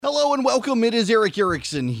Hello and welcome. It is Eric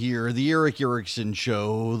Erickson here, the Eric Erickson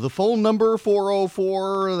Show. The phone number,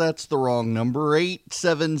 404, that's the wrong number,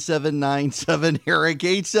 877-97-ERIC,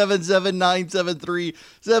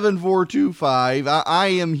 877-973-7425. I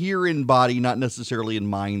am here in body, not necessarily in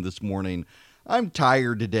mind this morning. I'm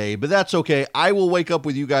tired today, but that's okay. I will wake up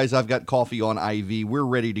with you guys. I've got coffee on IV. We're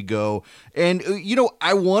ready to go. And,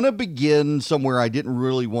 I want to begin somewhere I didn't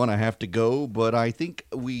really want to have to go, but I think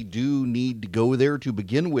we do need to go there to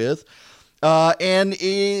begin with.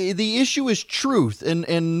 The issue is truth.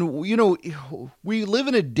 And we live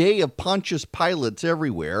in a day of Pontius Pilates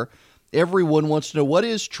everywhere. Everyone wants to know what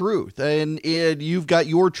is truth, and you've got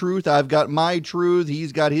your truth, I've got my truth,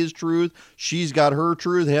 he's got his truth, she's got her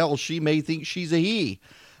truth, hell, she may think she's a he,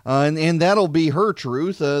 and that'll be her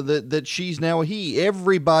truth, that she's now a he.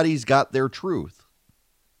 Everybody's got their truth.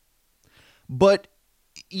 But,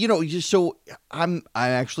 so I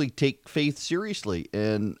actually take faith seriously,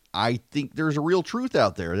 and I think there's a real truth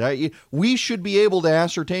out there. We should be able to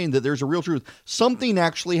ascertain that there's a real truth. Something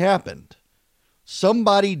actually happened.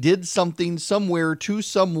 Somebody did something somewhere to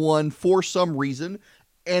someone for some reason,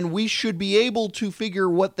 and we should be able to figure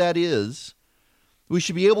what that is. We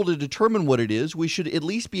should be able to determine what it is. We should at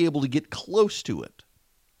least be able to get close to it.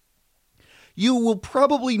 You will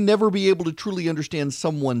probably never be able to truly understand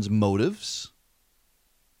someone's motives,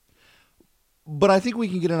 but I think we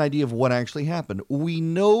can get an idea of what actually happened. We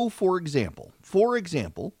know, for example,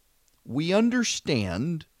 we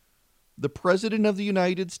understand the President of the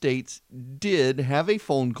United States did have a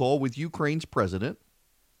phone call with Ukraine's president.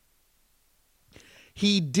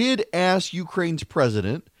 He did ask Ukraine's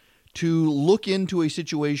president to look into a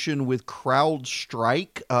situation with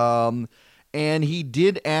CrowdStrike, and he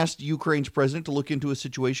did ask Ukraine's president to look into a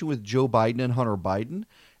situation with Joe Biden and Hunter Biden,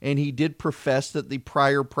 and he did profess that the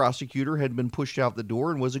prior prosecutor had been pushed out the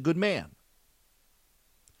door and was a good man.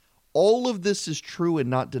 All of this is true and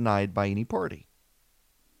not denied by any party.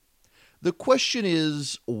 The question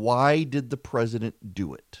is, why did the president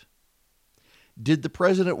do it? Did the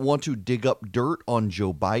president want to dig up dirt on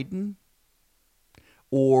Joe Biden?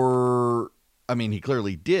 Or, he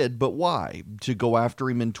clearly did, but why? To go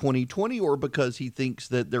after him in 2020, or because he thinks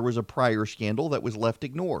that there was a prior scandal that was left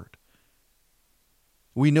ignored?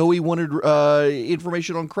 We know he wanted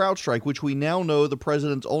information on CrowdStrike, which we now know the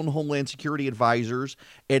president's own Homeland Security advisors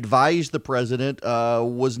advised the president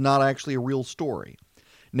was not actually a real story.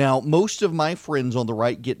 Now, most of my friends on the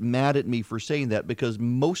right get mad at me for saying that because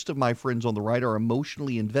most of my friends on the right are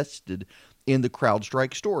emotionally invested in the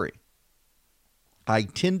CrowdStrike story. I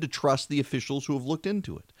tend to trust the officials who have looked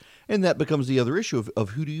into it. And that becomes the other issue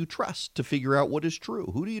of who do you trust to figure out what is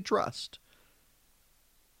true? Who do you trust?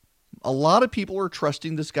 A lot of people are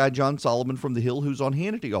trusting this guy, John Solomon from The Hill, who's on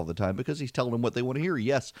Hannity all the time because he's telling them what they want to hear.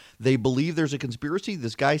 Yes, they believe there's a conspiracy.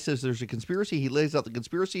 This guy says there's a conspiracy. He lays out the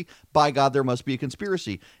conspiracy. By God, there must be a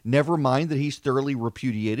conspiracy. Never mind that he's thoroughly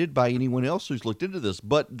repudiated by anyone else who's looked into this,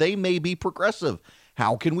 but they may be progressive.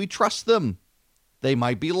 How can we trust them? They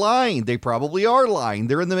might be lying. They probably are lying.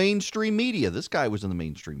 They're in the mainstream media. This guy was in the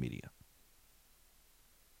mainstream media.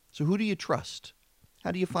 So who do you trust? How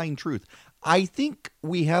do you find truth? I think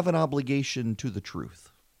we have an obligation to the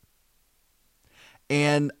truth.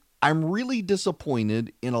 And I'm really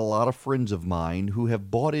disappointed in a lot of friends of mine who have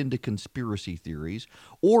bought into conspiracy theories,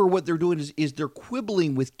 or what they're doing is they're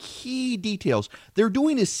quibbling with key details. They're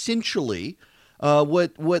doing essentially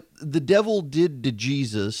what the devil did to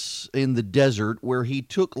Jesus in the desert, where he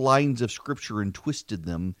took lines of scripture and twisted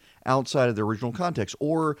them outside of their original context,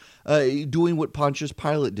 or doing what Pontius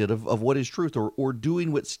Pilate did of what is truth, or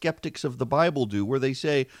doing what skeptics of the Bible do, where they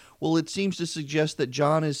say, well, it seems to suggest that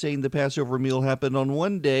John is saying the Passover meal happened on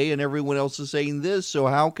one day and everyone else is saying this, so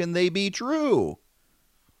how can they be true?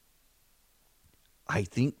 I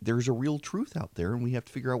think there's a real truth out there, and we have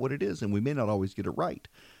to figure out what it is, and we may not always get it right.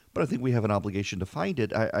 But I think we have an obligation to find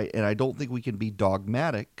it. And I don't think we can be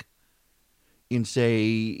dogmatic and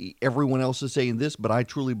say everyone else is saying this, but I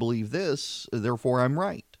truly believe this, therefore I'm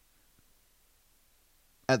right.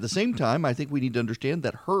 At the same time, I think we need to understand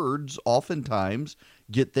that herds oftentimes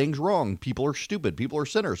get things wrong. People are stupid. People are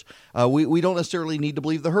sinners. We don't necessarily need to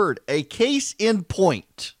believe the herd. A case in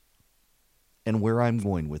point, and where I'm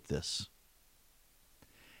going with this.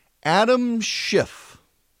 Adam Schiff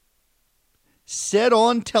said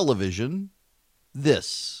on television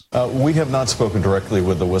this. We have not spoken directly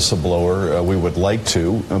with the whistleblower. We would like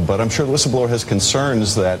to, but I'm sure the whistleblower has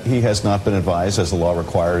concerns that he has not been advised, as the law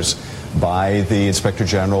requires, by the Inspector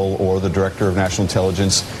General or the Director of National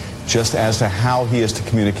Intelligence just as to how he is to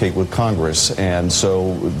communicate with Congress. And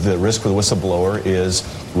so the risk for the whistleblower is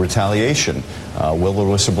retaliation. Will the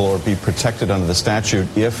whistleblower be protected under the statute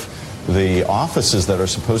if the offices that are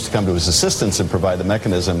supposed to come to his assistance and provide the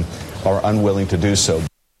mechanism are unwilling to do so?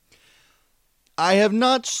 I have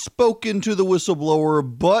not spoken to the whistleblower,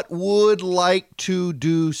 but would like to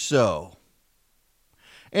do so.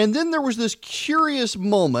 And then there was this curious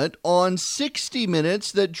moment on 60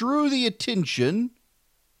 Minutes that drew the attention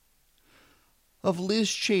of Liz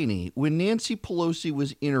Cheney when Nancy Pelosi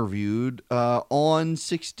was interviewed on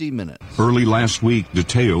 60 Minutes. Early last week,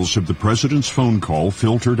 details of the president's phone call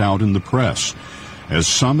filtered out in the press. As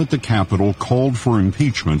some at the Capitol called for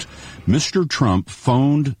impeachment, Mr. Trump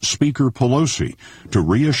phoned Speaker Pelosi to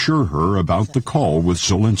reassure her about the call with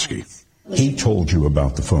Zelensky. He told you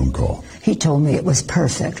about the phone call. He told me it was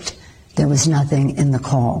perfect. There was nothing in the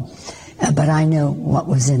call. But I knew what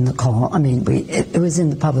was in the call. I mean, it was in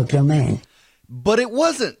the public domain. But it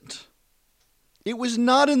wasn't. It was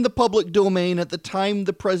not in the public domain at the time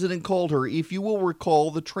the president called her. If you will recall,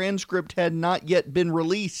 the transcript had not yet been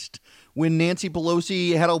released when Nancy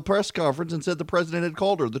Pelosi had a press conference and said the president had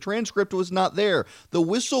called her. The transcript was not there. The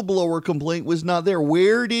whistleblower complaint was not there.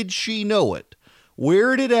 Where did she know it?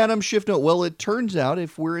 Where did Adam Schiff know it? Well, it turns out,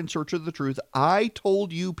 if we're in search of the truth, I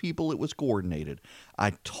told you people it was coordinated.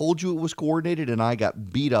 I told you it was coordinated, and I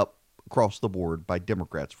got beat up across the board by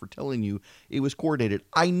Democrats for telling you it was coordinated.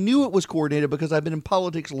 I knew it was coordinated because I've been in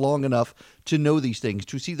politics long enough to know these things,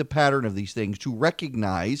 to see the pattern of these things, to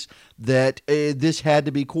recognize that this had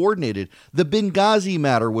to be coordinated. The Benghazi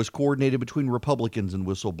matter was coordinated between Republicans and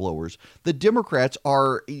whistleblowers. The Democrats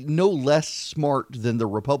are no less smart than the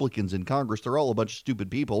Republicans in Congress. They're all a bunch of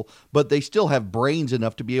stupid people, but they still have brains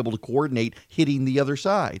enough to be able to coordinate hitting the other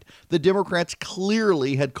side. The Democrats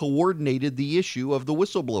clearly had coordinated the issue of the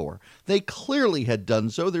whistleblower. They clearly had done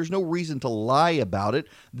so. There's no reason to lie about it.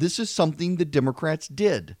 This is something the Democrats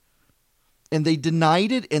did. And they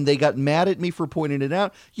denied it, and they got mad at me for pointing it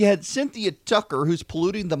out. You had Cynthia Tucker, who's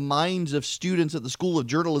polluting the minds of students at the School of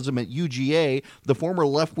Journalism at UGA, the former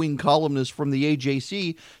left-wing columnist from the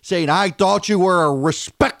AJC, saying, "I thought you were a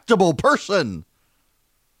respectable person.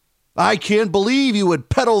 I can't believe you would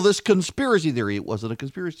peddle this conspiracy theory." It wasn't a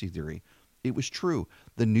conspiracy theory. It was true.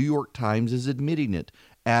 The New York Times is admitting it.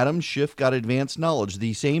 Adam Schiff got advanced knowledge,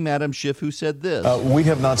 the same Adam Schiff who said this. We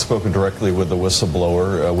have not spoken directly with the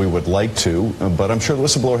whistleblower. We would like to, but I'm sure the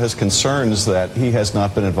whistleblower has concerns that he has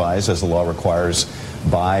not been advised, as the law requires,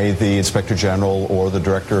 by the Inspector General or the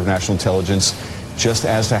Director of National Intelligence, just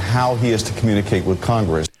as to how he is to communicate with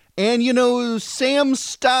Congress. And, you know, Sam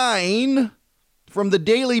Stein from the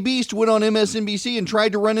Daily Beast went on MSNBC and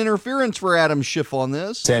tried to run interference for Adam Schiff on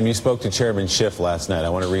this. Sam, you spoke to Chairman Schiff last night. I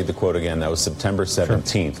want to read the quote again. That was September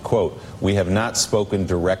 17th. Sure. Quote, "We have not spoken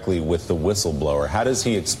directly with the whistleblower." How does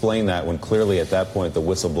he explain that when clearly at that point the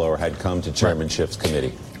whistleblower had come to Chairman Schiff's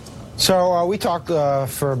committee? So we talked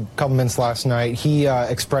for a couple minutes last night. He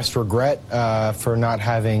expressed regret for not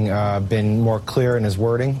having been more clear in his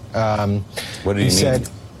wording. What did he mean?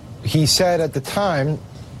 He said at the time,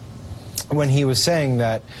 when he was saying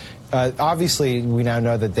that, obviously we now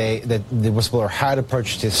know that the whistleblower had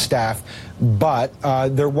approached his staff, but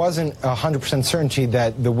there wasn't 100% certainty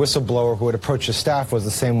that the whistleblower who had approached his staff was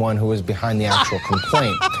the same one who was behind the actual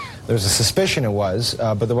complaint. There's a suspicion it was,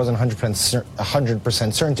 but there wasn't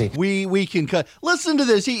 100% certainty. We can cut. Listen to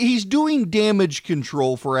this. He's doing damage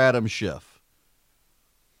control for Adam Schiff.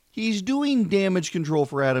 He's doing damage control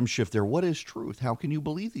for Adam Schiff there. What is truth? How can you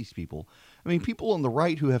believe these people? I mean, people on the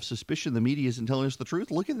right who have suspicion the media isn't telling us the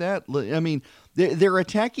truth, look at that. I mean, they're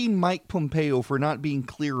attacking Mike Pompeo for not being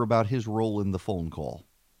clear about his role in the phone call.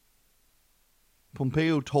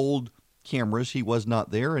 Pompeo told cameras he was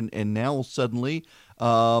not there, and now suddenly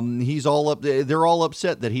he's all up. They're all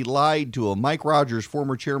upset that he lied to him. Mike Rogers,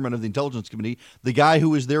 former chairman of the Intelligence Committee, the guy who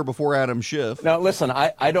was there before Adam Schiff. Now, listen,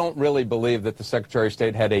 I don't really believe that the Secretary of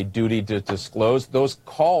State had a duty to disclose. Those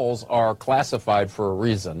calls are classified for a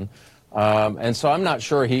reason. And so I'm not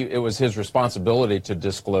sure it was his responsibility to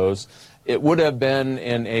disclose. It would have been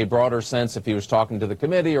in a broader sense if he was talking to the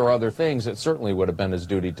committee or other things. It certainly would have been his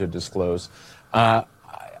duty to disclose.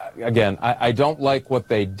 Again, I don't like what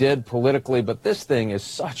they did politically, but this thing is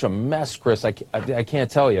such a mess, Chris. I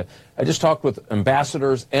can't tell you. I just talked with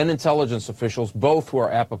ambassadors and intelligence officials, both who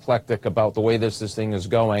are apoplectic about the way this thing is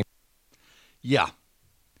going. Yeah.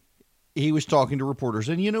 He was talking to reporters,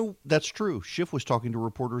 and you know, that's true. Schiff was talking to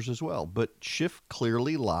reporters as well, but Schiff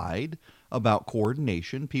clearly lied about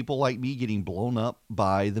coordination, people like me getting blown up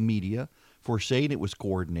by the media for saying it was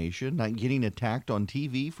coordination, not getting attacked on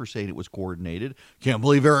TV for saying it was coordinated. Can't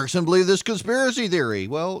believe Erickson believed this conspiracy theory.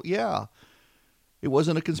 Well, yeah, it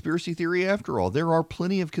wasn't a conspiracy theory after all. There are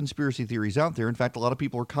plenty of conspiracy theories out there. In fact, a lot of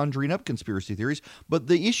people are conjuring up conspiracy theories. But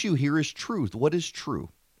the issue here is truth. What is true?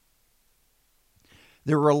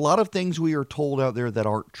 There are a lot of things we are told out there that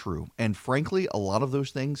aren't true. And frankly, a lot of those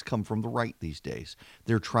things come from the right these days.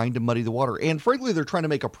 They're trying to muddy the water. And frankly, they're trying to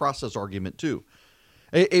make a process argument too.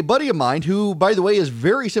 A buddy of mine who, by the way, is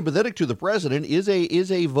very sympathetic to the president, is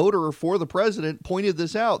a voter for the president, pointed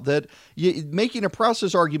this out, that making a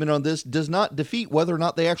process argument on this does not defeat whether or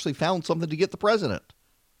not they actually found something to get the president.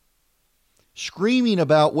 Screaming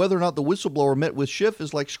about whether or not the whistleblower met with Schiff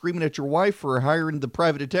is like screaming at your wife for hiring the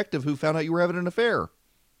private detective who found out you were having an affair.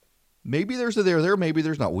 Maybe there's a there, maybe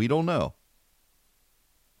there's not. We don't know.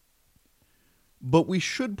 But we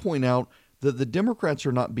should point out that the Democrats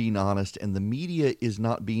are not being honest and the media is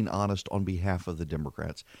not being honest on behalf of the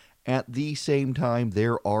Democrats. At the same time,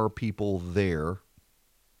 there are people there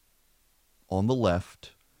on the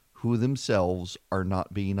left who themselves are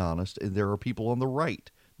not being honest, and there are people on the right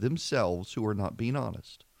themselves who are not being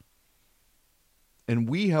honest. And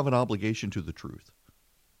we have an obligation to the truth.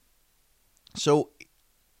 So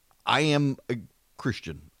I am a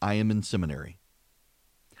Christian. I am in seminary.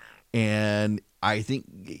 And I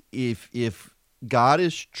think if God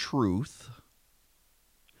is truth,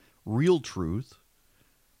 real truth,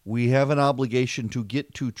 we have an obligation to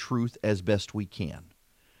get to truth as best we can.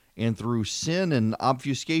 And through sin and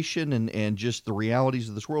obfuscation and just the realities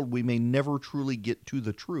of this world, we may never truly get to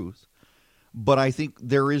the truth. But I think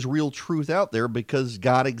there is real truth out there because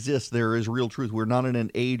God exists. There is real truth. We're not in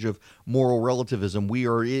an age of moral relativism. We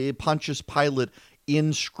are, Pontius Pilate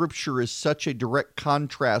in Scripture is such a direct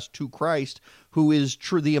contrast to Christ, who is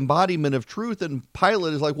true, the embodiment of truth. And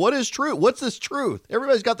Pilate is like, what is truth? What's this truth?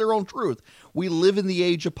 Everybody's got their own truth. We live in the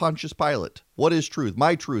age of Pontius Pilate. What is truth?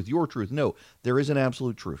 My truth, your truth. No, there is an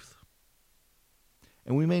absolute truth.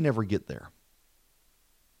 And we may never get there.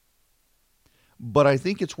 But I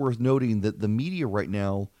think it's worth noting that the media right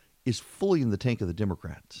now is fully in the tank of the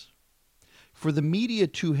Democrats. For the media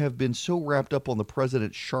to have been so wrapped up on the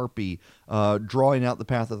president's Sharpie drawing out the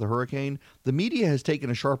path of the hurricane, the media has taken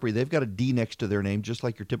a Sharpie. They've got a D next to their name, just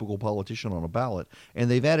like your typical politician on a ballot.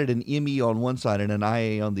 And they've added an ME on one side and an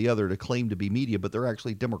IA on the other to claim to be media, but they're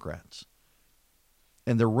actually Democrats.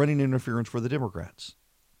 And they're running interference for the Democrats.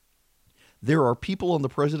 There are people on the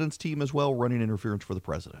president's team as well running interference for the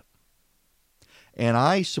president. And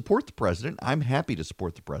I support the president. I'm happy to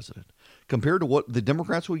support the president. Compared to what the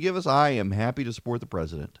Democrats would give us, I am happy to support the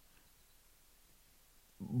president.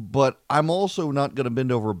 But I'm also not going to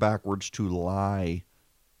bend over backwards to lie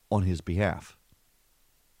on his behalf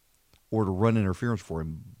or to run interference for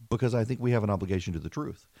him, because I think we have an obligation to the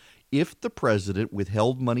truth. If the president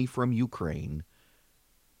withheld money from Ukraine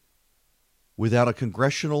without a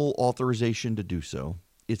congressional authorization to do so,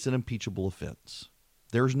 it's an impeachable offense.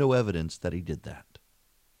 There's no evidence that he did that.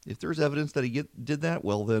 If there's evidence that he did that,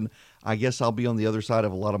 well, then I guess I'll be on the other side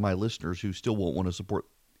of a lot of my listeners who still won't want to support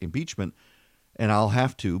impeachment, and I'll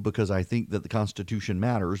have to, because I think that the Constitution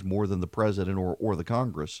matters more than the president or the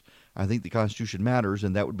Congress. I think the Constitution matters,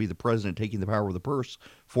 and that would be the president taking the power of the purse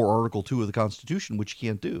for Article 2 of the Constitution, which he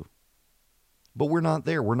can't do. But we're not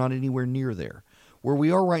there. We're not anywhere near there. Where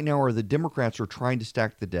we are right now are the Democrats are trying to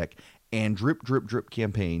stack the deck and drip, drip, drip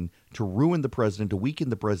campaign to ruin the president, to weaken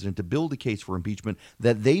the president, to build a case for impeachment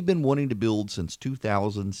that they've been wanting to build since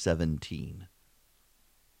 2017.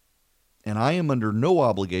 And I am under no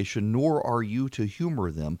obligation, nor are you, to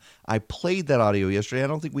humor them. I played that audio yesterday. I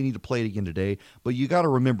don't think we need to play it again today, but you got to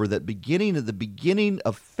remember that at the beginning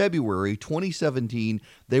of February 2017,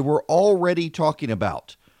 they were already talking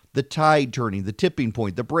about the tide turning, the tipping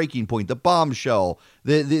point, the breaking point, the bombshell,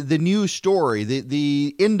 the news story,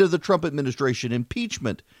 the end of the Trump administration,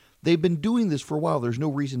 impeachment. They've been doing this for a while. There's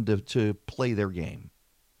no reason to play their game.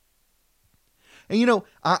 And, you know,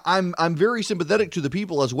 I'm very sympathetic to the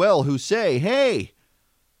people as well who say, hey,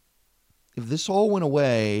 if this all went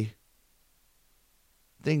away,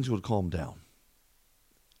 things would calm down.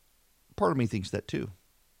 Part of me thinks that too.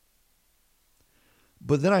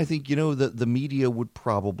 But then I think, you know, that the media would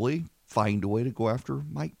probably find a way to go after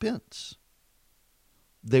Mike Pence.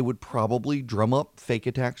 They would probably drum up fake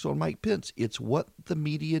attacks on Mike Pence. It's what the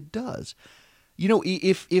media does. You know,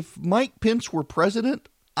 if Mike Pence were president,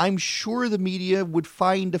 I'm sure the media would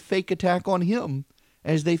find a fake attack on him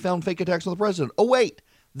as they found fake attacks on the president. Oh, wait,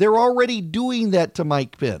 they're already doing that to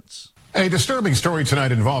Mike Pence. A disturbing story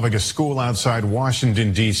tonight involving a school outside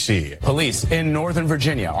Washington, D.C. Police in Northern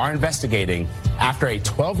Virginia are investigating after a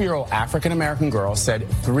 12-year-old African-American girl said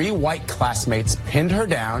 3 white classmates pinned her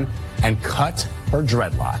down and cut her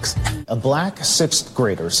dreadlocks. A black 6th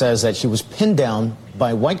grader says that she was pinned down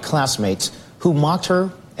by white classmates who mocked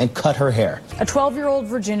her and cut her hair. A 12-year-old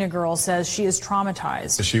Virginia girl says she is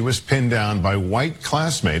traumatized. She was pinned down by white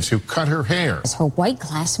classmates who cut her hair. Her white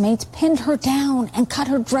classmates pinned her down and cut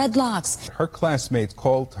her dreadlocks. Her classmates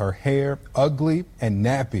called her hair ugly and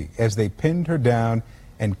nappy as they pinned her down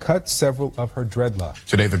and cut several of her dreadlocks.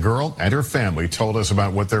 Today, the girl and her family told us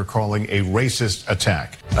about what they're calling a racist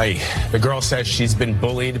attack. The girl says she's been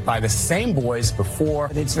bullied by the same boys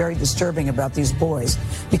before. It's very disturbing about these boys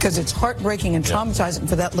because it's heartbreaking and traumatizing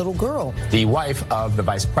for that little girl. The wife of the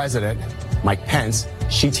vice president, Mike Pence,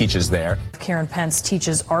 she teaches there. Karen Pence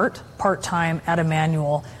teaches art part-time at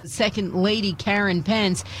Emmanuel. Second Lady Karen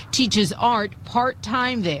Pence teaches art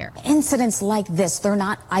part-time there. Incidents like this, they're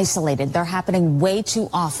not isolated. They're happening way too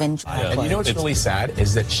often. And you know what's really sad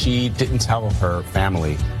is that she didn't tell her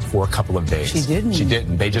family for a couple of days. She didn't? She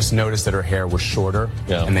didn't. They just noticed that her hair was shorter,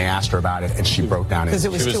 and they asked her about it, and she broke down. Because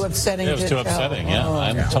it was too upsetting. It was too upsetting,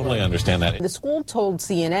 I totally understand that. The school told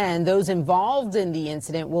CNN those involved in the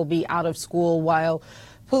incident will be out of school while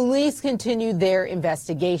police continue their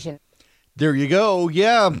investigation. There you go.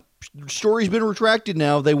 Yeah, story's been retracted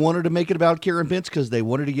now. They wanted to make it about Karen Pence because they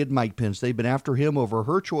wanted to get Mike Pence. They've been after him over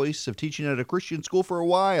her choice of teaching at a Christian school for a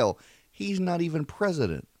while. He's not even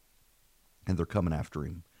president, and they're coming after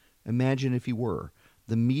him. Imagine if he were.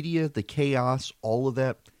 The media, the chaos, all of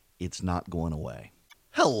that, it's not going away.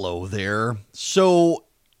 Hello there. So,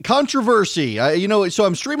 controversy. So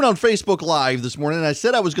I'm streaming on Facebook Live this morning, and I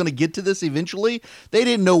said I was going to get to this eventually. They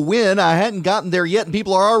didn't know when. I hadn't gotten there yet, and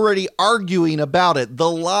people are already arguing about it.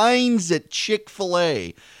 The lines at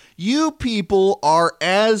Chick-fil-A. You people are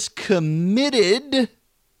as committed,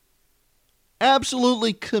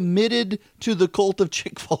 absolutely committed to the cult of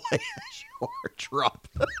Chick-fil-A as you are Trump.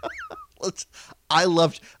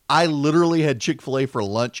 I literally had Chick-fil-A for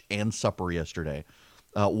lunch and supper yesterday.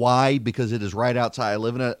 Why? Because it is right outside. I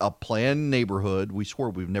live in a planned neighborhood. We swore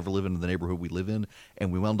we've never lived in the neighborhood we live in,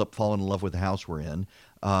 and we wound up falling in love with the house we're in.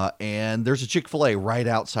 And there's a Chick-fil-A right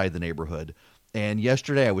outside the neighborhood. And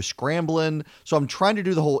yesterday I was scrambling, so I'm trying to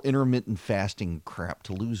do the whole intermittent fasting crap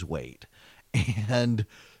to lose weight. And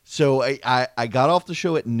so I got off the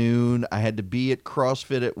show at noon. I had to be at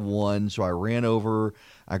CrossFit at 1, so I ran over.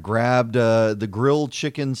 I grabbed the grilled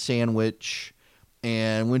chicken sandwich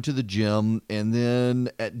and went to the gym, and then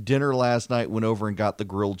at dinner last night went over and got the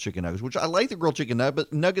grilled chicken nuggets, which I like the grilled chicken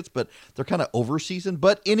nuggets, but they're kind of over-seasoned.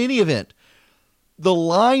 But in any event, the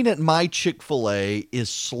line at my Chick-fil-A is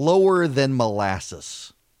slower than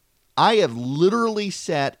molasses. I have literally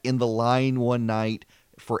sat in the line one night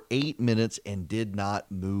for 8 minutes and did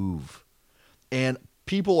not move. And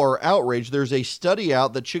people are outraged. There's a study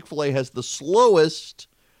out that Chick-fil-A has the slowest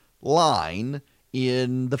line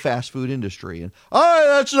in the fast food industry. And,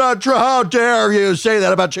 that's not true. How dare you say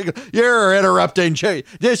that about chicken? You're interrupting.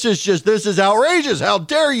 This is outrageous. How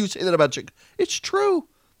dare you say that about chicken? It's true.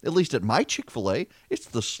 At least at my Chick-fil-A, it's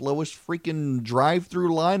the slowest freaking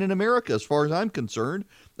drive-through line in America as far as I'm concerned.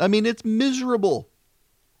 I mean, it's miserable.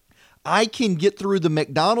 I can get through the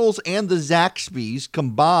McDonald's and the Zaxby's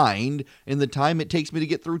combined in the time it takes me to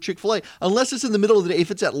get through Chick-fil-A. Unless it's in the middle of the day. If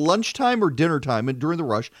it's at lunchtime or dinner time and during the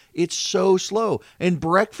rush, it's so slow. And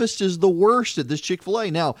breakfast is the worst at this Chick-fil-A.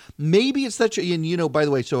 Now, maybe it's such a, and by the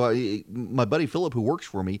way, so my buddy Philip, who works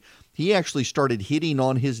for me, he actually started hitting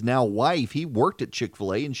on his now wife. He worked at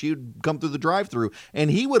Chick-fil-A, and she would come through the drive-thru, and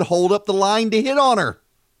he would hold up the line to hit on her.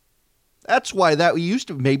 That's why that used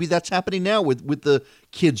to. Maybe that's happening now with the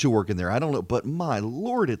kids who work in there. I don't know. But my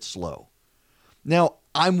Lord, it's slow. Now,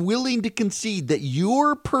 I'm willing to concede that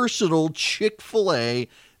your personal Chick-fil-A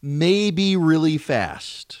may be really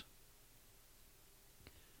fast.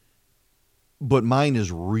 But mine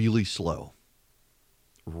is really slow.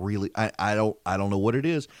 Really, I don't know what it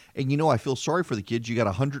is. And I feel sorry for the kids. You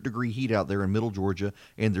got 100-degree heat out there in middle Georgia,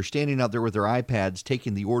 and they're standing out there with their iPads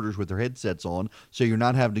taking the orders with their headsets on, so you're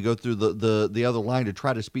not having to go through the other line to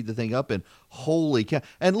try to speed the thing up. And holy cow.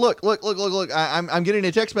 And look, I'm getting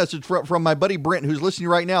a text message from my buddy Brent, who's listening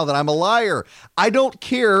right now, that I'm a liar. I don't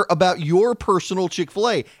care about your personal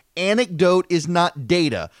Chick-fil-A. Anecdote is not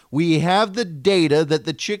data. We have the data that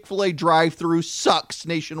the Chick-fil-A drive-thru sucks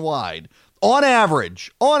nationwide. On average.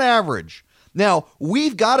 Now,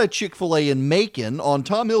 we've got a Chick-fil-A in Macon on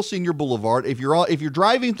Tom Hill Senior Boulevard. If you're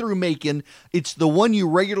driving through Macon, it's the one you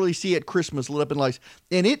regularly see at Christmas lit up in lights,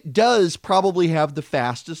 and it does probably have the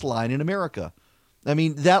fastest line in America. I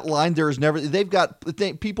mean, that line there is never, they've got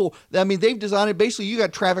people, I mean, they've designed it, basically you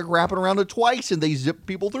got traffic wrapping around it twice and they zip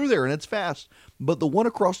people through there and it's fast. But the one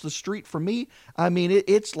across the street from me, I mean,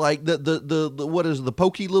 it's like the what is it, the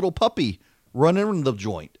pokey little puppy running in the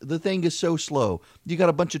joint. The thing is so slow. You got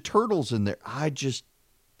a bunch of turtles in there.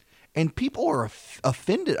 And people are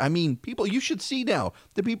offended. I mean, people, you should see now,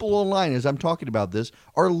 the people online as I'm talking about this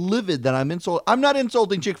are livid that I'm insulting. I'm not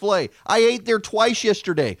insulting Chick-fil-A. I ate there twice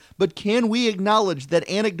yesterday. But can we acknowledge that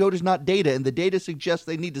anecdote is not data, and the data suggests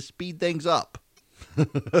they need to speed things up?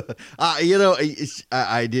 I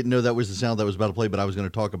didn't know that was the sound that was about to play, but I was going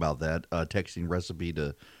to talk about that. Texting recipe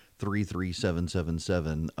to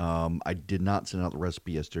 33777. I did not send out the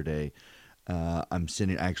recipe yesterday. I'm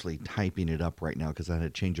actually typing it up right now because I had a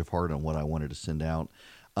change of heart on what I wanted to send out.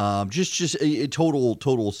 Just a total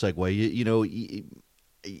segue.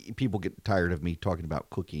 People get tired of me talking about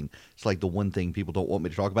cooking. It's like the one thing people don't want me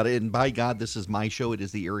to talk about. And by God, this is my show. It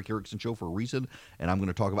is the Eric Erickson Show for a reason. And I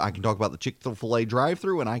can talk about the Chick-fil-A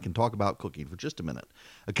drive-thru, and I can talk about cooking for just a minute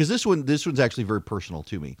because this one's actually very personal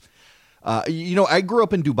to me. I grew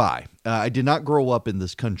up in Dubai. I did not grow up in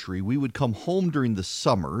this country. We would come home during the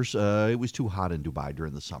summers. It was too hot in Dubai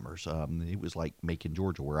during the summers. It was like Macon,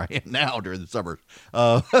 Georgia, where I am now during the summers.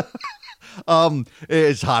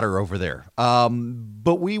 It's hotter over there.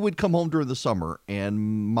 But we would come home during the summer, and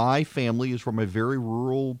my family is from a very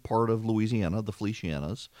rural part of Louisiana, the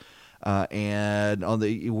Felicianas. And on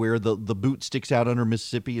where the boot sticks out under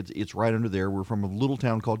Mississippi, it's right under there. We're from a little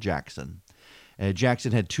town called Jackson.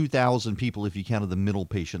 Jackson had 2,000 people if you counted the mental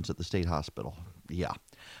patients at the state hospital. Yeah.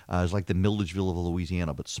 It's like the Milledgeville of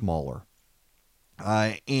Louisiana, but smaller.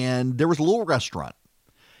 And there was a little restaurant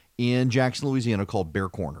in Jackson, Louisiana called Bear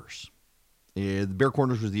Corners. Bear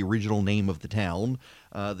Corners was the original name of the town.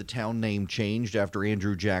 The town name changed after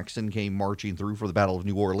Andrew Jackson came marching through for the Battle of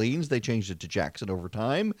New Orleans. They changed it to Jackson over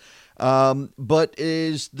time. But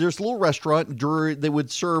there's a little restaurant. They would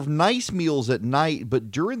serve nice meals at night, but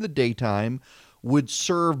during the daytime would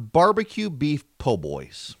serve barbecue beef po'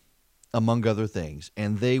 boys, among other things.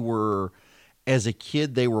 And they were, as a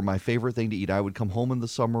kid, they were my favorite thing to eat. I would come home in the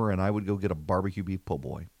summer and I would go get a barbecue beef po'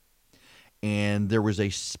 boy. And there was a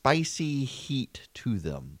spicy heat to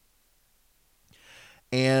them.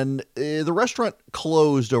 And the restaurant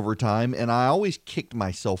closed over time, and I always kicked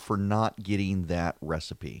myself for not getting that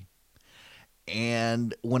recipe.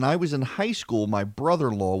 And when I was in high school, my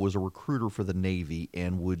brother-in-law was a recruiter for the Navy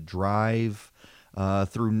and would drive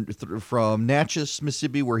from Natchez,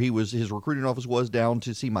 Mississippi, where his recruiting office was, down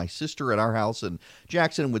to see my sister at our house in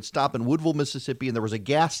Jackson, would stop in Woodville, Mississippi, and there was a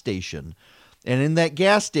gas station. And in that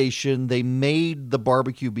gas station, they made the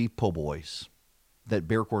barbecue beef po' boys that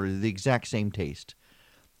Bear Corners, the exact same taste.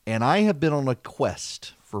 And I have been on a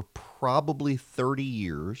quest for probably 30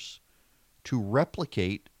 years to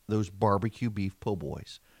replicate those barbecue beef po'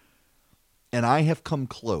 boys. And I have come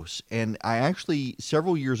close. And I actually,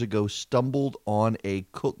 several years ago, stumbled on a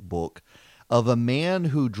cookbook of a man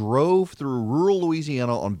who drove through rural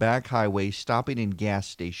Louisiana on back highways, stopping in gas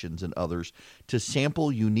stations and others to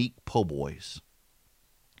sample unique po' boys.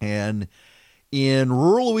 And in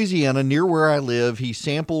rural Louisiana, near where I live, he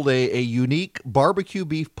sampled a unique barbecue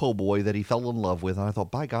beef po' boy that he fell in love with. And I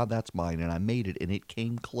thought, by God, that's mine. And I made it, and it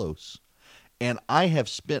came close. And I have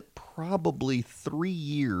spent probably 3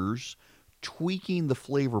 years tweaking the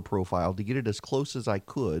flavor profile to get it as close as I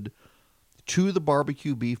could to the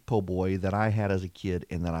barbecue beef po' boy that I had as a kid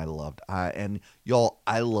and that I loved. I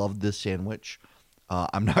love this sandwich.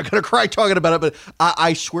 I'm not going to cry talking about it, but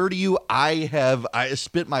I swear to you, I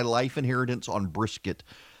spent my life inheritance on brisket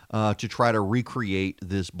to try to recreate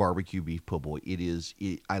this barbecue beef po' boy.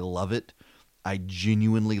 I love it. I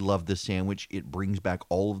genuinely love this sandwich. It brings back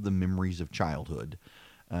all of the memories of childhood,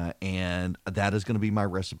 and that is going to be my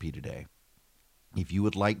recipe today. If you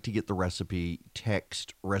would like to get the recipe,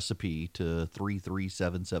 text recipe to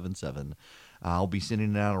 33777. I'll be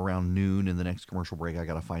sending it out around noon in the next commercial break. I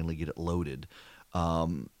got to finally get it loaded.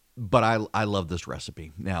 But I love this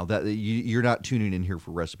recipe. Now, that you're not tuning in here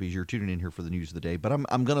for recipes. You're tuning in here for the news of the day. But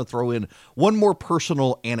I'm going to throw in one more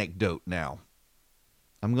personal anecdote now.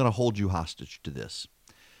 I'm going to hold you hostage to this.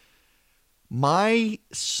 My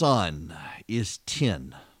son is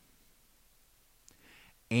 10.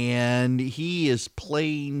 And he is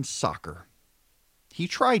playing soccer. He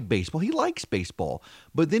tried baseball. He likes baseball.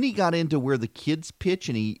 But then he got into where the kids pitch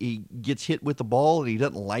and he gets hit with the ball and he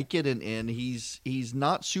doesn't like it. And he's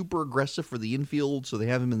not super aggressive for the infield, so they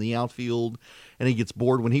have him in the outfield. And he gets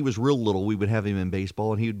bored. When he was real little, we would have him in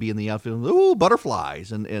baseball and he would be in the outfield. Ooh,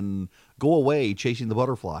 butterflies. And go away chasing the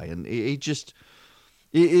butterfly. And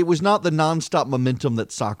It was not the nonstop momentum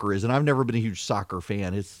that soccer is, and I've never been a huge soccer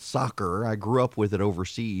fan. It's soccer. I grew up with it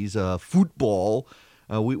overseas. Football,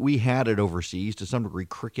 we had it overseas to some degree.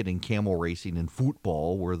 Cricket and camel racing and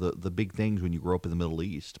football were the big things when you grew up in the Middle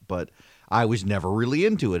East. But I was never really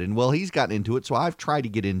into it. And, well, he's gotten into it, so I've tried to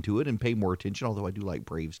get into it and pay more attention, although I do like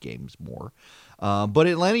Braves games more. But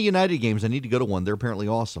Atlanta United games, I need to go to one. They're apparently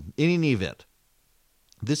awesome. In any event,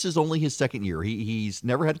 this is only his second year. He's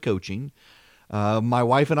never had coaching. My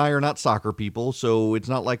wife and I are not soccer people, so it's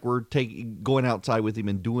not like we're going outside with him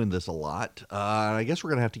and doing this a lot. I guess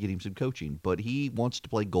we're going to have to get him some coaching, but he wants to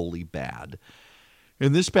play goalie bad.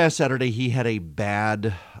 And this past Saturday, he had a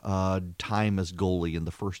bad time as goalie in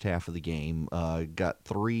the first half of the game. Got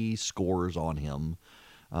 3 scores on him.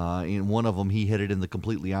 In one of them, he hit it in the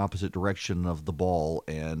completely opposite direction of the ball,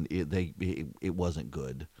 and it wasn't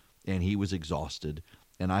good. And he was exhausted.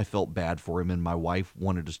 And I felt bad for him, and my wife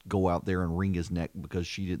wanted to go out there and wring his neck because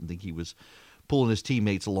she didn't think he was pulling his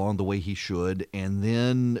teammates along the way he should. And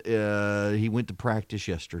then he went to practice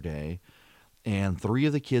yesterday, and 3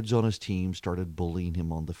 of the kids on his team started bullying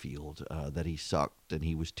him on the field, that he sucked and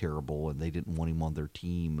he was terrible and they didn't want him on their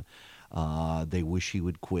team. They wish he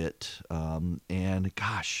would quit. And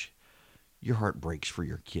gosh, your heart breaks for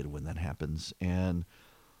your kid when that happens. And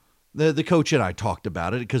the coach and I talked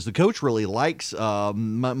about it because the coach really likes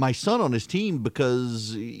my son on his team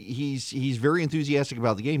because he's very enthusiastic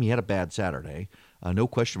about the game. He had a bad Saturday, no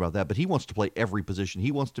question about that, but he wants to play every position.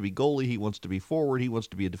 He wants to be goalie. He wants to be forward. He wants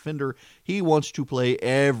to be a defender. He wants to play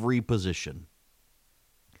every position.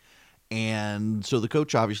 And so the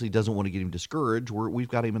coach obviously doesn't want to get him discouraged. We've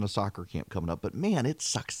got him in a soccer camp coming up, but man, it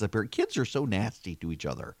sucks as a parent. Kids are so nasty to each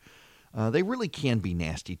other. They really can be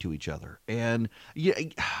nasty to each other. And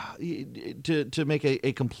to make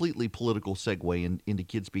a completely political segue into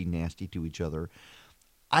kids being nasty to each other,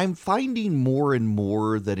 I'm finding more and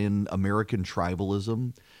more that in American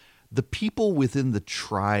tribalism, the people within the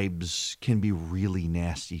tribes can be really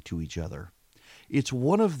nasty to each other. It's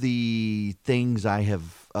one of the things I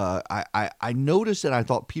have I noticed that I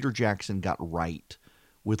thought Peter Jackson got right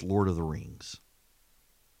with Lord of the Rings.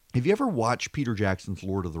 Have you ever watched Peter Jackson's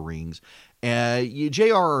Lord of the Rings?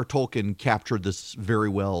 J.R.R. Tolkien captured this very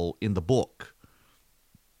well in the book.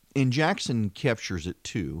 And Jackson captures it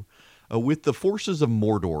too, with the forces of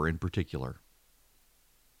Mordor in particular.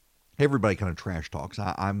 Everybody kind of trash talks.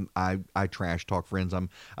 I trash talk friends.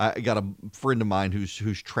 I got a friend of mine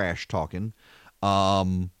who's trash talking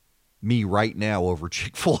me right now over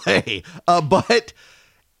Chick-fil-A. But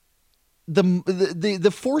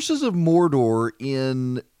the forces of Mordor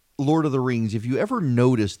in Lord of the Rings, if you ever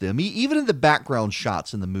notice them, even in the background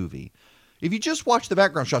shots in the movie, if you just watch the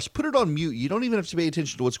background shots, put it on mute, you don't even have to pay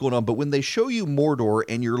attention to what's going on, but when they show you Mordor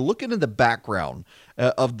and you're looking in the background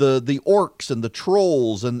of the orcs and the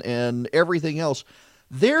trolls and everything else,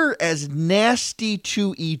 they're as nasty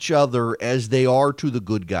to each other as they are to the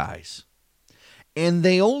good guys. And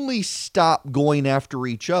they only stop going after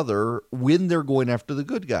each other when they're going after the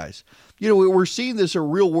good guys. You know, we're seeing this a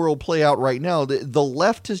real world play out right now. The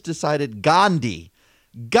left has decided Mahatma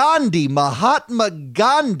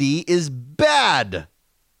Gandhi is bad.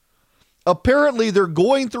 Apparently, they're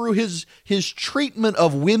going through his treatment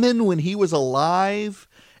of women when he was alive,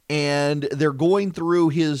 and they're going through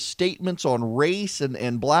his statements on race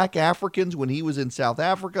and black Africans when he was in South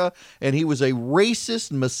Africa, and he was a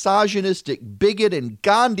racist, misogynistic bigot, and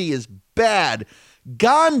Gandhi is bad.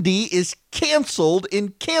 Gandhi is canceled in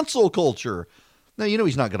cancel culture. Now, you know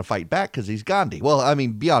he's not going to fight back because he's Gandhi. Well, I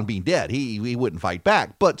mean, beyond being dead, he wouldn't fight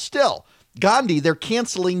back. But still, Gandhi, they're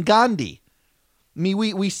canceling Gandhi. I mean,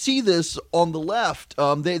 we see this on the left.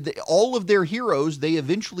 They all of their heroes, they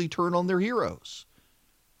eventually turn on their heroes.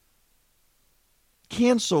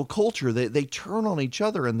 Cancel culture, they turn on each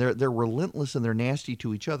other, and they're relentless and they're nasty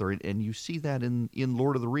to each other. And you see that in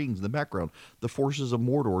Lord of the Rings in the background. The forces of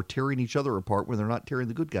Mordor tearing each other apart when they're not tearing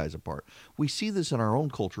the good guys apart. We see this in our own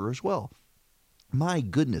culture as well. My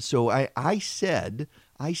goodness. So I said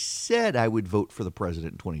I would vote for the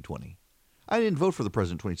president in 2020. I didn't vote for the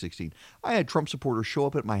president in 2016. I had Trump supporters show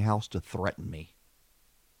up at my house to threaten me.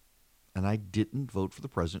 And I didn't vote for the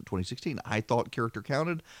president in 2016. I thought character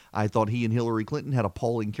counted. I thought he and Hillary Clinton had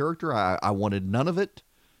appalling character. I wanted none of it.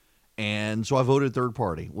 And so I voted third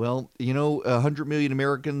party. Well, you know, 100 million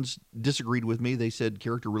Americans disagreed with me. They said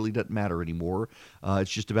character really doesn't matter anymore.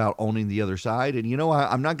 It's just about owning the other side. And, you know,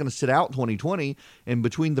 I'm not going to sit out 2020. And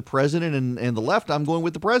between the president and the left, I'm going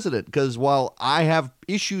with the president. Because while I have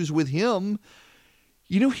issues with him,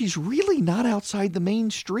 you know, he's really not outside the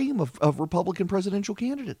mainstream of Republican presidential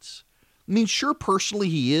candidates. I mean, sure, personally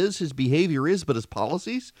he is, his behavior is, but his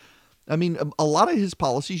policies, I mean, a lot of his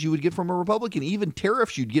policies you would get from a Republican. Even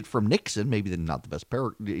tariffs you'd get from Nixon. Maybe they're not the best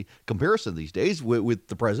comparison these days with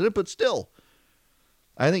the president, but still.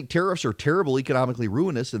 I think tariffs are terrible, economically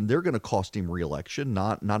ruinous, and they're going to cost him re-election,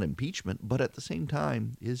 not impeachment. But at the same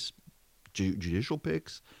time, his judicial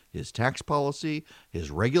picks, his tax policy,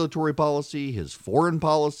 his regulatory policy, his foreign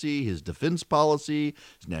policy, his defense policy,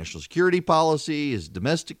 his national security policy, his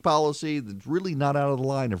domestic policy, that's really not out of the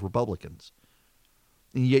line of Republicans.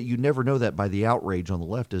 And yet you never know that by the outrage on the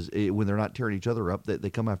left is when they're not tearing each other up, that they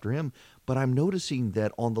come after him. But I'm noticing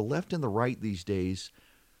that on the left and the right these days,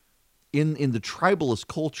 in the tribalist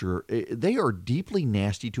culture, they are deeply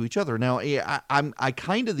nasty to each other. Now, I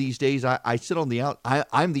kind of these days, I sit on the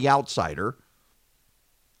I'm the outsider,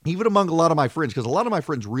 even among a lot of my friends, because a lot of my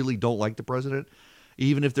friends really don't like the president.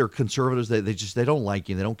 Even if they're conservatives, they don't like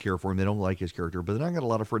him. They don't care for him. They don't like his character. But then I got a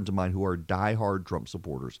lot of friends of mine who are diehard Trump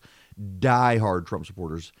supporters. Diehard Trump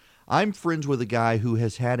supporters. I'm friends with a guy who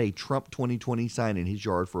has had a Trump 2020 sign in his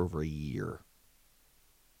yard for over a year.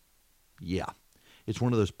 Yeah. It's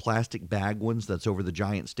one of those plastic bag ones that's over the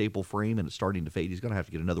giant staple frame, and it's starting to fade. He's going to have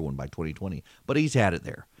to get another one by 2020. But he's had it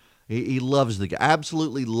there. He loves the guy.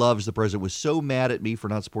 Absolutely loves the president. Was so mad at me for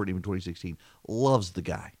not supporting him in 2016. Loves the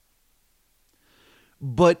guy.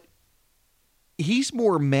 But he's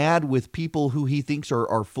more mad with people who he thinks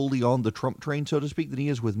are fully on the Trump train, so to speak, than he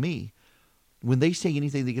is with me. When they say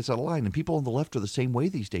anything that gets out of line, and people on the left are the same way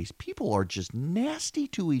these days. People are just nasty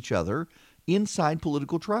to each other inside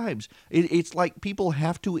political tribes. It's like people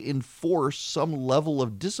have to enforce some level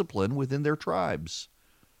of discipline within their tribes.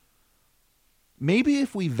 Maybe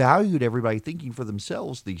if we valued everybody thinking for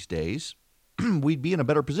themselves these days, we'd be in a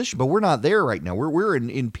better position. But we're not there right now. We're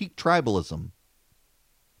in peak tribalism.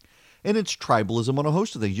 And it's tribalism on a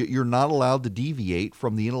host of things. You're not allowed to deviate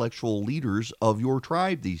from the intellectual leaders of your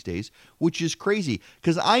tribe these days, which is crazy.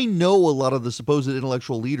 Because I know a lot of the supposed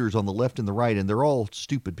intellectual leaders on the left and the right, and they're all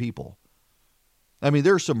stupid people. I mean,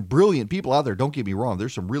 there's some brilliant people out there. Don't get me wrong.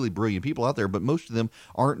 There's some really brilliant people out there, but most of them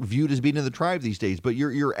aren't viewed as being in the tribe these days. But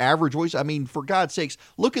your average voice, I mean, for God's sakes,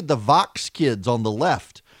 look at the Vox kids on the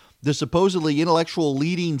left. The supposedly intellectual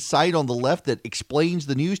leading site on the left that explains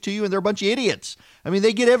the news to you, and they're a bunch of idiots. I mean,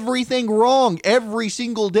 they get everything wrong. Every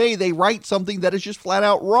single day they write something that is just flat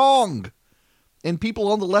out wrong. And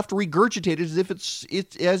people on the left regurgitate it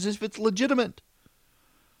as if it's legitimate.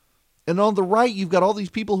 And on the right, you've got all these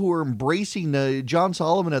people who are embracing John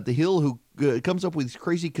Solomon at the Hill, who comes up with these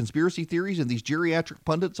crazy conspiracy theories, and these geriatric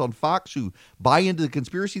pundits on Fox who buy into the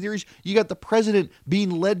conspiracy theories. You got the president being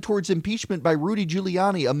led towards impeachment by Rudy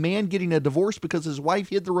Giuliani, a man getting a divorce because his wife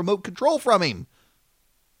hid the remote control from him.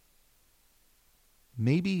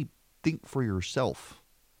 Maybe think for yourself,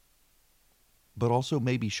 but also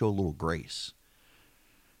maybe show a little grace.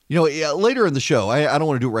 You know, later in the show, I don't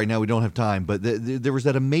want to do it right now. We don't have time. But there was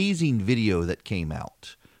that amazing video that came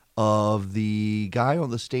out of the guy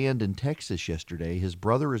on the stand in Texas yesterday. His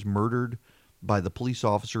brother is murdered by the police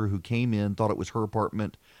officer who came in, thought it was her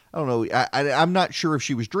apartment. I don't know. I'm not sure if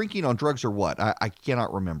she was drinking on drugs or what. I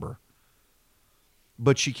cannot remember.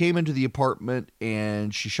 But she came into the apartment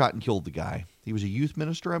and she shot and killed the guy. He was a youth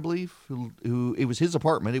minister, I believe, who it was his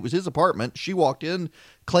apartment. It was his apartment. She walked in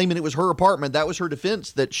claiming it was her apartment. That was her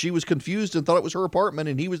defense, that she was confused and thought it was her apartment,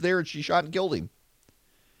 and he was there and she shot and killed him.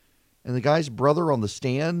 And the guy's brother on the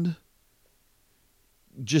stand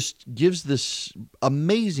just gives this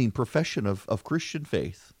amazing profession of Christian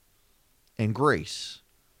faith and grace.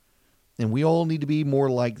 And we all need to be more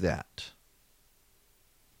like that.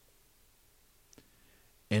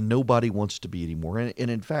 And nobody wants to be anymore. And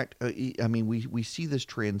in fact, I mean, we see this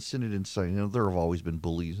transcended in society. You know, there have always been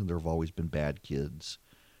bullies and there have always been bad kids.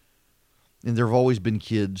 And there have always been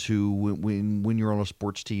kids who, when you're on a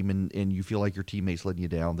sports team and you feel like your teammate's letting you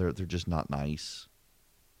down, they're just not nice.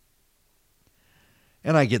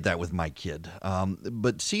 And I get that with my kid.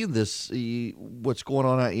 But seeing this, what's going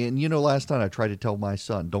on, and you know, last night I tried to tell my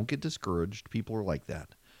son, don't get discouraged. People are like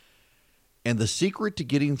that. And the secret to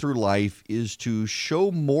getting through life is to show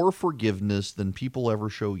more forgiveness than people ever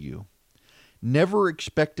show you. Never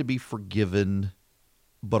expect to be forgiven,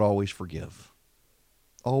 but always forgive.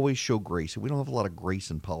 Always show grace. We don't have a lot of grace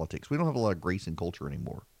in politics. We don't have a lot of grace in culture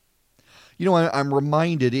anymore. You know, I'm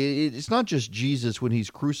reminded, it's not just Jesus when he's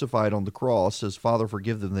crucified on the cross says, Father,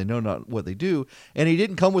 forgive them, they know not what they do. And he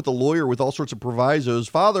didn't come with a lawyer with all sorts of provisos.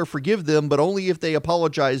 Father, forgive them, but only if they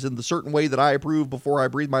apologize in the certain way that I approve before I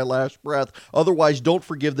breathe my last breath. Otherwise, don't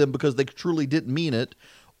forgive them because they truly didn't mean it.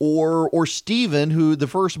 Or Stephen, who the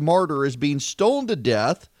first martyr is being stoned to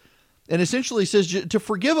death. and essentially says to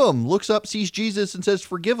forgive them, looks up, sees Jesus and says,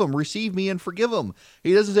 forgive them, receive me and forgive them.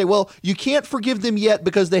 He doesn't say, well, you can't forgive them yet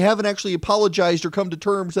because they haven't actually apologized or come to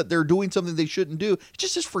terms that they're doing something they shouldn't do. It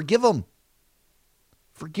just says forgive them.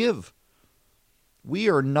 Forgive. We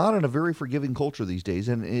are not in a very forgiving culture these days,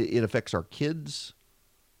 and it affects our kids.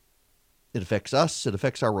 It affects us. It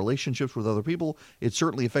affects our relationships with other people. It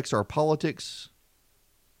certainly affects our politics.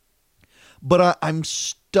 But I'm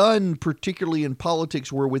stunned, particularly in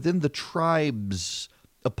politics, where within the tribes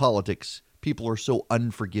of politics, people are so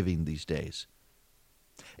unforgiving these days.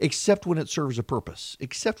 Except when it serves a purpose.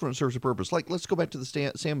 Like, let's go back to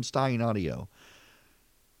the Sam Stein audio.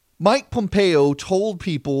 Mike Pompeo told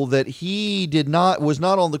people that he was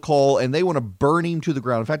not on the call and they want to burn him to the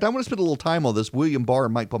ground. In fact, I want to spend a little time on this William Barr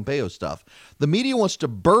and Mike Pompeo stuff. The media wants to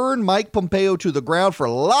burn Mike Pompeo to the ground for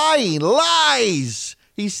lying. Lies!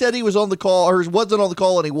 He said he was on the call, or wasn't on the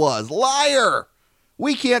call, and he was. Liar!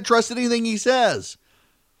 We can't trust anything he says.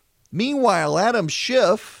 Meanwhile, Adam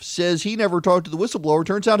Schiff says he never talked to the whistleblower.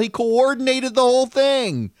 Turns out he coordinated the whole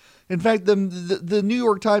thing. In fact, the New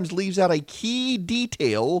York Times leaves out a key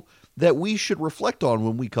detail that we should reflect on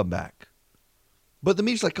when we come back. But the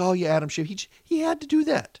media's like, oh yeah, Adam Schiff, he had to do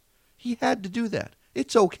that. He had to do that.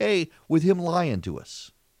 It's okay with him lying to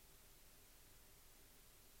us.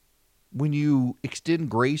 When you extend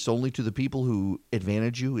grace only to the people who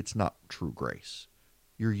advantage you, it's not true grace.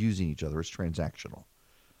 You're using each other. It's transactional.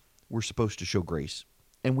 We're supposed to show grace,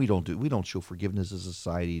 and we don't show forgiveness as a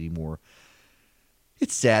society anymore.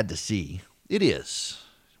 It's sad to see. It is.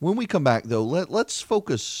 When we come back, though, let's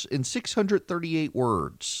focus in 638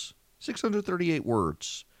 words. 638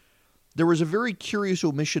 words. There was a very curious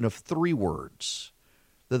omission of 3 words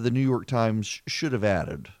that the New York Times should have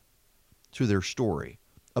added to their story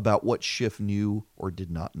about what Schiff knew or did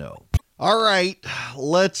not know. All right,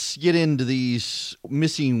 let's get into these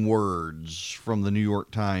missing words from the New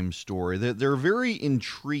York Times story. They're very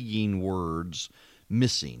intriguing words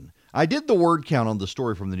missing. I did the word count on the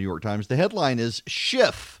story from the New York Times. The headline is,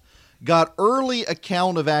 Schiff got early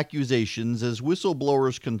account of accusations as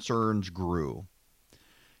whistleblowers' concerns grew.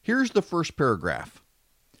 Here's the first paragraph.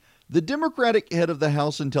 The Democratic head of the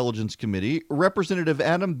House Intelligence Committee, Representative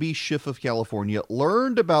Adam B. Schiff of California,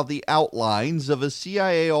 learned about the outlines of a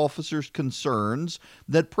CIA officer's concerns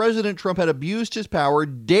that President Trump had abused his power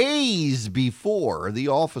days before the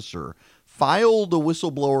officer filed a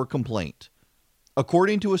whistleblower complaint,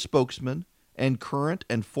 according to a spokesman and current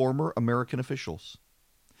and former American officials.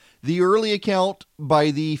 The early account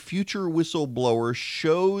by the future whistleblower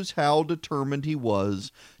shows how determined he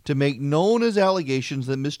was to make known his allegations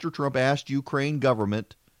that Mr. Trump asked Ukraine's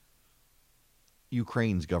government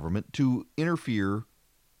to interfere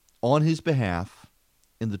on his behalf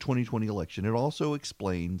in the 2020 election. It also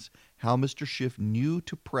explains how Mr. Schiff knew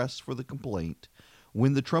to press for the complaint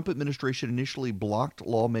when the Trump administration initially blocked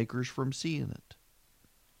lawmakers from seeing it.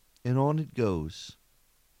 And on it goes.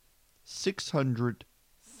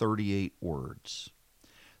 638 words.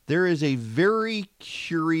 There is a very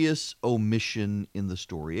curious omission in the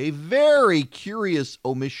story. A very curious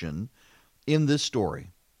omission in this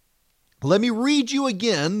story. Let me read you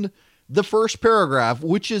again the first paragraph,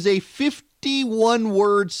 which is a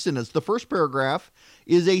 51-word sentence. The first paragraph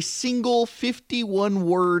is a single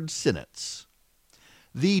 51-word sentence.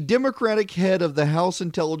 The Democratic head of the House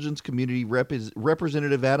Intelligence Committee,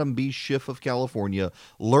 Representative Adam B. Schiff of California,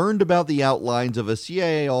 learned about the outlines of a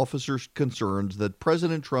CIA officer's concerns that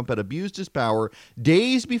President Trump had abused his power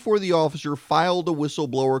days before the officer filed a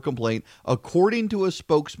whistleblower complaint, according to a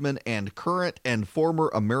spokesman and current and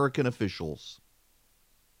former American officials.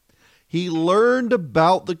 He learned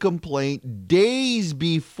about the complaint days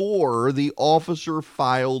before the officer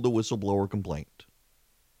filed a whistleblower complaint.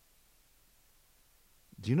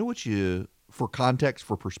 Do you know for context,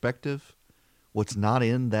 for perspective, what's not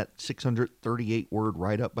in that 638-word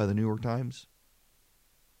write-up by the New York Times?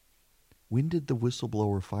 When did the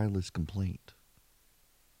whistleblower file his complaint?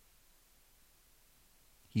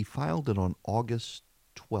 He filed it on August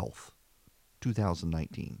 12th,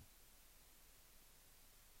 2019.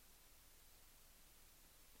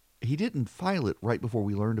 He didn't file it right before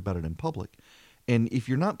we learned about it in public. And if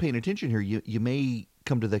you're not paying attention here, you may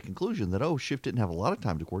come to the conclusion that, Schiff didn't have a lot of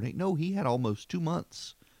time to coordinate. No, he had almost 2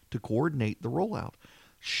 months to coordinate the rollout.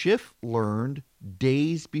 Schiff learned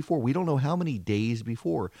days before. We don't know how many days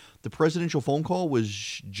before. The presidential phone call was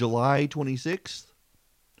July 26th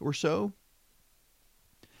or so.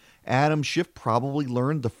 Adam Schiff probably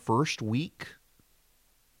learned the first week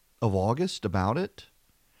of August about it,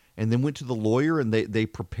 and then went to the lawyer and they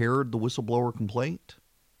prepared the whistleblower complaint.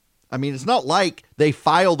 I mean, it's not like they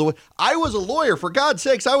filed. I was a lawyer, for God's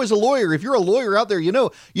sakes. I was a lawyer. If you're a lawyer out there, you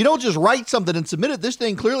know, you don't just write something and submit it. This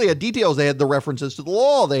thing clearly had details. They had the references to the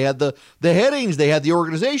law. They had the headings. They had the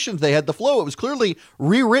organizations. They had the flow. It was clearly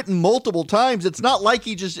rewritten multiple times. It's not like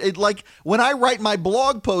like when I write my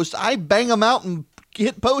blog post, I bang them out and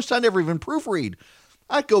hit post. I never even proofread.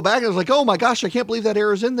 I go back and I was like, oh my gosh, I can't believe that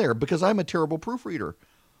error's in there because I'm a terrible proofreader.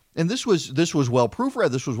 And this was well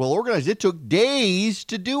proofread. This was well organized. It took days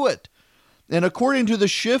to do it. And according to the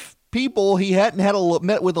Schiff people, he hadn't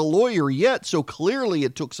met with a lawyer yet. So clearly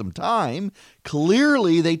it took some time.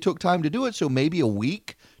 Clearly they took time to do it. So maybe a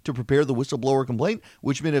week to prepare the whistleblower complaint,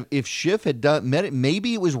 which meant if Schiff had met it,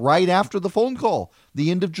 maybe it was right after the phone call,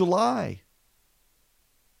 the end of July.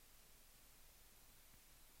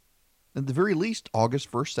 At the very least,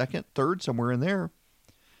 August 1st, 2nd, 3rd, somewhere in there.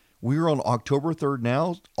 We're on October 3rd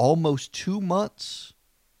now, almost 2 months,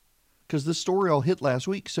 because this story all hit last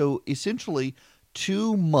week. So essentially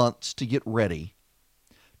 2 months to get ready,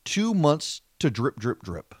 2 months to drip, drip,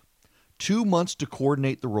 drip, 2 months to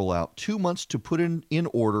coordinate the rollout, 2 months to put in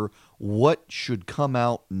order what should come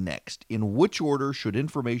out next. In which order should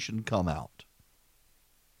information come out?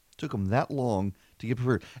 It took them that long to get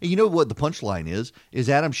prepared. And you know what the punchline is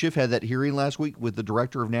Adam Schiff had that hearing last week with the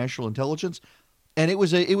Director of National Intelligence. And it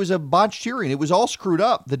was a botched hearing. It was all screwed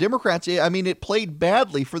up. The Democrats, I mean, it played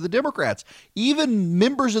badly for the Democrats. Even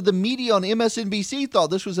members of the media on MSNBC thought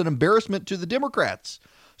this was an embarrassment to the Democrats.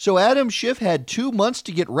 So Adam Schiff had 2 months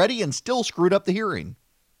to get ready and still screwed up the hearing.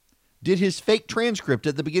 Did his fake transcript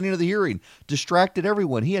at the beginning of the hearing, distracted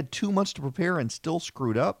everyone. He had 2 months to prepare and still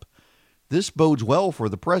screwed up. This bodes well for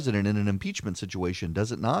the president in an impeachment situation,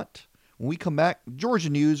 does it not? When we come back, Georgia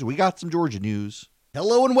news. We got some Georgia news.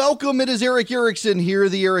 Hello and welcome. It is Eric Erickson here,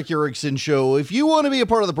 The Eric Erickson Show. If you want to be a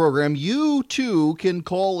part of the program, you too can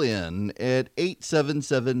call in at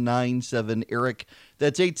 877-97-ERIC.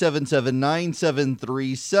 That's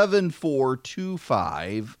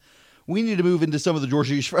 877-973-7425. We need to move into some of the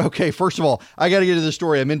Georgia issues. Okay, first of all, I got to get to the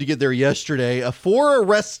story. I meant to get there yesterday. 4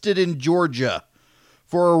 arrested in Georgia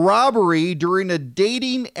for a robbery during a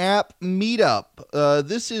dating app meetup.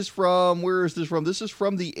 This is from, where is this from? This is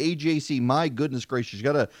from the AJC. My goodness gracious.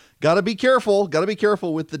 Gotta be careful. Gotta be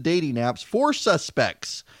careful with the dating apps. 4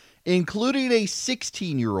 suspects, including a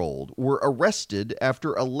 16-year-old, were arrested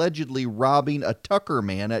after allegedly robbing a Tucker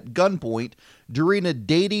man at gunpoint during a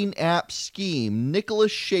dating app scheme.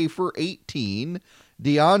 Nicholas Schaefer, 18,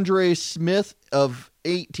 DeAndre Smith of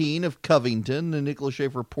 18 of Covington, and Nicholas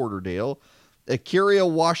Schaefer, Porterdale, Akaria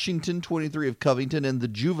Washington, 23 of Covington, and the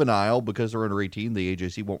juvenile, because they're under 18, the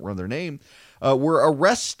AJC won't run their name, were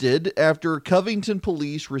arrested after Covington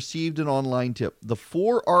police received an online tip. The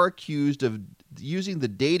 4 are accused of using the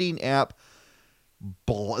dating app.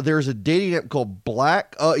 There's a dating app called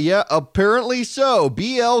Black. Yeah, apparently so.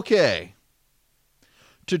 BLK.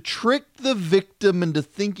 To trick the victim into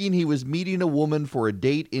thinking he was meeting a woman for a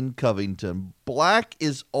date in Covington. Black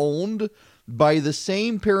is owned by the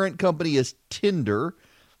same parent company as Tinder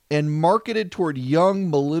and marketed toward young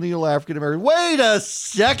millennial African Americans. Wait a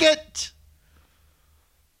second.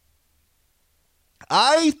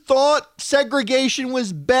 I thought segregation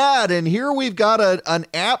was bad, and here we've got an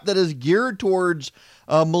app that is geared towards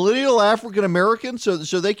millennial African Americans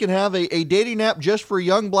so they can have a dating app just for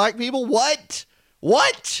young black people. What?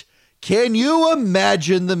 Can you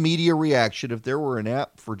imagine the media reaction if there were an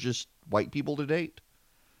app for just white people to date?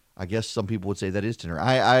 I guess some people would say that is Tinder.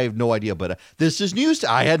 I have no idea, but this is news.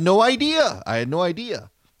 I had no idea. In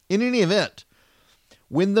any event,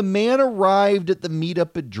 when the man arrived at the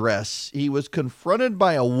meetup address, he was confronted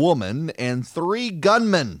by a woman and 3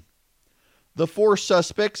 gunmen. The 4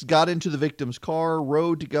 suspects got into the victim's car,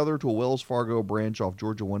 rode together to a Wells Fargo branch off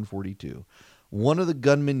Georgia 142. One of the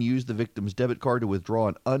gunmen used the victim's debit card to withdraw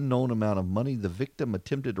an unknown amount of money. The victim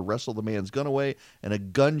attempted to wrestle the man's gun away, and a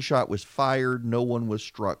gunshot was fired. No one was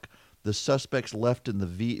struck. The suspects left in the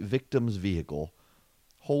victim's vehicle.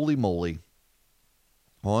 Holy moly.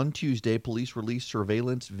 On Tuesday, police released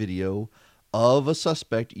surveillance video of a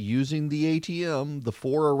suspect using the ATM. The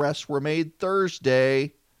 4 arrests were made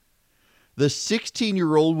Thursday. The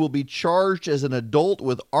 16-year-old will be charged as an adult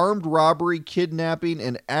with armed robbery, kidnapping,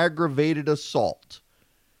 and aggravated assault.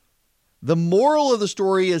 The moral of the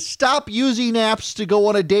story is stop using apps to go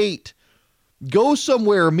on a date. Go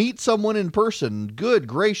somewhere, meet someone in person. Good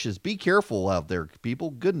gracious, be careful out there,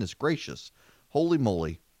 people. Goodness gracious. Holy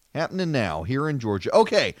moly. Happening now here in Georgia.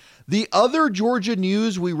 Okay, the other Georgia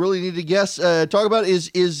news we really need to talk about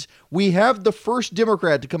is we have the first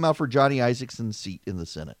Democrat to come out for Johnny Isakson's seat in the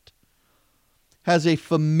Senate. Has a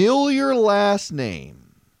familiar last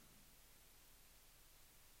name.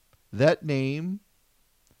 That name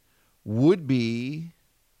would be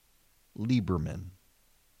Lieberman.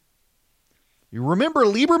 You remember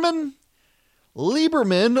Lieberman?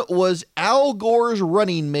 Lieberman was Al Gore's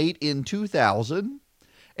running mate in 2000,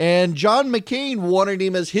 and John McCain wanted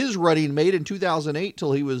him as his running mate in 2008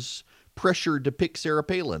 till he was pressured to pick Sarah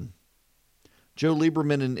Palin. Joe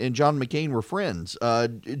Lieberman and John McCain were friends.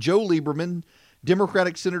 Joe Lieberman,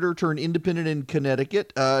 Democratic senator turned independent in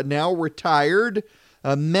Connecticut, now retired.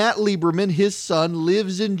 Matt Lieberman, his son,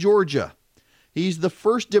 lives in Georgia. He's the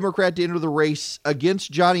first Democrat to enter the race against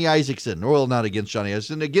Johnny Isakson. Well, not against Johnny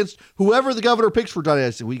Isakson, against whoever the governor picks for Johnny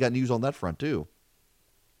Isakson. We got news on that front, too.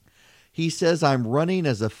 He says, I'm running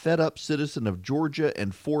as a fed-up citizen of Georgia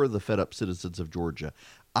and for the fed-up citizens of Georgia.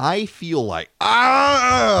 I feel like,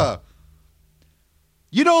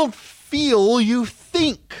 you don't feel, you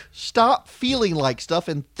think. Stop feeling like stuff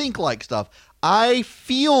and think like stuff. I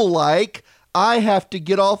feel like I have to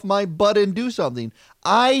get off my butt and do something.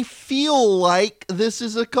 I feel like this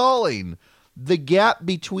is a calling. The gap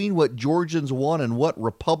between what Georgians want and what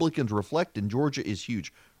Republicans reflect in Georgia is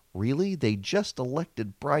huge. Really? They just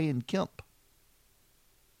elected Brian Kemp.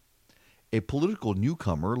 A political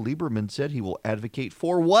newcomer, Lieberman said he will advocate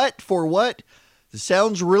for what? For what? This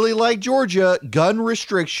sounds really like Georgia. Gun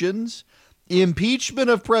restrictions, impeachment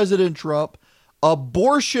of President Trump,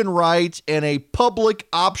 abortion rights, and a public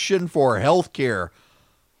option for health care.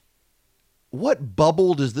 What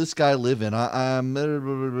bubble does this guy live in? I'm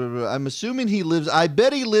assuming he lives, I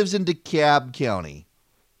bet he lives in DeKalb County.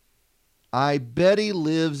 I bet he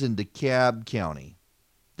lives in DeKalb County.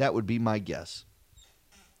 That would be my guess.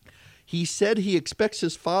 He said he expects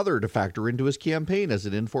his father to factor into his campaign as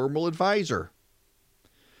an informal advisor.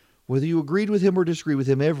 Whether you agreed with him or disagreed with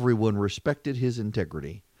him, everyone respected his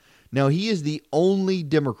integrity. Now, he is the only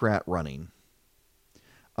Democrat running.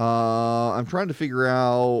 I'm trying to figure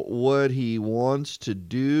out what he wants to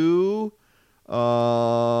do. I'm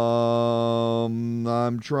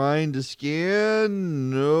trying to scan.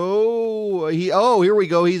 No. Here we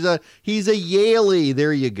go. He's a Yaley.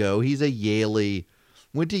 There you go. He's a Yaley.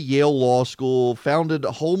 Went to Yale Law School, founded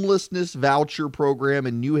a homelessness voucher program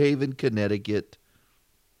in New Haven, Connecticut.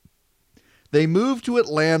 They moved to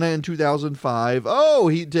Atlanta in 2005.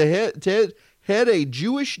 He head a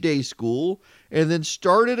Jewish day school and then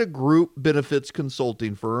started a group benefits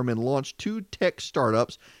consulting firm and launched 2 tech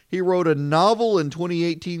startups. He wrote a novel in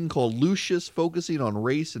 2018 called Lucius, focusing on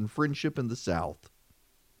race and friendship in the South.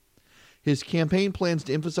 His campaign plans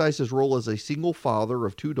to emphasize his role as a single father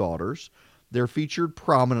of 2 daughters. They're featured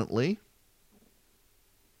prominently.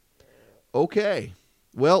 Okay.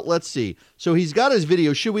 Well, let's see. So he's got his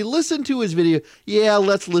video. Should we listen to his video? Yeah,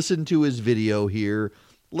 let's listen to his video here.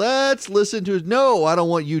 Let's listen to his... No, I don't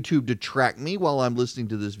want YouTube to track me while I'm listening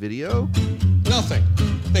to this video. Nothing.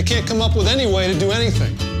 They can't come up with any way to do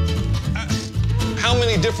anything. How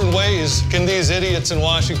many different ways can these idiots in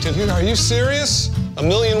Washington... Are you serious? 1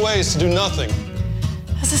 million ways to do nothing.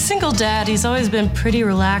 As a single dad, he's always been pretty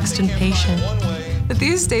relaxed and patient. But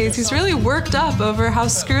these days, he's really worked up over how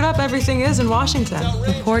screwed up everything is in Washington.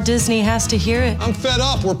 The poor Disney has to hear it. I'm fed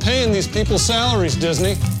up. We're paying these people salaries,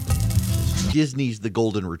 Disney. Disney's the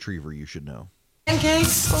golden retriever, you should know.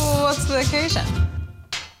 Pancakes? What's the occasion?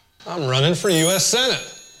 I'm running for U.S.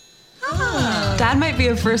 Senate. Dad might be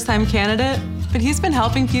a first-time candidate, but he's been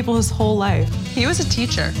helping people his whole life. He was a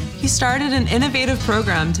teacher. He started an innovative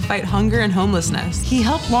program to fight hunger and homelessness. He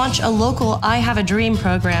helped launch a local I Have a Dream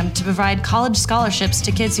program to provide college scholarships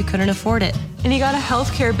to kids who couldn't afford it. And he got a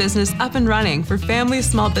healthcare business up and running for families,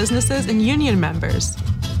 small businesses, and union members.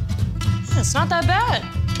 It's not that bad.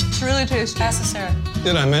 It's really tasty. Pass it, Sarah.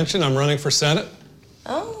 Did I mention I'm running for Senate?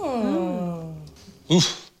 Oh.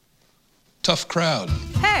 Oof. Tough crowd.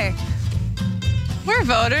 Hey, we're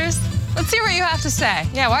voters. Let's see what you have to say.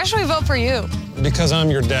 Yeah, why should we vote for you? Because I'm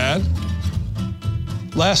your dad.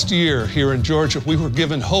 Last year here in Georgia, we were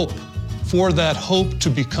given hope. For that hope to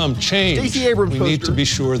become change, Stacey Abrams we poster. need to be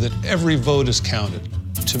sure that every vote is counted.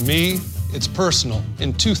 To me, it's personal.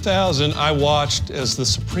 In 2000, I watched as the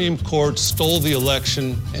Supreme Court stole the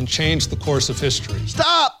election and changed the course of history.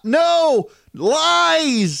 Stop! No!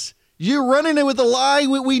 Lies! You're running it with a lie.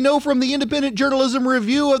 We know from the Independent Journalism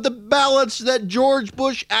Review of the ballots that George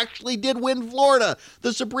Bush actually did win Florida.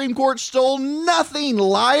 The Supreme Court stole nothing,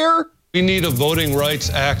 liar! We need a Voting Rights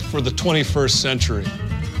Act for the 21st century.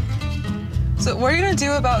 So what are you going to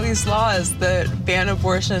do about these laws that ban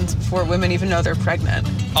abortions before women even know they're pregnant?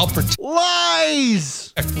 I'll protect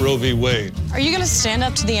Lies! Roe v. Wade. Are you going to stand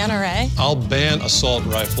up to the NRA? I'll ban assault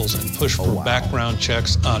rifles and push for background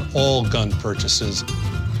checks on all gun purchases.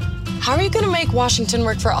 How are you going to make Washington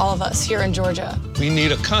work for all of us here in Georgia? We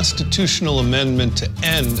need a constitutional amendment to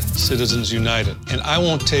end Citizens United, and I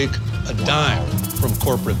won't take a dime from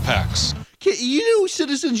corporate PACs. You know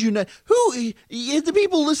Citizens United? The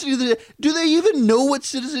people listening to do they even know what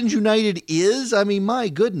Citizens United is? I mean, my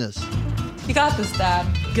goodness. You got this, Dad.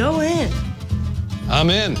 Go in. I'm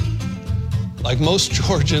in. Like most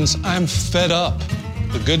Georgians, I'm fed up.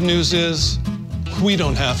 The good news is, we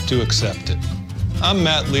don't have to accept it. I'm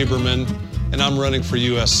Matt Lieberman, and I'm running for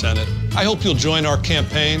U.S. Senate. I hope you'll join our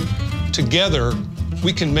campaign. Together,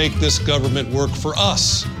 we can make this government work for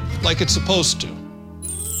us, like it's supposed to.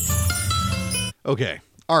 Okay.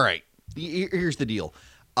 All right. Here's the deal.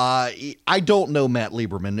 I don't know Matt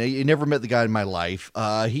Lieberman. I never met the guy in my life.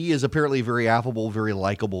 He is apparently a very affable, very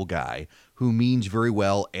likable guy who means very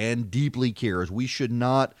well and deeply cares. We should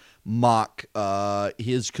not mock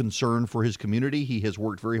his concern for his community. He has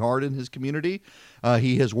worked very hard in his community.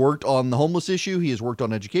 He has worked on the homeless issue. He has worked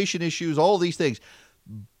on education issues, all these things.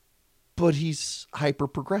 But he's hyper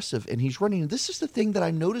progressive and he's running. This is the thing that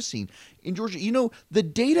I'm noticing in Georgia. You know, the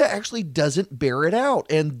data actually doesn't bear it out.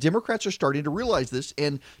 And Democrats are starting to realize this.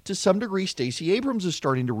 And to some degree, Stacey Abrams is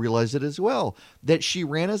starting to realize it as well, that she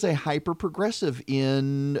ran as a hyper progressive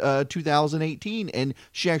in 2018. And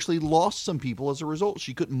she actually lost some people as a result.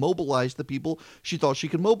 She couldn't mobilize the people she thought she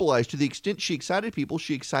could mobilize. To the extent she excited people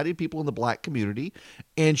in the black community.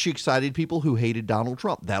 And she excited people who hated Donald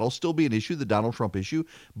Trump. That'll still be an issue, the Donald Trump issue.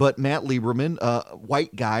 But Matt Lieberman,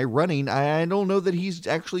 white guy running, I don't know that he's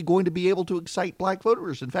actually going to be able to excite black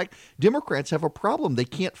voters. In fact, Democrats have a problem. They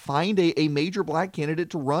can't find a major black candidate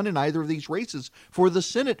to run in either of these races for the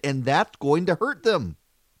Senate, and that's going to hurt them.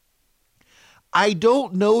 I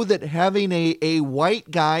don't know that having a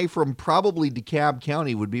white guy from probably DeKalb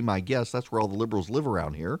County would be my guess. That's where all the liberals live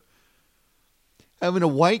around here. Having a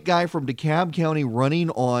white guy from DeKalb County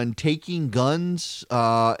running on taking guns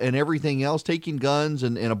and everything else, taking guns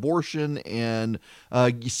and abortion and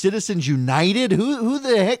Citizens United. Who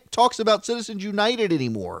the heck talks about Citizens United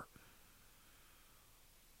anymore?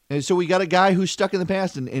 And so we got a guy who's stuck in the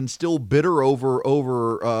past and still bitter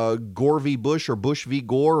over Gore v. Bush or Bush v.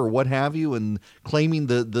 Gore or what have you, and claiming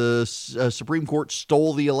the Supreme Court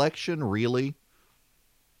stole the election. Really?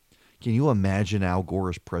 Can you imagine Al Gore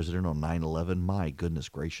as president on 9/11? My goodness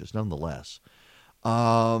gracious. Nonetheless,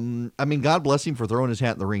 I mean, God bless him for throwing his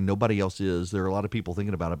hat in the ring. Nobody else is. There are a lot of people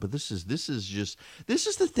thinking about it, but this is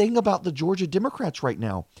the thing about the Georgia Democrats right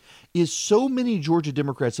now, is so many Georgia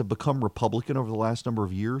Democrats have become Republican over the last number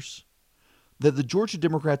of years that the Georgia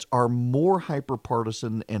Democrats are more hyper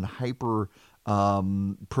partisan and hyper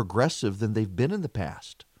progressive than they've been in the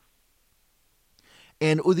past.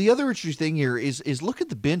 And the other interesting thing here is look at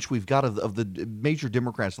the bench we've got of the major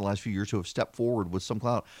Democrats in the last few years who have stepped forward with some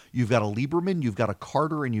clout. You've got a Lieberman, you've got a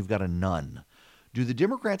Carter, and you've got a Nunn. Do the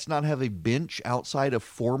Democrats not have a bench outside of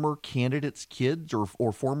former candidates' kids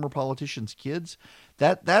or former politicians' kids?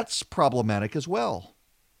 That's problematic as well.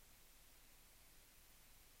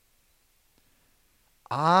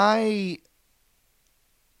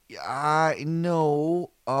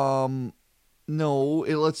 No,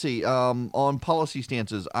 let's see. On policy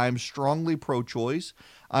stances, I'm strongly pro-choice.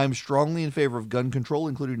 I'm strongly in favor of gun control,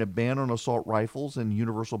 including a ban on assault rifles and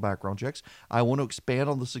universal background checks. I want to expand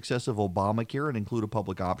on the success of Obamacare and include a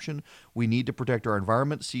public option. We need to protect our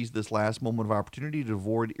environment, seize this last moment of opportunity to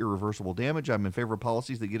avoid irreversible damage. I'm in favor of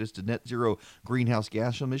policies that get us to net zero greenhouse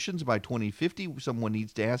gas emissions by 2050. Someone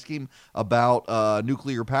needs to ask him about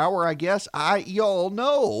nuclear power, I guess. Y'all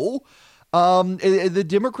know. The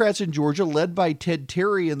Democrats in Georgia, led by Ted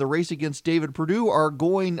Terry in the race against David Perdue, are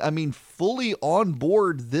going, fully on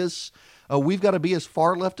board this. We've got to be as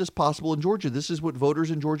far left as possible in Georgia. This is what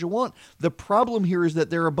voters in Georgia want. The problem here is that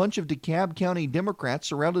there are a bunch of DeKalb County Democrats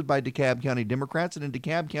surrounded by DeKalb County Democrats, and in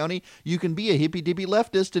DeKalb County, you can be a hippy-dippy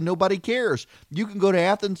leftist and nobody cares. You can go to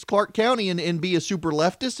Athens, Clark County and be a super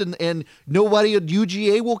leftist and nobody at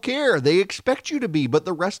UGA will care. They expect you to be, but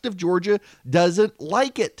the rest of Georgia doesn't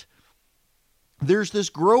like it. There's this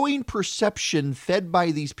growing perception fed by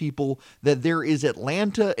these people that there is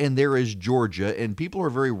Atlanta and there is Georgia, and people are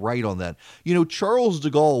very right on that. You know, Charles de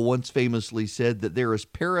Gaulle once famously said that there is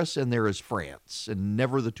Paris and there is France, and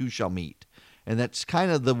never the two shall meet. And that's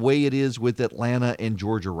kind of the way it is with Atlanta and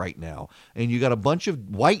Georgia right now. And you got a bunch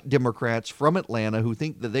of white Democrats from Atlanta who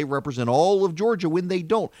think that they represent all of Georgia when they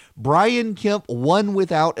don't. Brian Kemp won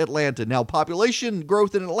without Atlanta. Now, population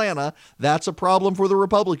growth in Atlanta, that's a problem for the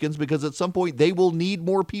Republicans because at some point they will need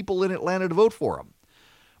more people in Atlanta to vote for them.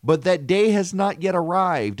 But that day has not yet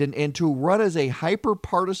arrived. And to run as a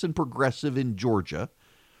hyper-partisan progressive in Georgia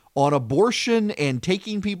on abortion and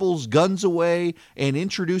taking people's guns away and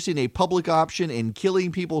introducing a public option and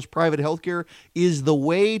killing people's private health care is the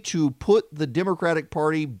way to put the Democratic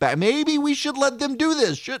Party back. Maybe we should let them do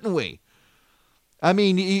this, shouldn't we? I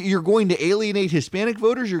mean, you're going to alienate Hispanic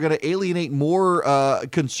voters. You're going to alienate more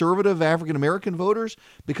conservative African-American voters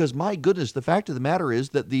because, my goodness, the fact of the matter is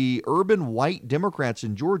that the urban white Democrats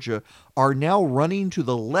in Georgia are now running to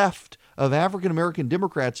the left of African-American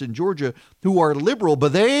Democrats in Georgia who are liberal,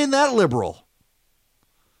 but they ain't that liberal.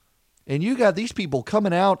 And you got these people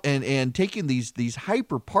coming out and taking these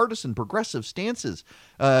hyper-partisan progressive stances.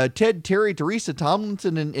 Ted Terry, Teresa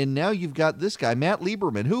Tomlinson, and now you've got this guy, Matt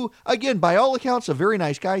Lieberman, who, again, by all accounts, a very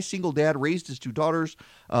nice guy, single dad, raised his 2 daughters,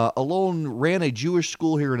 alone ran a Jewish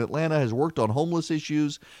school here in Atlanta, has worked on homeless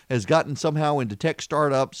issues, has gotten somehow into tech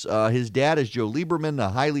startups. His dad is Joe Lieberman, a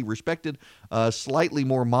highly respected, slightly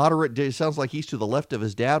more moderate. It sounds like he's to the left of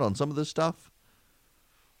his dad on some of this stuff.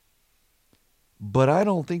 But I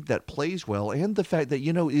don't think that plays well. And the fact that,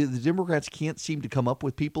 the Democrats can't seem to come up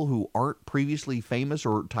with people who aren't previously famous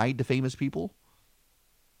or tied to famous people.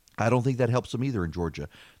 I don't think that helps them either in Georgia.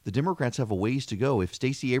 The Democrats have a ways to go. If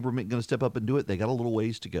Stacey Abrams is going to step up and do it, they got a little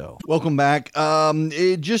ways to go. Welcome back.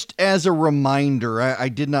 Just as a reminder, I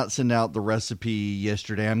did not send out the recipe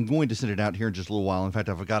yesterday. I'm going to send it out here in just a little while. In fact,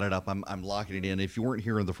 I've got it up. I'm locking it in. If you weren't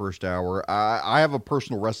here in the first hour, I have a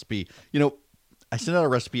personal recipe. I send out a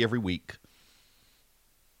recipe every week.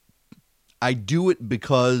 I do it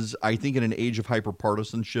because I think in an age of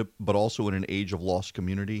hyperpartisanship, but also in an age of lost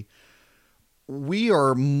community, we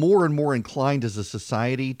are more and more inclined as a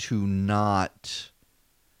society to not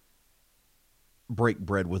break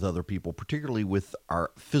bread with other people, particularly with our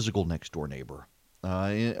physical next door neighbor.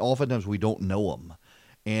 Oftentimes we don't know them.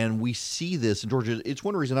 And we see this in Georgia. It's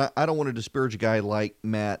one reason I don't want to disparage a guy like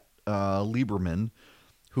Matt Lieberman,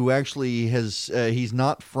 who actually he's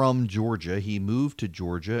not from Georgia. He moved to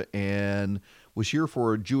Georgia and was here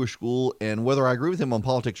for a Jewish school. And whether I agree with him on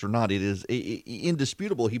politics or not, it is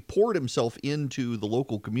indisputable. He poured himself into the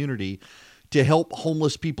local community to help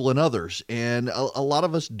homeless people and others. And a lot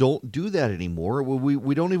of us don't do that anymore.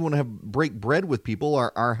 We don't even want to break bread with people.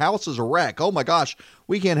 Our house is a wreck. Oh my gosh,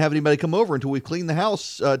 we can't have anybody come over until we clean the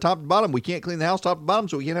house top to bottom. We can't clean the house top to bottom,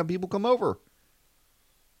 so we can't have people come over.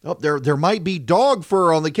 Oh, there might be dog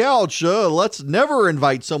fur on the couch. Let's never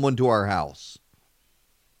invite someone to our house.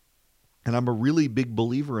 And I'm a really big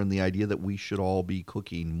believer in the idea that we should all be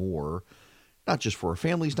cooking more, not just for our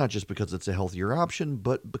families, not just because it's a healthier option,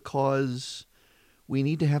 but because we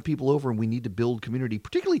need to have people over and we need to build community.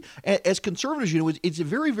 Particularly as conservatives, it's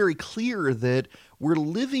very, very clear that we're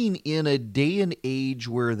living in a day and age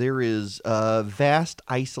where there is vast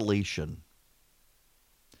isolation.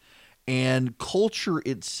 And culture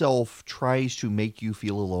itself tries to make you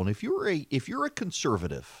feel alone. If you're a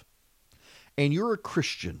conservative and you're a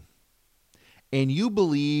Christian and you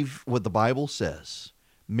believe what the Bible says,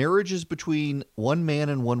 marriage is between one man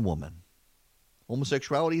and one woman.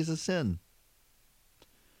 Homosexuality is a sin.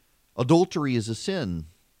 Adultery is a sin.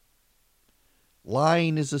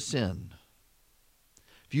 Lying is a sin.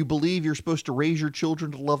 If you believe you're supposed to raise your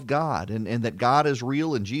children to love God and that God is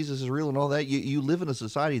real and Jesus is real and all that, you live in a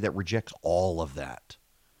society that rejects all of that.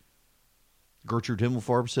 Gertrude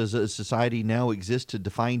Himmelfarb says a society now exists to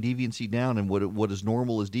define deviancy down, and what is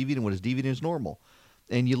normal is deviant and what is deviant is normal.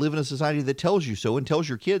 And you live in a society that tells you so and tells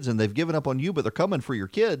your kids, and they've given up on you, but they're coming for your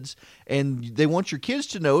kids. And they want your kids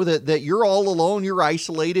to know that you're all alone, you're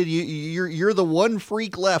isolated, you're the one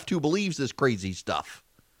freak left who believes this crazy stuff.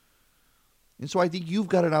 And so I think you've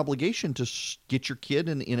got an obligation to get your kid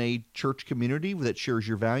in a church community that shares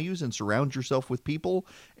your values and surrounds yourself with people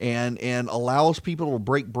and allows people to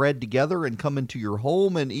break bread together and come into your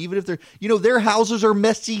home. And even if their houses are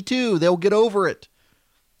messy too, they'll get over it.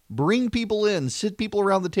 Bring people in, sit people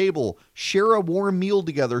around the table, share a warm meal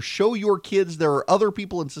together, show your kids there are other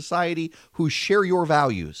people in society who share your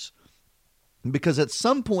values. Because at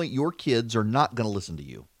some point, your kids are not going to listen to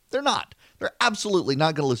you. They're not. They're absolutely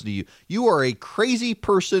not going to listen to you. You are a crazy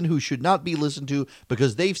person who should not be listened to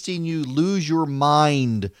because they've seen you lose your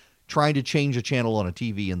mind trying to change a channel on a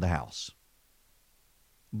TV in the house.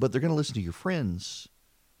 But they're going to listen to your friends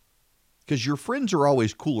because your friends are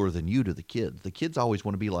always cooler than you to the kids. The kids always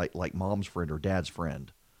want to be like mom's friend or dad's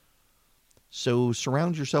friend. So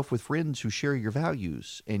surround yourself with friends who share your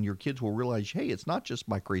values, and your kids will realize, hey, it's not just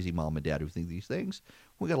my crazy mom and dad who think these things.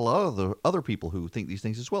 We got a lot of other people who think these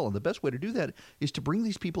things as well. And the best way to do that is to bring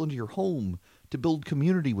these people into your home, to build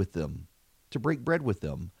community with them, to break bread with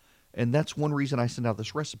them. And that's one reason I send out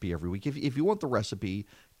this recipe every week. If you want the recipe,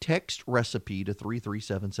 text recipe to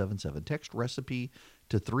 33777. Text recipe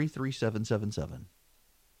to 33777.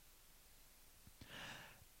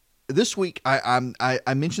 this week,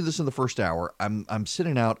 I mentioned this in the first hour. I'm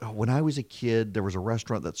sitting out. When I was a kid, there was a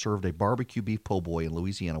restaurant that served a barbecue beef po' boy in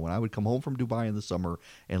Louisiana. When I would come home from Dubai in the summer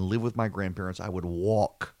and live with my grandparents, I would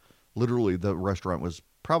walk. Literally, the restaurant was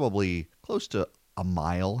probably close to a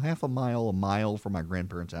mile, half a mile from my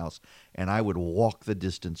grandparents' house, and I would walk the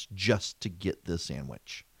distance just to get this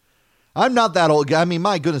sandwich. I'm not that old. I mean,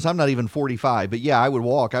 my goodness, I'm not even 45. But yeah, I would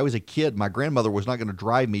walk. I was a kid. My grandmother was not going to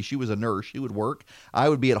drive me. She was a nurse. She would work. I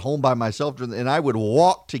would be at home by myself, and I would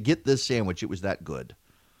walk to get this sandwich. It was that good.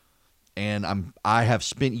 And I have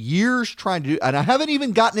spent years trying to do, and I haven't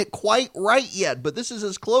even gotten it quite right yet. But this is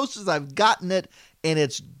as close as I've gotten it, and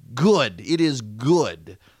it's good. It is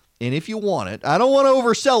good. And if you want it, I don't want to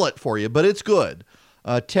oversell it for you, but it's good.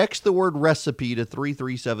 Text the word recipe to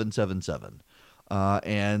 33777.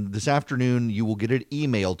 And this afternoon, you will get an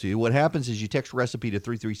email to you. What happens is you text recipe to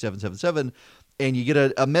 33777, and you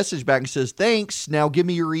get a message back and says, thanks, now give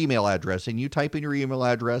me your email address. And you type in your email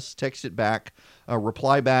address, text it back,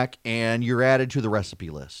 reply back, and you're added to the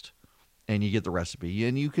recipe list. And you get the recipe.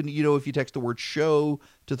 And you can, if you text the word show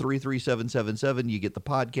to 33777, you get the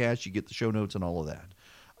podcast, you get the show notes and all of that.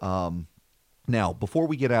 Now, before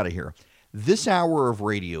we get out of here, this hour of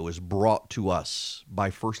radio is brought to us by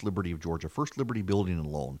First Liberty of Georgia, First Liberty Building and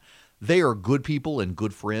Loan. They are good people and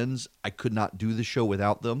good friends. I could not do the show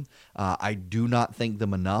without them. I do not thank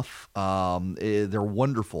them enough. They're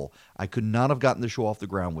wonderful. I could not have gotten the show off the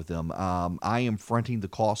ground with them. I am fronting the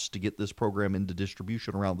costs to get this program into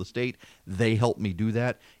distribution around the state. They help me do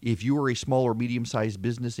that. If you are a small or medium-sized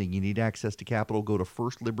business and you need access to capital, go to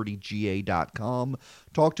firstlibertyga.com.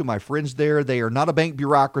 Talk to my friends there. They are not a bank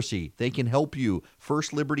bureaucracy. They can help you.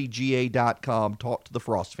 firstlibertyga.com. Talk to the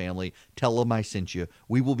Frost family. Tell them I sent you.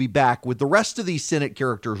 We will be back with the rest of these Senate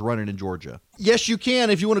characters running in Georgia. Yes, you can.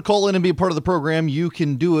 If you want to call in and be a part of the program, you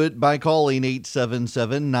can do it by calling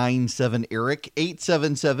 877-97-ERIC.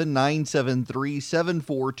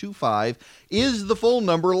 877-973-7425 is the phone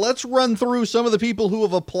number. Let's run through some of the people who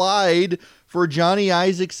have applied for Johnny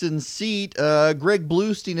Isakson's seat. Greg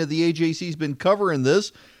Bluestein of the AJC has been covering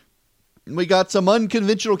this. We got some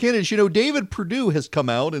unconventional candidates. David Perdue has come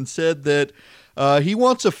out and said that he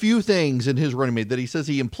wants a few things in his running mate, that he says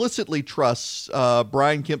he implicitly trusts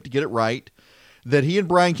Brian Kemp to get it right, that he and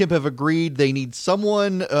Brian Kemp have agreed they need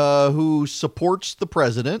someone who supports the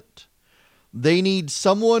president, they need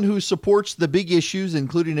someone who supports the big issues,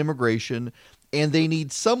 including immigration, and they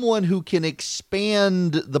need someone who can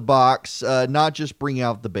expand the box, not just bring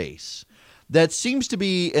out the base. That seems to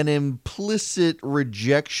be an implicit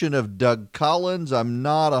rejection of Doug Collins. I'm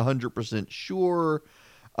not 100% sure.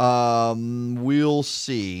 We'll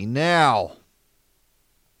see. Now,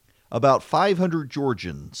 about 500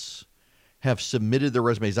 Georgians have submitted their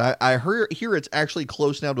resumes. I hear it's actually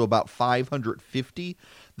close now to about 550.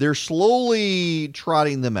 They're slowly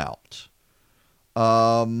trotting them out.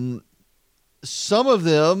 Some of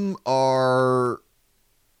them are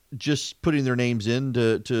just putting their names in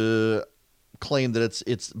to claim that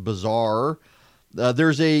it's bizarre.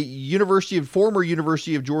 There's a former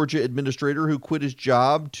University of Georgia administrator who quit his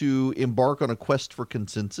job to embark on a quest for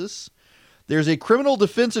consensus. There's a criminal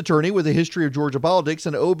defense attorney with a history of Georgia politics,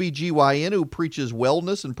 an OBGYN who preaches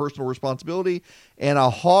wellness and personal responsibility, and a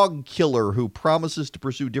hog killer who promises to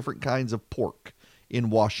pursue different kinds of pork in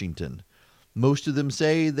Washington. Most of them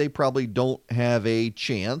say they probably don't have a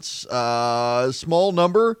chance. Small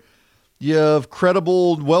number. You have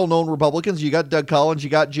credible, well-known Republicans. You got Doug Collins. You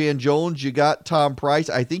got Jan Jones. You got Tom Price.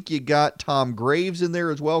 I think you got Tom Graves in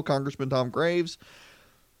there as well, Congressman Tom Graves.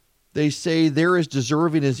 They say they're as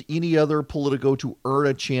deserving as any other Politico to earn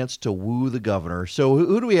a chance to woo the governor. So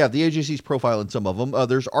who do we have? The AJC's profiling some of them.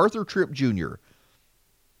 There's Arthur Tripp Jr.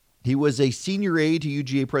 He was a senior aide to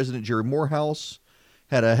UGA President Jerry Morehouse,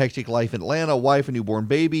 had a hectic life in Atlanta, wife, and newborn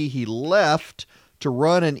baby. He left to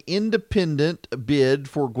run an independent bid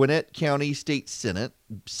for Gwinnett County State Senate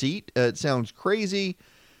seat. It sounds crazy,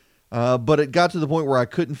 but it got to the point where I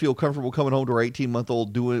couldn't feel comfortable coming home to our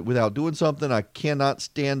 18-month-old without doing something. I cannot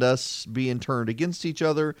stand us being turned against each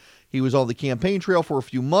other. He was on the campaign trail for a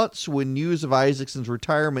few months when news of Isakson's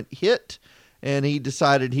retirement hit, and he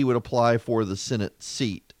decided he would apply for the Senate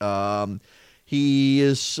seat. He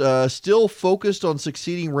is still focused on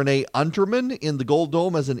succeeding Renee Unterman in the Gold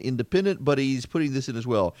Dome as an independent, but he's putting this in as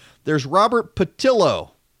well. There's Robert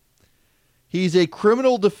Patillo. He's a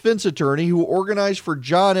criminal defense attorney who organized for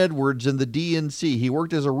John Edwards in the DNC. He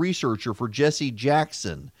worked as a researcher for Jesse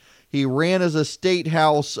Jackson. He ran as a state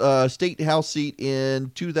house seat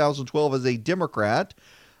in 2012 as a Democrat,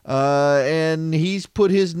 and he's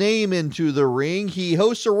put his name into the ring. He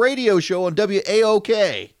hosts a radio show on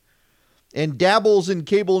WAOK. and dabbles in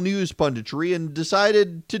cable news punditry and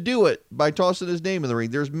decided to do it by tossing his name in the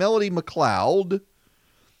ring. There's Melody McLeod.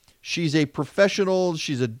 She's a professional.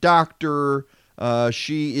 She's a doctor.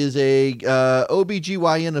 She is a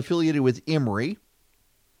OBGYN affiliated with Emory.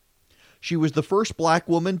 She was the first black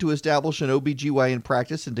woman to establish an OBGYN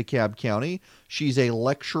practice in DeKalb County. She's a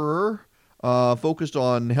lecturer focused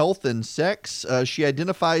on health and sex. She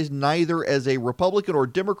identifies neither as a Republican or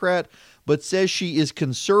Democrat, but says she is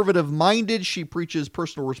conservative-minded. She preaches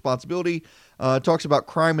personal responsibility, talks about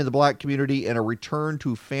crime in the black community, and a return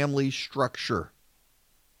to family structure.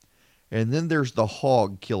 And then there's the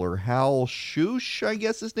hog killer, Hal Schuss, I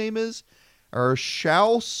guess his name is, or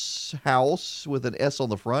Schaus House with an S on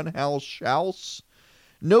the front, Hal Schaus.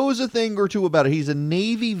 Knows a thing or two about it. He's a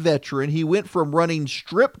Navy veteran. He went from running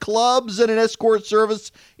strip clubs and an escort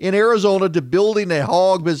service in Arizona to building a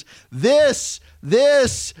hog business.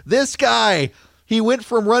 This guy, he went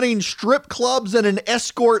from running strip clubs and an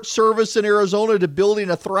escort service in Arizona to building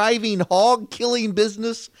a thriving hog killing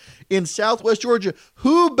business in Southwest Georgia.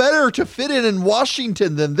 Who better to fit in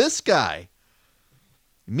Washington than this guy?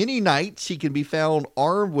 Many nights he can be found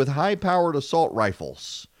armed with high-powered assault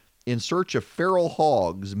rifles in search of feral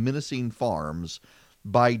hogs menacing farms.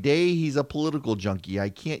 By day, he's a political junkie. I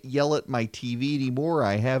can't yell at my TV anymore.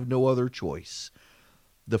 I have no other choice.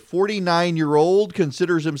 The 49-year-old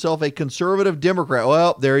considers himself a conservative Democrat.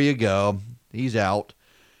 Well, there you go. He's out.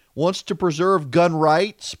 Wants to preserve gun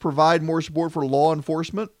rights, provide more support for law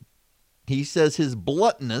enforcement. He says his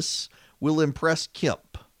bluntness will impress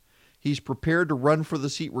Kemp. He's prepared to run for the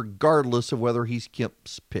seat regardless of whether he's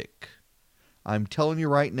Kemp's pick. I'm telling you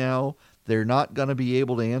right now, they're not going to be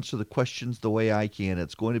able to answer the questions the way I can.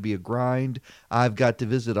 It's going to be a grind. I've got to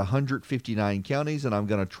visit 159 counties, and I'm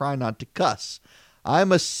going to try not to cuss.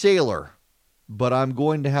 I'm a sailor, but I'm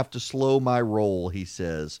going to have to slow my roll, he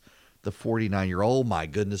says. The 49-year-old, my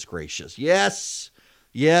goodness gracious. Yes,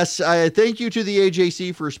 I thank you to the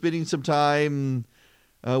AJC for spending some time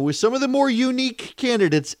with some of the more unique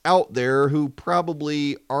candidates out there who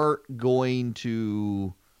probably aren't going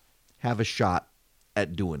to have a shot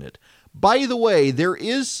at doing it. By the way, there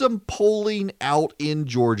is some polling out in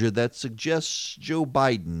Georgia that suggests Joe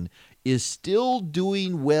Biden is still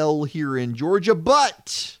doing well here in Georgia,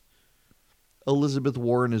 but Elizabeth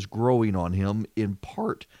Warren is growing on him in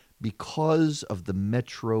part because of the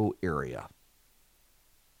metro area.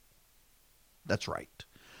 That's right.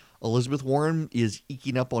 Elizabeth Warren is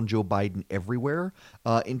eking up on Joe Biden everywhere.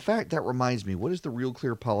 In fact, that reminds me, what is the Real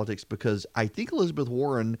Clear Politics? Because I think Elizabeth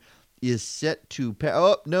Warren is set to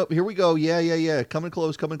oh, nope, here we go. Yeah. Coming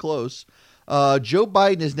close. Joe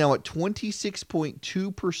Biden is now at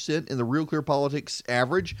 26.2% in the Real Clear Politics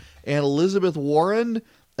average, and Elizabeth Warren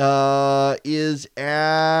is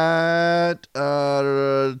at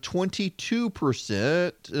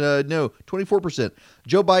 24%.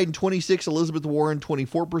 Joe Biden 26%, Elizabeth Warren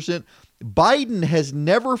 24%. Biden has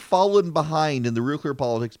never fallen behind in the Real Clear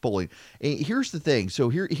Politics polling. And here's the thing. So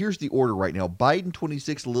here's the order right now. Biden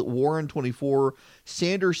 26, Warren 24,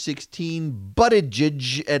 Sanders 16,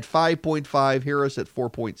 Buttigieg at 5.5, Harris at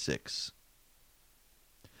 4.6.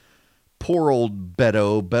 Poor old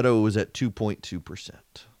Beto. Beto is at 2.2%.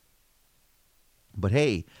 But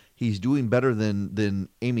hey, he's doing better than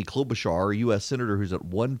Amy Klobuchar, a U.S. Senator, who's at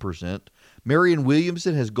 1%. Marianne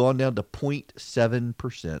Williamson has gone down to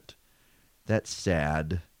 0.7%. That's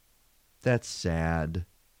sad.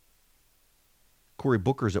 Cory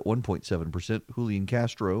Booker's at 1.7%. Julian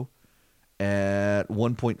Castro at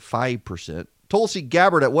 1.5%. Tulsi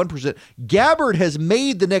Gabbard at 1%. Gabbard has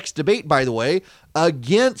made the next debate, by the way,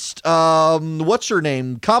 against, what's her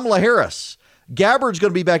name? Kamala Harris. Gabbard's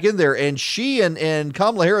going to be back in there, and she and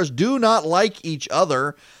Kamala Harris do not like each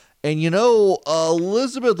other. And,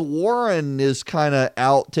 Elizabeth Warren is kind of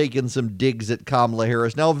out taking some digs at Kamala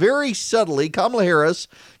Harris. Now, very subtly, Kamala Harris,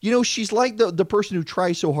 she's like the person who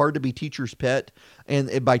tries so hard to be teacher's pet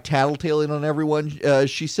and by tattletaling on everyone.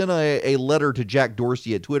 She sent a letter to Jack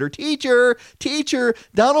Dorsey at Twitter. Teacher,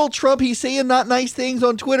 Donald Trump, he's saying not nice things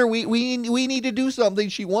on Twitter. We need to do something.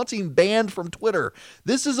 She wants him banned from Twitter.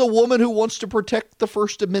 This is a woman who wants to protect the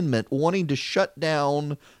First Amendment, wanting to shut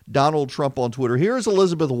down Donald Trump on Twitter. Here's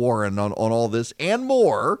Elizabeth Warren on all this and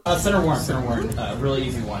more. Senator Warren, really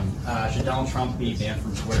easy one. Should Donald Trump be banned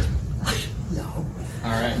from Twitter? No. All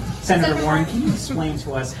right. Senator Warren, can you explain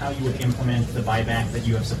to us how you would implement the buyback that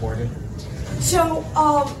you have supported? So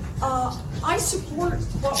I support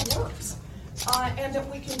what works and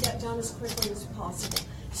that we can get done as quickly as possible.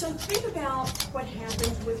 So think about what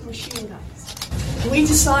happened with machine guns. We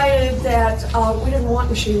decided that we didn't want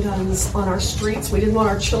machine guns on our streets. We didn't want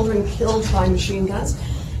our children killed by machine guns.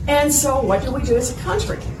 And so what do we do as a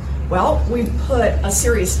country? Well, we put a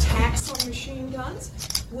serious tax on machine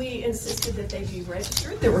guns. We insisted that they be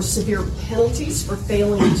registered. There were severe penalties for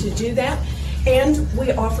failing to do that. And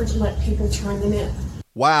we offered to let people turn them in.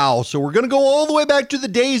 Wow. So we're going to go all the way back to the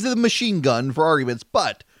days of the machine gun for arguments.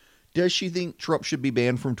 But does she think Trump should be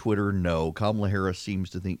banned from Twitter? No. Kamala Harris seems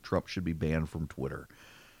to think Trump should be banned from Twitter.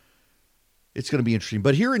 It's going to be interesting.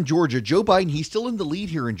 But here in Georgia, Joe Biden, he's still in the lead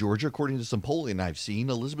here in Georgia, according to some polling I've seen.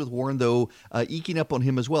 Elizabeth Warren, though, eking up on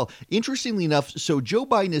him as well. Interestingly enough, so Joe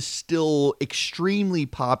Biden is still extremely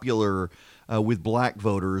popular with black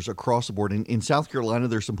voters across the board. In South Carolina,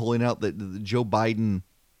 there's some polling out that Joe Biden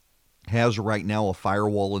has right now a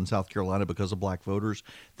firewall in South Carolina because of black voters.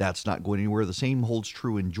 That's not going anywhere. The same holds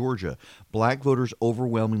true in Georgia. Black voters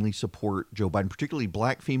overwhelmingly support Joe Biden, particularly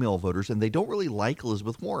black female voters, and they don't really like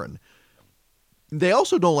Elizabeth Warren. They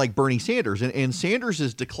also don't like Bernie Sanders, and Sanders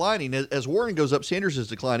is declining. As Warren goes up, Sanders is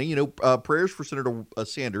declining. You know, prayers for Senator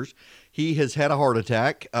Sanders. He has had a heart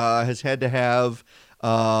attack, has had to have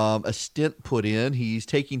a stent put in. He's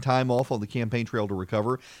taking time off on the campaign trail to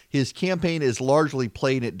recover. His campaign is largely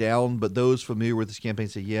playing it down, but those familiar with his campaign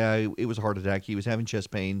say, yeah, it was a heart attack. He was having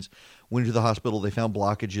chest pains, went to the hospital. They found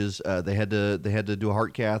blockages. They had to do a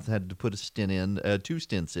heart cath, had to put a stent in, 2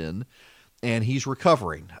 stents in, and he's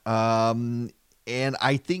recovering. And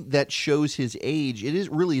I think that shows his age.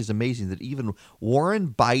 It really is amazing that even Warren,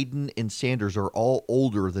 Biden, and Sanders are all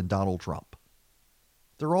older than Donald Trump.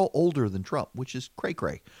 They're all older than Trump, which is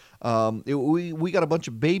cray-cray. We got a bunch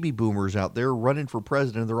of baby boomers out there running for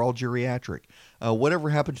president. They're all geriatric. Whatever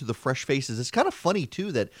happened to the fresh faces? It's kind of funny,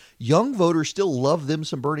 too, that young voters still love them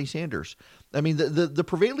some Bernie Sanders. I mean, the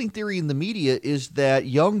prevailing theory in the media is that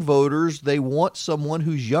young voters, they want someone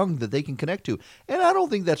who's young that they can connect to. And I don't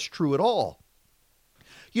think that's true at all.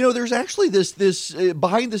 You know, there's actually this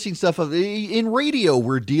behind-the-scenes stuff in radio.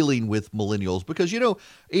 We're dealing with millennials because, you know,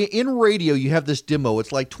 in radio you have this demo.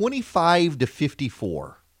 It's like 25 to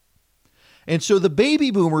 54. And so the baby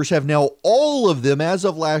boomers have now, all of them, as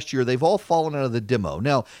of last year, they've all fallen out of the demo.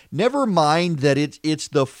 Now, never mind that it's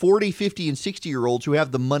the 40, 50, and 60-year-olds who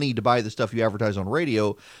have the money to buy the stuff you advertise on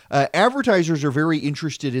radio. Advertisers are very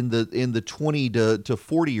interested in the 20 to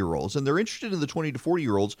 40-year-olds, and they're interested in the 20 to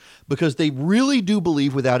 40-year-olds because they really do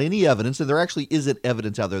believe, without any evidence, and there actually isn't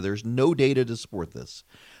evidence out there, there's no data to support this,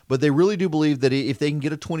 but they really do believe that if they can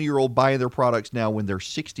get a 20-year-old buying their products now when they're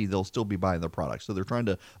 60, they'll still be buying their products. So they're trying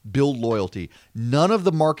to build loyalty. None of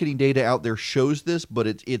the marketing data out there shows this, but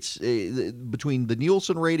it's between the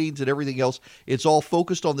Nielsen ratings and everything else, it's all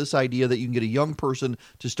focused on this idea that you can get a young person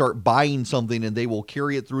to start buying something and they will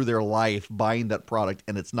carry it through their life buying that product,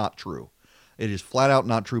 and it's not true. It is flat out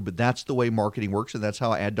not true, but that's the way marketing works, and that's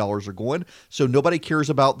how ad dollars are going. So nobody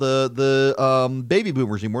cares about the baby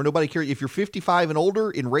boomers anymore. Nobody cares. If you're 55 and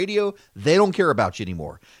older in radio, they don't care about you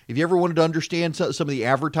anymore. If you ever wanted to understand some of the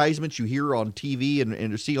advertisements you hear on TV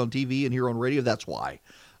and see on TV and hear on radio, that's why.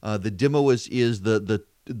 The demo is the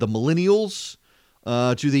millennials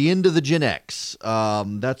to the end of the Gen X.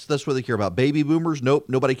 That's what they care about. Baby boomers, nope,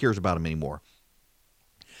 nobody cares about them anymore.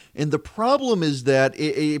 And the problem is that,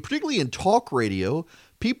 particularly in talk radio,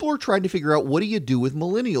 people are trying to figure out, what do you do with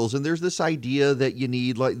millennials? And there's this idea that you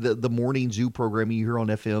need, like the morning zoo programming you hear on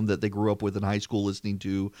FM that they grew up with in high school listening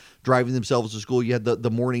to, driving themselves to school. You had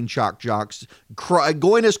the morning shock jocks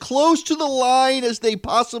going as close to the line as they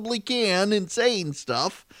possibly can and saying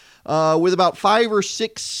stuff with about 500 or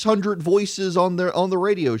 600 voices on the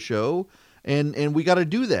radio show. And we got to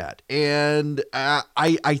do that. And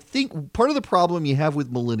I think part of the problem you have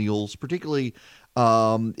with millennials, particularly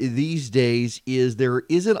these days, is there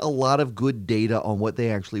isn't a lot of good data on what they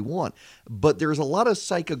actually want. But there's a lot of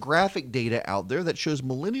psychographic data out there that shows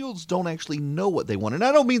millennials don't actually know what they want. And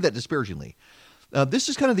I don't mean that disparagingly. This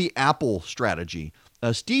is kind of the Apple strategy.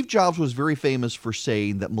 Steve Jobs was very famous for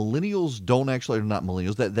saying that millennials don't actually, or not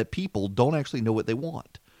millennials, that people don't actually know what they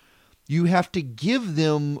want. You have to give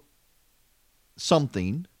them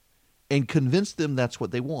something and convince them that's what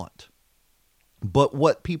they want. But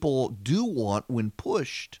what people do want when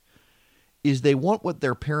pushed is they want what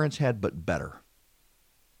their parents had but better.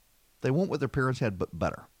 They want what their parents had but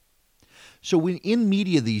better. So when in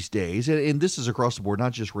media these days, and this is across the board,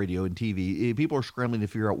 not just radio and TV, people are scrambling to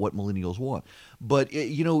figure out what millennials want. But,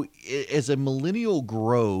 you know, as a millennial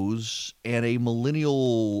grows and a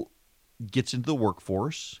millennial gets into the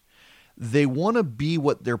workforce, they want to be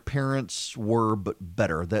what their parents were, but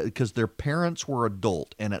better, because their parents were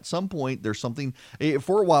adult. And at some point, there's something,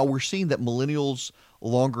 for a while, we're seeing that millennials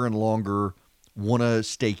longer and longer want to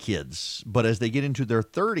stay kids. But as they get into their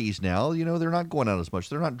 30s now, they're not going out as much.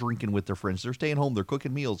 They're not drinking with their friends. They're staying home. They're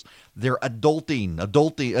cooking meals. They're adulting.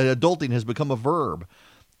 Adulting has become a verb.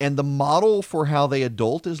 And the model for how they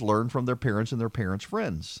adult is learn from their parents and their parents'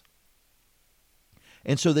 friends.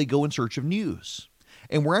 And so they go in search of news.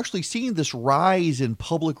 And we're actually seeing this rise in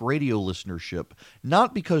public radio listenership,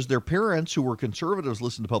 not because their parents who were conservatives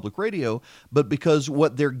listen to public radio, but because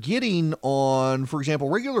what they're getting on, for example,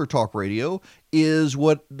 regular talk radio is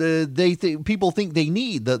what people think they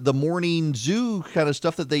need. The morning zoo kind of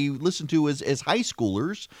stuff that they listen to as high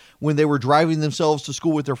schoolers when they were driving themselves to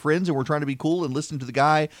school with their friends and were trying to be cool and listening to the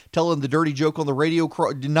guy telling the dirty joke on the radio,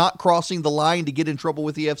 not crossing the line to get in trouble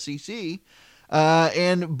with the FCC.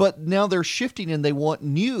 But now they're shifting and they want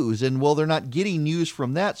news, and they're not getting news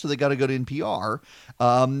from that, so they got to go to NPR.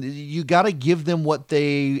 You got to give them what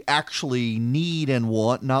they actually need and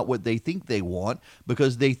want, not what they think they want,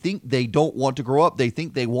 because they think they don't want to grow up. They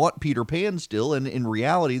think they want Peter Pan still, and in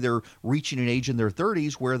reality, they're reaching an age in their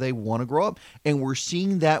 30s where they want to grow up. And we're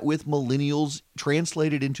seeing that with millennials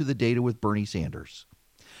translated into the data with Bernie Sanders.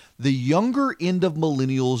 The younger end of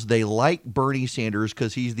millennials, they like Bernie Sanders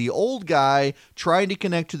because he's the old guy trying to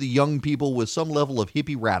connect to the young people with some level of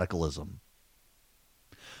hippie radicalism.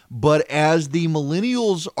 But as the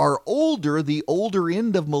millennials are older, the older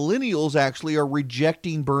end of millennials actually are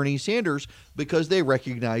rejecting Bernie Sanders because they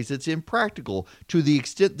recognize it's impractical. To the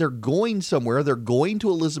extent they're going somewhere, they're going to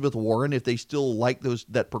Elizabeth Warren if they still like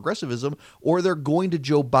that progressivism, or they're going to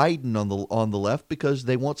Joe Biden on the left because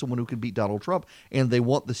they want someone who can beat Donald Trump and they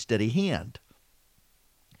want the steady hand.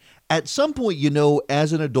 At some point,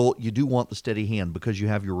 as an adult, you do want the steady hand because you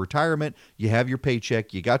have your retirement, you have your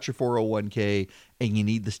paycheck, you got your 401k, and you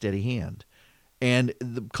need the steady hand. And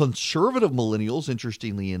the conservative millennials,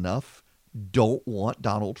 interestingly enough, don't want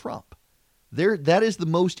Donald Trump. That is the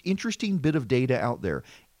most interesting bit of data out there.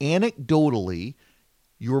 Anecdotally,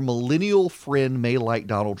 your millennial friend may like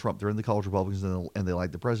Donald Trump. They're in the college Republicans and they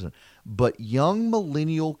like the president. But young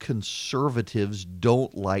millennial conservatives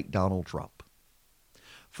don't like Donald Trump.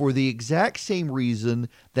 For the exact same reason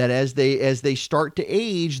that as they start to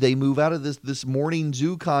age, they move out of this morning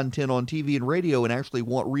zoo content on TV and radio and actually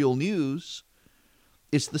want real news.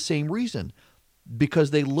 It's the same reason,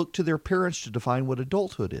 because they look to their parents to define what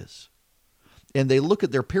adulthood is. And they look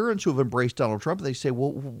at their parents who have embraced Donald Trump and they say,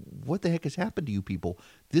 well, what the heck has happened to you people?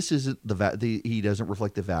 This isn't he doesn't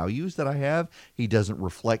reflect the values that I have. He doesn't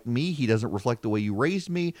reflect me. He doesn't reflect the way you raised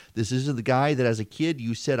me. This isn't the guy that as a kid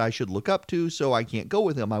you said I should look up to, so I can't go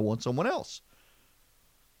with him. I want someone else.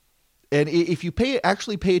 And if you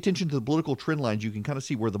actually pay attention to the political trend lines, you can kind of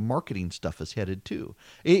see where the marketing stuff is headed too.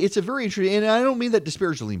 It's a very interesting, and I don't mean that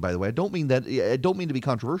disparagingly, by the way. I don't mean to be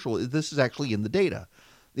controversial. This is actually in the data.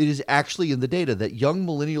 It is actually in the data that young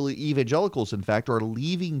millennial evangelicals, in fact, are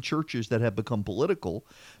leaving churches that have become political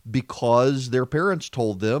because their parents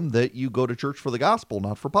told them that you go to church for the gospel,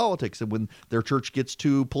 not for politics. And when their church gets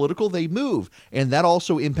too political, they move. And that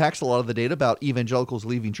also impacts a lot of the data about evangelicals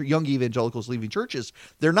leaving, young evangelicals leaving churches.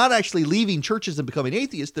 They're not actually leaving churches and becoming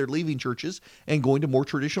atheists. They're leaving churches and going to more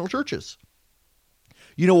traditional churches.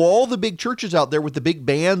 All the big churches out there with the big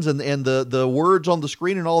bands and the words on the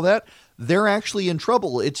screen and all that, they're actually in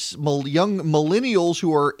trouble. It's young millennials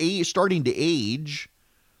who are starting to age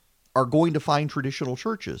are going to find traditional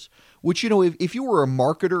churches, which, if you were a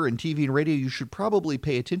marketer in TV and radio, you should probably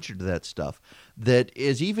pay attention to that stuff. That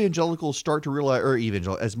as evangelicals start to realize,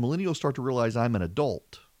 as millennials start to realize I'm an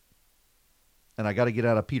adult and I got to get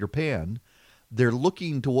out of Peter Pan, they're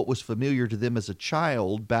looking to what was familiar to them as a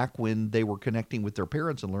child back when they were connecting with their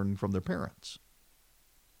parents and learning from their parents.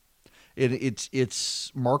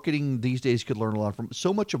 It's marketing these days could learn a lot from.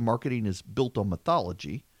 So much of marketing is built on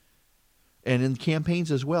mythology, and in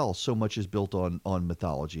campaigns as well, so much is built on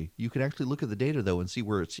mythology. You can actually look at the data though and see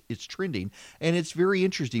where it's trending, and it's very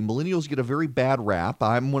interesting. Millennials get a very bad rap.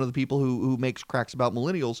 I'm one of the people who makes cracks about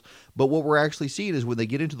millennials, but what we're actually seeing is when they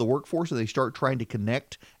get into the workforce and they start trying to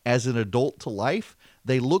connect as an adult to life,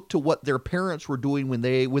 they look to what their parents were doing when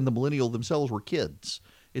the millennial themselves were kids.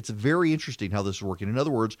 It's very interesting how this is working. In other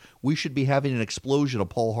words, we should be having an explosion of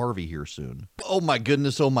Paul Harvey here soon. Oh, my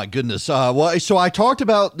goodness. So I talked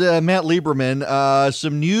about Matt Lieberman.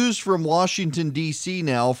 Some news from Washington, D.C.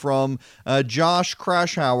 now from Josh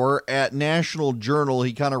Krashauer at National Journal.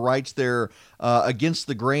 He kind of writes their Against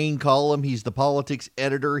the Grain column. He's the politics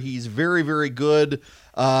editor. He's very, very good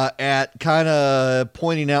at kind of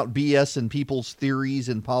pointing out BS in people's theories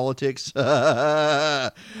in politics.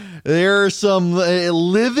 There are some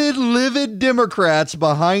livid Democrats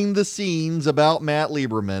behind the scenes about Matt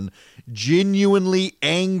Lieberman. genuinely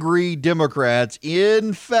angry Democrats.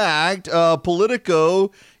 In fact,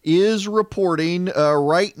 Politico is reporting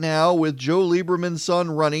right now, with Joe Lieberman's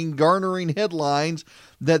son running, garnering headlines,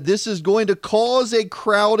 that this is going to cause a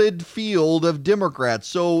crowded field of Democrats.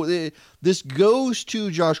 So this goes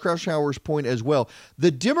to Josh Kraushaar's point as well.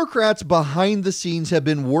 The Democrats behind the scenes have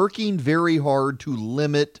been working very hard to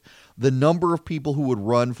limit the number of people who would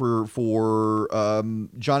run for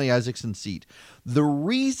Johnny Isaacsen's seat. The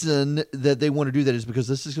reason that they want to do that is because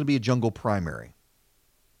this is going to be a jungle primary.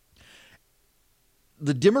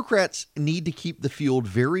 The Democrats need to keep the field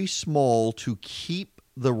very small to keep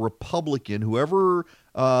the Republican, whoever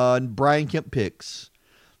Brian Kemp picks,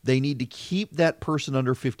 they need to keep that person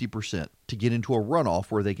under 50% to get into a runoff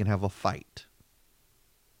where they can have a fight.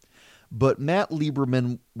 But Matt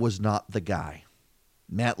Lieberman was not the guy.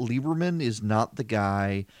 Matt Lieberman is not the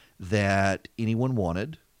guy that anyone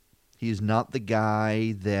wanted. He is not the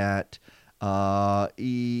guy that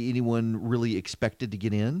anyone really expected to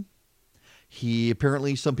get in.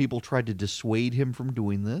 Apparently some people tried to dissuade him from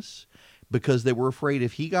doing this because they were afraid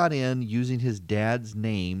if he got in using his dad's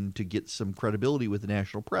name to get some credibility with the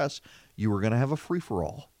national press, you were going to have a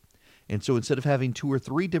free-for-all. And so instead of having 2 or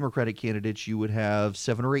 3 Democratic candidates, you would have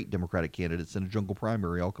 7 or 8 Democratic candidates in a jungle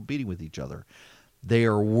primary all competing with each other. They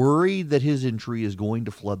are worried that his entry is going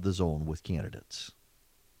to flood the zone with candidates.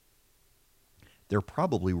 They're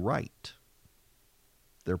probably right.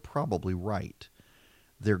 They're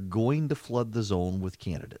going to flood the zone with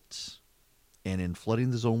candidates. And in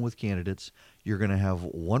flooding the zone with candidates, you're going to have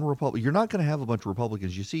one Republican. You're not going to have a bunch of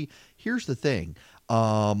Republicans. You see, here's the thing.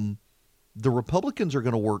 The Republicans are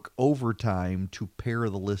going to work overtime to pare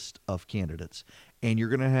the list of candidates. And you're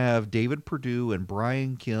going to have David Perdue and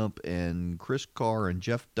Brian Kemp and Chris Carr and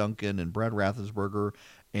Jeff Duncan and Brad Raffensperger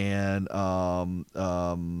and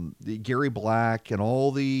Gary Black and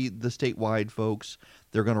all the statewide folks.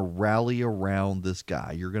 They're going to rally around this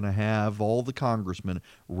guy. You're going to have all the congressmen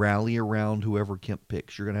rally around whoever Kemp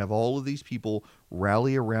picks. You're going to have all of these people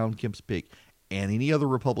rally around Kemp's pick. And any other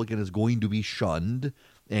Republican is going to be shunned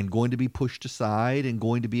and going to be pushed aside and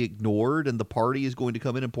going to be ignored, and the party is going to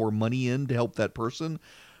come in and pour money in to help that person.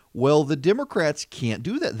 Well, the Democrats can't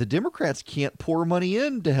do that. The Democrats can't pour money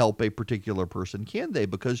in to help a particular person, can they?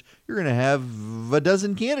 Because you're going to have a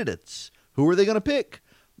dozen candidates. Who are they going to pick?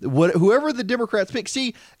 Whoever the Democrats pick.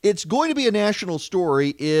 See, it's going to be a national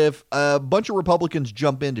story if a bunch of Republicans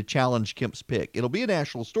jump in to challenge Kemp's pick. It'll be a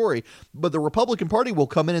national story, but the Republican Party will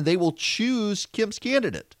come in and they will choose Kemp's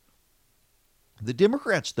candidate. The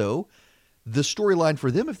Democrats, though, the storyline for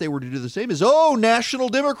them, if they were to do the same, is, national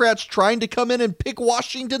Democrats trying to come in and pick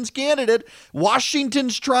Washington's candidate.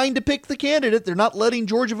 Washington's trying to pick the candidate. They're not letting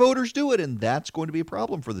Georgia voters do it, and that's going to be a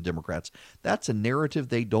problem for the Democrats. That's a narrative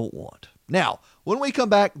they don't want. Now, when we come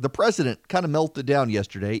back, the president kind of melted down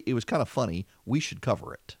yesterday. It was kind of funny. We should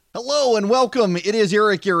cover it. Hello and welcome. It is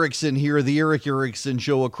Eric Erickson here, the Eric Erickson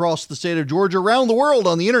Show, across the state of Georgia, around the world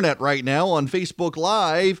on the internet right now on Facebook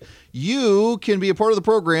Live. You can be a part of the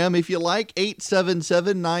program if you like.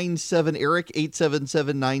 877-97-ERIC,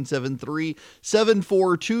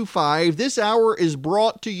 877-973-7425. This hour is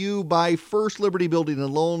brought to you by First Liberty Building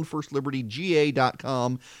and Loan.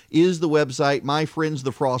 FirstLibertyGA.com is the website. My friends,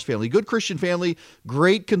 the Frost family. Good Christian family,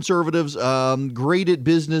 great conservatives, great at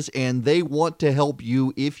business, and they want to help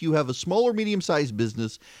you. If you have a small or medium-sized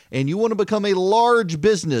business and you want to become a large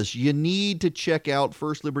business, you need to check out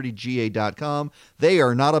FirstLibertyGA.com. They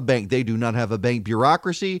are not a bank. They do not have a bank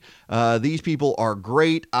bureaucracy. These people are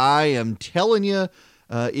great. I am telling you,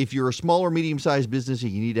 if you're a small or medium-sized business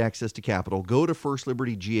and you need access to capital, go to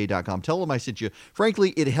FirstLibertyGA.com. Tell them I sent you. Frankly,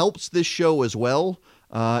 it helps this show as well,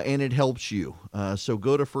 and it helps you. So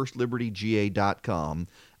go to FirstLibertyGA.com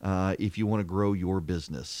if you want to grow your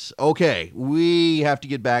business. Okay, we have to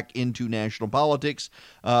get back into national politics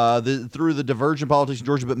through the divergent politics in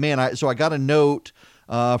Georgia. But man, I got a note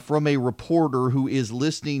from a reporter who is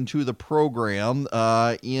listening to the program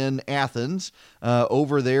in Athens,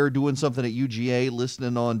 over there doing something at UGA,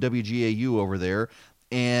 listening on WGAU over there,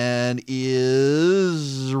 and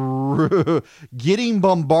is getting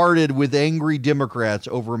bombarded with angry Democrats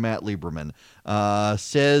over Matt Lieberman.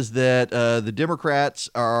 Says that the Democrats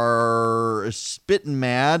are spitting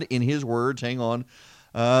mad, in his words. Hang on.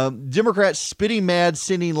 Democrats spitting mad,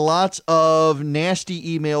 sending lots of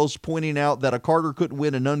nasty emails pointing out that a Carter couldn't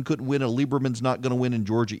win, a Nunn couldn't win, a Lieberman's not going to win in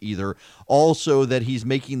Georgia either. Also that he's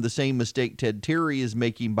making the same mistake Ted Terry is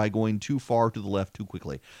making by going too far to the left too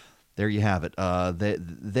quickly. There you have it.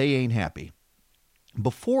 They ain't happy.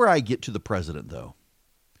 Before I get to the president, though,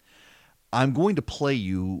 I'm going to play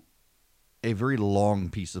you a very long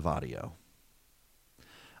piece of audio.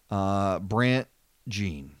 Brant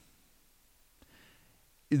Jean.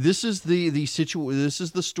 This is this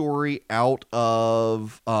is the story out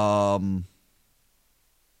of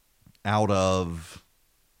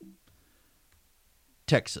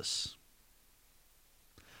Texas,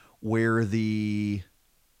 where the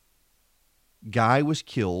guy was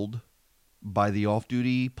killed by the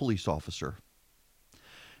off-duty police officer.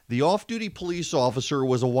 The off-duty police officer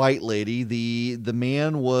was a white lady. The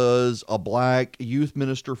man was a black youth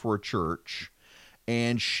minister for a church,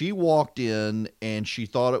 and she walked in and she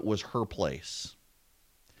thought it was her place.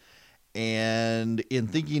 And in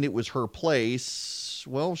thinking it was her place,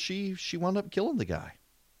 well, she wound up killing the guy.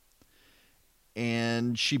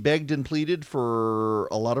 And she begged and pleaded for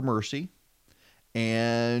a lot of mercy.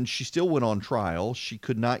 And she still went on trial. She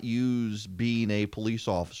could not use being a police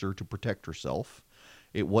officer to protect herself.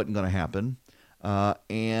 It wasn't going to happen.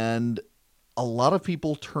 And a lot of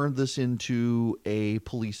people turned this into a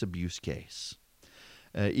police abuse case.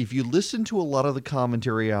 If you listen to a lot of the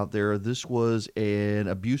commentary out there, this was an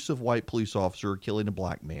abusive white police officer killing a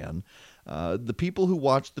black man. The people who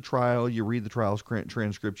watched the trial, you read the trial's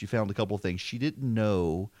transcripts, you found a couple of things. She didn't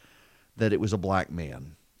know that it was a black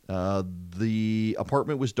man. The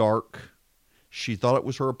apartment was dark. She thought it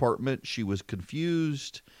was her apartment. She was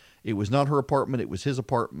confused. It was not her apartment. It was his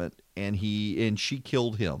apartment, and she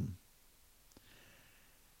killed him.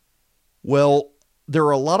 Well, there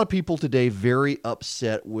are a lot of people today very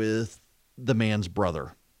upset with the man's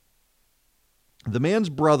brother. The man's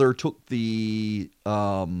brother took the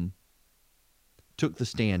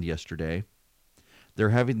stand yesterday. They're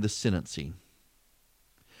having the sentencing.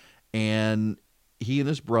 And he and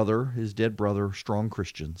his brother, his dead brother, strong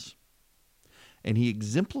Christians. And he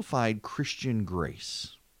exemplified Christian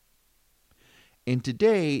grace. And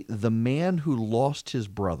today, the man who lost his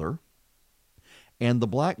brother and the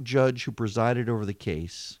black judge who presided over the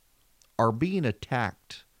case are being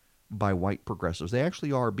attacked by white progressives. They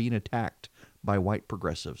actually are being attacked by white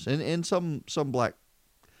progressives and some black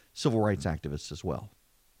civil rights activists as well.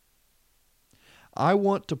 I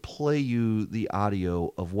want to play you the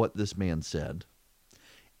audio of what this man said.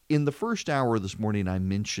 In the first hour this morning, I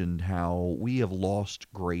mentioned how we have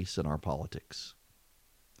lost grace in our politics.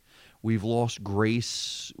 We've lost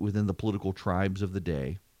grace within the political tribes of the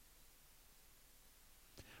day.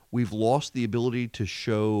 We've lost the ability to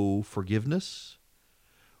show forgiveness.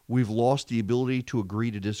 We've lost the ability to agree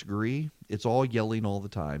to disagree. It's all yelling all the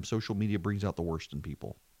time. Social media brings out the worst in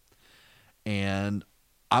people. And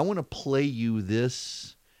I want to play you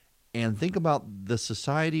this and think about the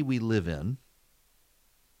society we live in.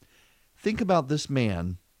 Think about this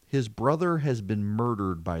man. His brother has been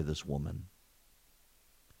murdered by this woman.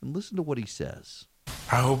 And listen to what he says.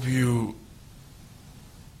 I hope you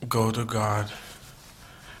go to God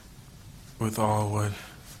with all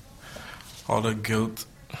the guilt,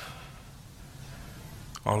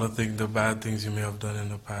 all the bad things you may have done in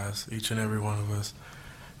the past. Each and every one of us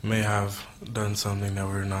may have done something that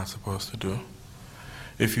we're not supposed to do.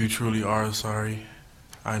 If you truly are sorry,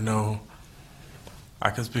 I know I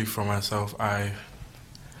can speak for myself. I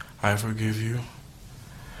forgive you.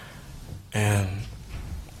 And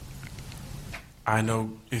I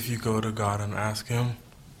know if you go to God and ask Him,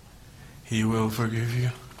 He will forgive you.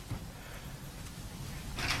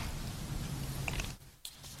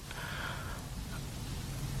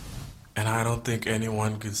 And I don't think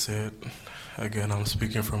anyone could say it. Again, I'm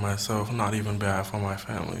speaking for myself, not even behalf of my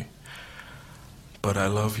family. But I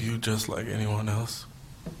love you just like anyone else.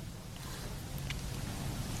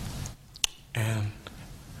 And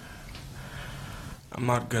I'm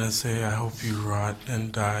not gonna say I hope you rot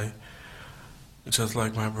and die just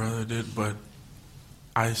like my brother did, but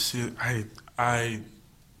I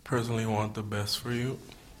personally want the best for you.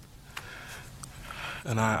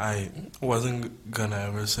 And I wasn't gonna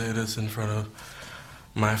ever say this in front of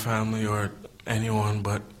my family or anyone,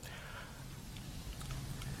 but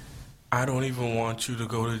I don't even want you to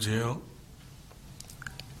go to jail.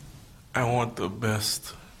 I want the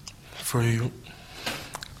best for you.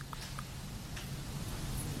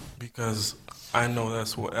 Because I know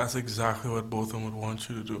that's exactly what both of them would want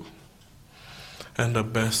you to do. And the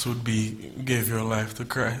best would be give your life to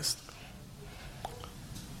Christ.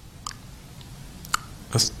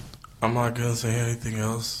 I'm not going to say anything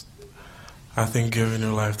else. I think giving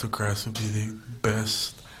your life to Christ would be the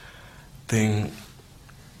best thing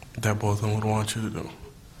that both of them would want you to do.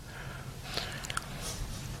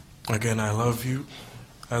 Again, I love you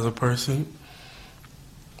as a person.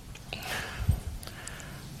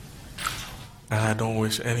 And I don't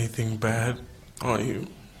wish anything bad on you.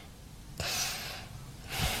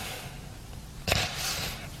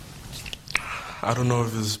 I don't know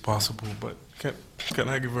if this is possible, but can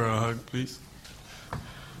I give her a hug, please?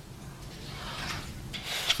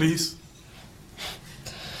 Please?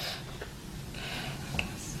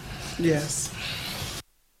 Yes.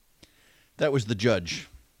 That was the judge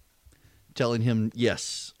telling him,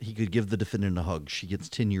 yes, he could give the defendant a hug. She gets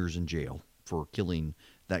 10 years in jail for killing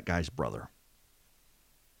that guy's brother.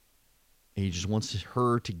 And he just wants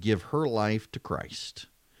her to give her life to Christ.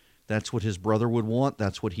 That's what his brother would want.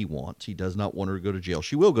 That's what he wants. He does not want her to go to jail.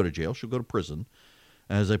 She will go to jail. She'll go to prison.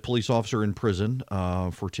 As a police officer in prison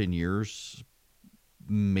for 10 years,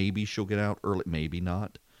 maybe she'll get out early, maybe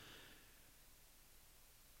not.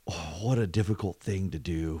 Oh, what a difficult thing to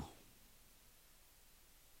do.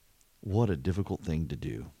 What a difficult thing to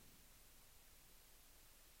do.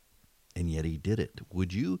 And yet he did it.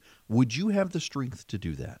 Would you have the strength to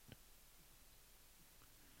do that?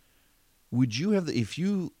 Would you have if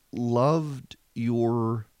you loved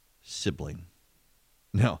your sibling?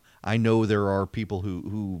 Now, I know there are people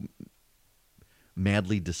who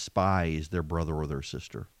madly despise their brother or their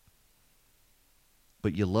sister.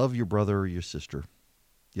 But you love your brother or your sister.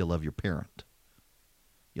 You love your parent.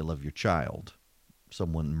 You love your child.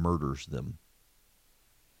 Someone murders them.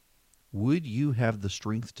 Would you have the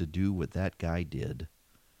strength to do what that guy did?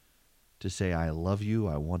 To say, I love you,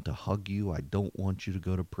 I want to hug you, I don't want you to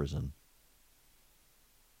go to prison.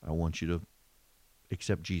 I want you to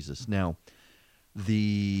accept Jesus. Now,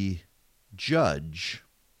 the judge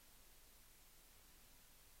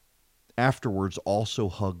afterwards also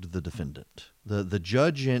hugged the defendant. The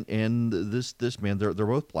judge and this man, they're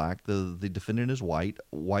both black. The defendant is white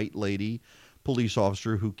lady, police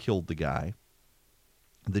officer who killed the guy.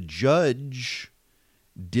 The judge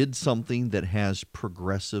did something that has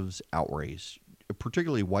progressives outraged,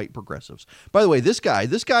 particularly white progressives. By the way, this guy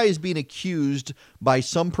is being accused by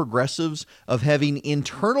some progressives of having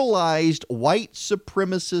internalized white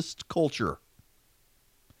supremacist culture.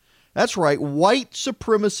 That's right, white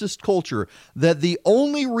supremacist culture. That the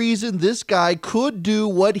only reason this guy could do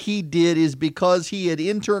what he did is because he had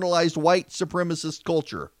internalized white supremacist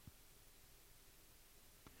culture.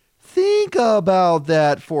 Think about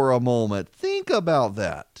that for a moment. Think about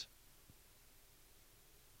that.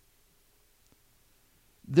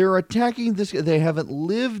 They're attacking this guy. They haven't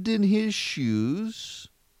lived in his shoes.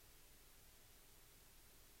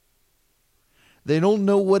 They don't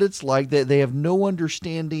know what it's like. They have no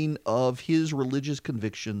understanding of his religious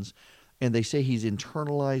convictions, and they say he's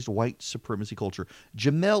internalized white supremacy culture.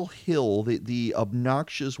 Jemele Hill, the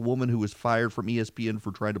obnoxious woman who was fired from ESPN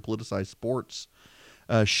for trying to politicize sports,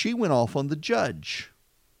 she went off on the judge.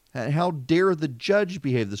 How dare the judge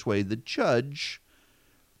behave this way? The judge,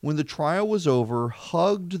 when the trial was over,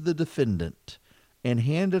 hugged the defendant and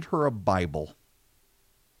handed her a Bible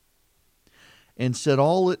and said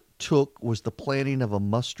all it took was the planting of a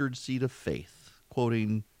mustard seed of faith,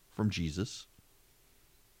 quoting from Jesus,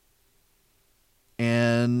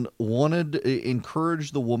 and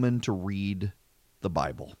encouraged the woman to read the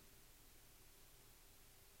Bible.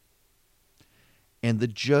 And the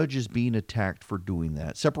judge is being attacked for doing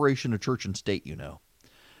that. Separation of church and state, you know.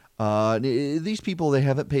 These people, they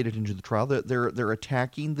haven't paid attention to the trial. They're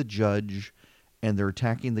attacking the judge, and they're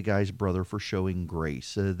attacking the guy's brother for showing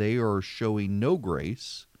grace. They are showing no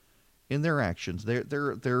grace in their actions.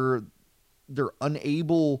 They're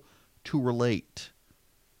unable to relate.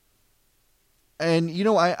 And, you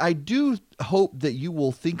know, I do hope that you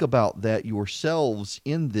will think about that yourselves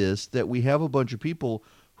in this, that we have a bunch of people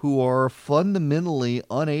who are fundamentally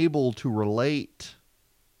unable to relate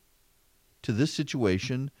to this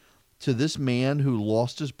situation, to this man who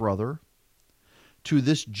lost his brother, to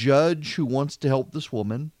this judge who wants to help this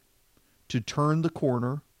woman, to turn the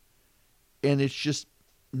corner, and it's just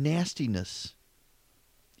nastiness.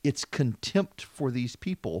 It's contempt for these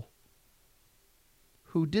people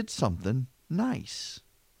who did something nice.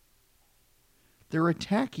 They're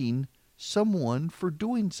attacking someone for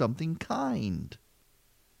doing something kind.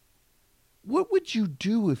 What would you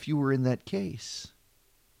do if you were in that case?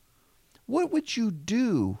 What would you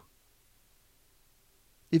do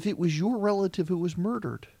if it was your relative who was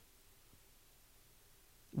murdered?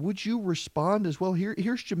 Would you respond as well?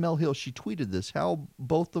 Here's Jemele Hill. She tweeted this, how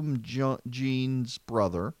both of them, Jean's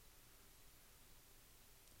brother,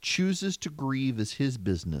 chooses to grieve is his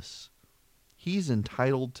business. He's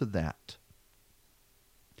entitled to that.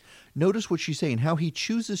 Notice what she's saying, how he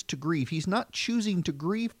chooses to grieve. He's not choosing to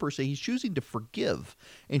grieve per se. He's choosing to forgive.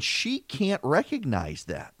 And she can't recognize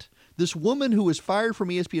that. This woman who was fired from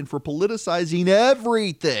ESPN for politicizing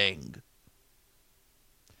everything.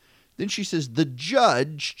 Then she says, the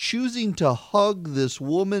judge choosing to hug this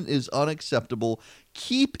woman is unacceptable.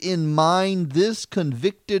 keep in mind this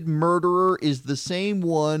convicted murderer is the same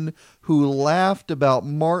one who laughed about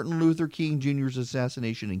Martin Luther King Jr.'s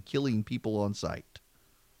assassination and killing people on sight.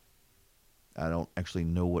 I don't actually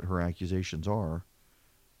know what her accusations are.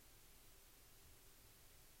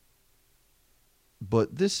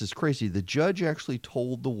 But this is crazy. The judge actually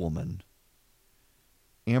told the woman,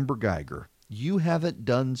 Amber Geiger, you haven't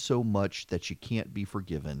done so much that you can't be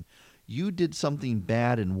forgiven. You did something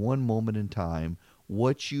bad in one moment in time.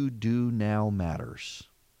 What you do now matters.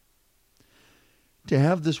 To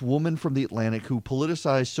have this woman from the Atlantic who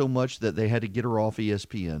politicized so much that they had to get her off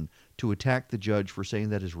ESPN to attack the judge for saying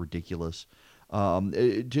that is ridiculous.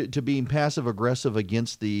 To being passive aggressive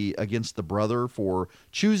against the brother for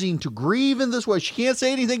choosing to grieve in this way. She can't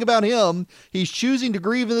say anything about him. He's choosing to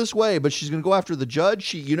grieve in this way, but she's going to go after the judge.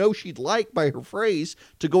 She'd like, by her phrase,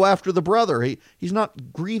 to go after the brother. He's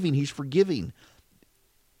not grieving. He's forgiving.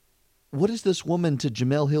 What is this woman to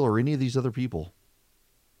Jemele Hill or any of these other people?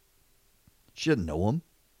 She doesn't know him.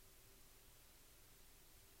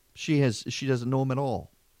 She doesn't know him at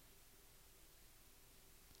all.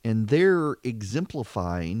 And they're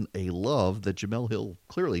exemplifying a love that Jemele Hill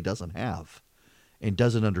clearly doesn't have and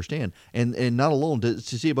doesn't understand. And not alone, to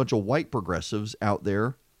see a bunch of white progressives out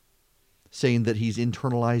there saying that he's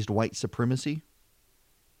internalized white supremacy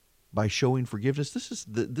by showing forgiveness.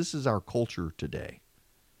 This is our culture today.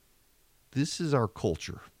 This is our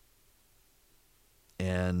culture.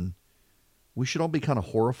 And we should all be kind of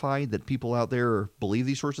horrified that people out there believe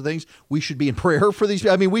these sorts of things. We should be in prayer for these.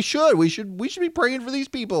 I mean, we should be praying for these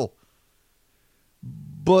people.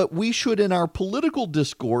 But we should, in our political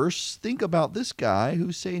discourse, think about this guy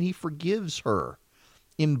who's saying he forgives her,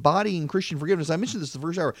 embodying Christian forgiveness. I mentioned this the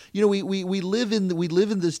first hour. We live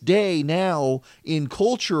in this day now in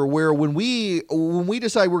culture where when we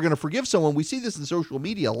decide we're going to forgive someone, we see this in social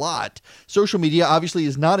media a lot. Social media obviously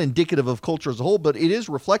is not indicative of culture as a whole, but it is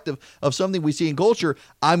reflective of something we see in culture.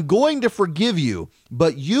 I'm going to forgive you,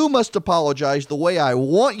 but you must apologize the way I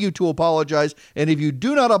want you to apologize. And if you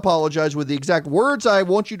do not apologize with the exact words I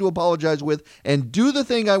want you to apologize with and do the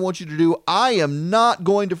thing I want you to do, I am not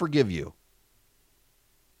going to forgive you.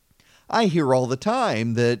 I hear all the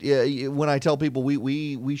time that when I tell people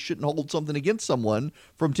we shouldn't hold something against someone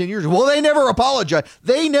from 10 years ago, well, they never apologize.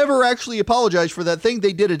 They never actually apologize for that thing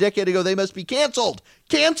they did a decade ago. They must be canceled.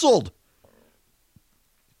 Canceled.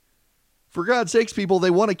 For God's sakes, people, they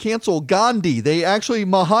want to cancel Gandhi.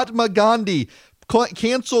 Mahatma Gandhi.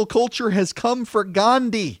 Cancel culture has come for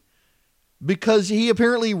Gandhi because he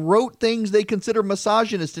apparently wrote things they consider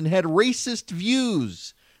misogynist and had racist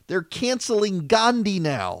views. They're canceling Gandhi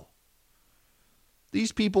now.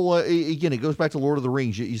 These people, again, it goes back to Lord of the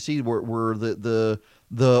Rings. You see where the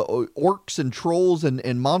orcs and trolls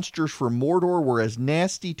and monsters from Mordor were as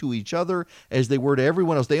nasty to each other as they were to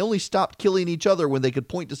everyone else. They only stopped killing each other when they could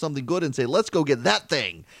point to something good and say, let's go get that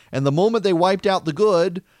thing. And the moment they wiped out the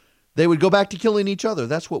good, they would go back to killing each other.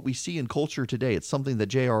 That's what we see in culture today. It's something that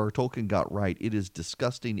J.R.R. Tolkien got right. It is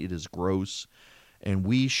disgusting. It is gross. And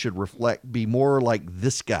we should be more like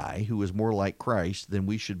this guy who is more like Christ than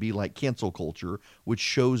we should be like cancel culture, which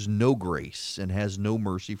shows no grace and has no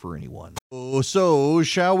mercy for anyone. So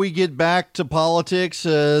shall we get back to politics?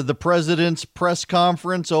 The president's press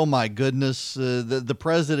conference. Oh my goodness. The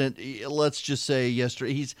president, let's just say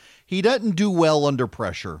yesterday, he doesn't do well under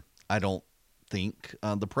pressure, I don't think.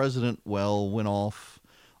 The president, went off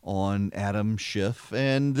on Adam Schiff.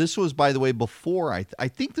 And this was, by the way, before, I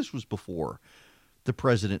think this was before the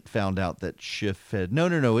president found out that Schiff had... No,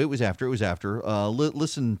 it was after.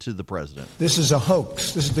 Listen to the president. This is a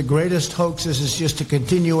hoax. This is the greatest hoax. This is just a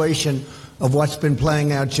continuation of what's been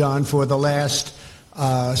playing out, John, for the last...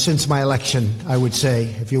 since my election, I would say,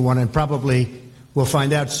 if you want, and probably we'll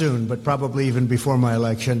find out soon, but probably even before my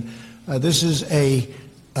election. This is a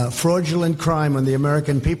fraudulent crime on the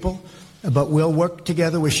American people, but we'll work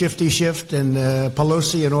together with Shifty Schiff and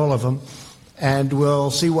Pelosi and all of them. And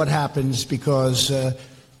we'll see what happens because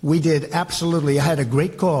we did absolutely. I had a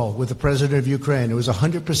great call with the president of Ukraine. It was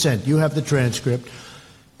 100%. You have the transcript.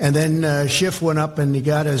 And then Schiff went up and he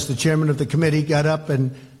got, as the chairman of the committee, got up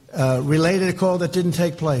and related a call that didn't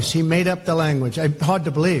take place. He made up the language. Hard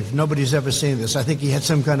to believe. Nobody's ever seen this. I think he had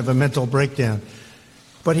some kind of a mental breakdown.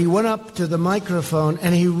 But he went up to the microphone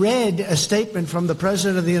and he read a statement from the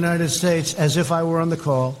president of the United States as if I were on the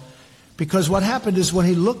call. Because what happened is when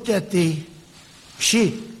he looked at the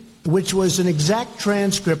sheet, which was an exact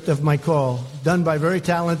transcript of my call, done by very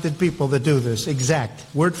talented people that do this, exact,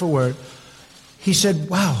 word for word, he said,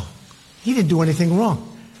 wow, he didn't do anything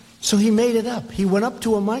wrong. So he made it up. He went up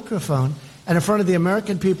to a microphone and in front of the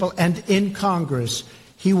American people and in Congress,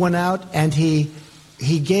 he went out and he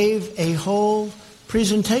he gave a whole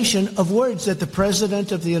presentation of words that the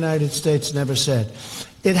President of the United States never said.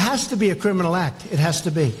 It has to be a criminal act. It has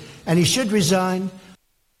to be. And he should resign.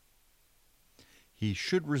 He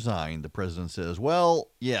should resign, the president says. Well,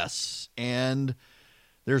 yes, and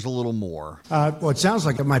there's a little more. Well, it sounds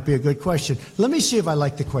like it might be a good question. Let me see if I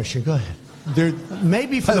like the question. Go ahead.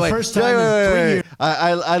 Maybe for the first time in 3 years.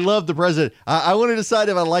 I love the president. I want to decide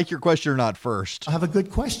if I like your question or not first. I have a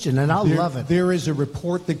good question, and I'll love it. There is a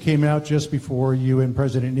report that came out just before you and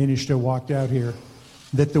President Niinistö walked out here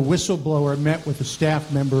that the whistleblower met with a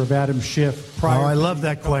staff member of Adam Schiff prior I to love the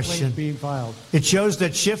that question. being filed. It shows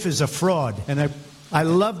that Schiff is a fraud. And I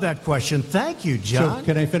love that question. Thank you, John. So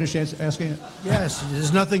can I finish asking it? Yes,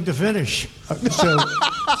 there's nothing to finish. So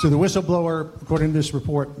the whistleblower, according to this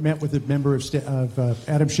report, met with a member of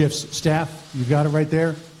Adam Schiff's staff. You got it right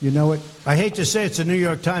there. You know it. I hate to say it's the New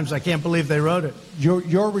York Times. I can't believe they wrote it.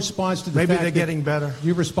 Your response to the Maybe fact they're getting better.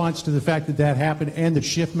 Your response to the fact that happened and that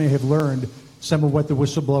Schiff may have learned some of what the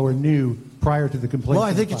whistleblower knew prior to the complaint. Well,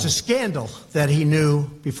 I think it's a scandal that he knew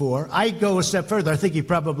before. I go a step further. I think he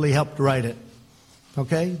probably helped write it.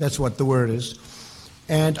 Okay? That's what the word is.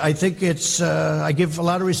 And I think it's, I give a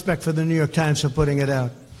lot of respect for the New York Times for putting it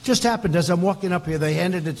out. Just happened as I'm walking up here, they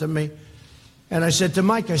handed it to me. And I said to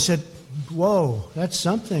Mike, I said, whoa, that's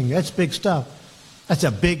something. That's big stuff. That's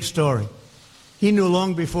a big story. He knew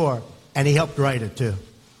long before, and he helped write it too.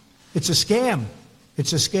 It's a scam.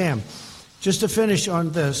 It's a scam. Just to finish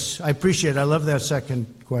on this, I appreciate it. I love that second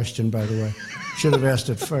question, by the way. Should have asked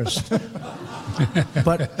it first.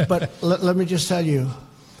 But let me just tell you,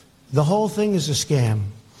 the whole thing is a scam.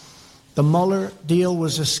 The Mueller deal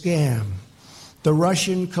was a scam. The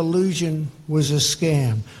Russian collusion was a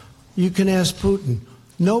scam. You can ask Putin.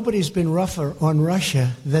 Nobody's been rougher on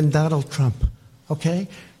Russia than Donald Trump, okay?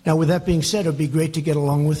 Now, with that being said, it would be great to get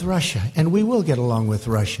along with Russia, and we will get along with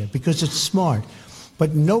Russia because it's smart.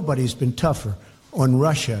 But nobody's been tougher on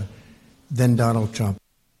Russia than Donald Trump.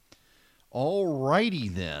 All righty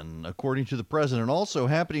then, according to the president. Also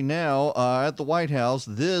happening now at the White House,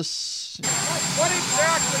 this... What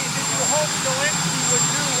exactly did you hope Zelensky would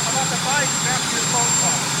do about the Bidens after your phone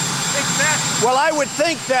call? Exactly. Well, I would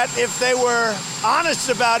think that if they were honest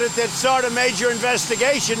about it, they'd start a major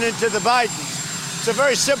investigation into the Bidens. It's a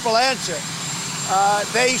very simple answer.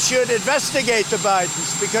 They should investigate the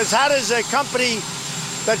Bidens, because how does a company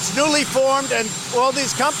that's newly formed, and all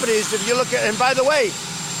these companies, if you look at, and by the way,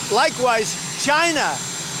 likewise, China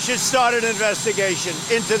should start an investigation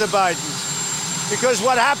into the Bidens, because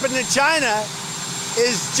what happened in China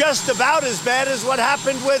is just about as bad as what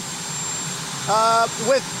happened with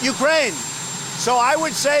Ukraine. So I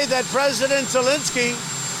would say that President Zelensky,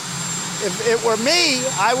 if it were me,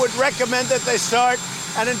 I would recommend that they start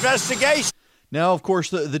an investigation. Now, of course,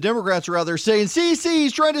 the Democrats are out there saying, see,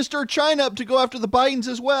 he's trying to stir China up to go after the Bidens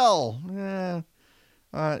as well.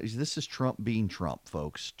 This is Trump being Trump,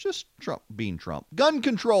 folks. Just Trump being Trump. Gun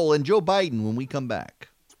control and Joe Biden when we come back.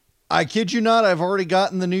 I kid you not, I've already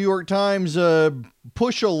gotten the New York Times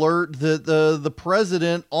push alert that the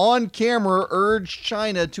president on camera urged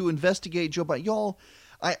China to investigate Joe Biden. Y'all,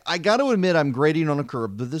 I got to admit I'm grading on a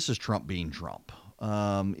curve, but this is Trump being Trump.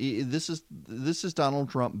 This is Donald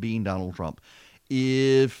Trump being Donald Trump.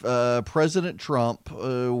 If President Trump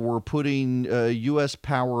were putting U.S.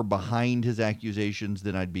 power behind his accusations,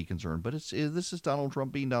 then I'd be concerned. But this is Donald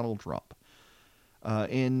Trump being Donald Trump.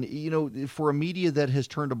 And, you know, for a media that has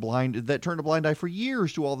turned a blind eye for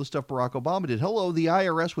years to all the stuff Barack Obama did. Hello, the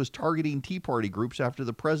IRS was targeting Tea Party groups after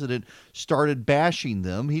the president started bashing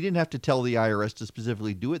them. He didn't have to tell the IRS to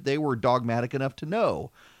specifically do it. They were dogmatic enough to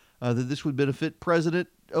know that this would benefit President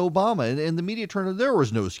Obama. And the media turned, there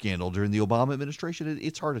was no scandal during the Obama administration.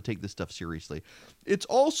 It's hard to take this stuff seriously. It's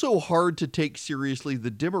also hard to take seriously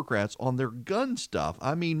the Democrats on their gun stuff.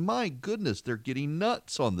 I mean, my goodness, they're getting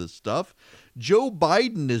nuts on this stuff. Joe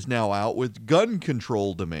Biden is now out with gun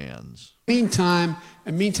control demands. Meantime,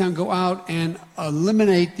 go out and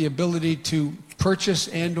eliminate the ability to purchase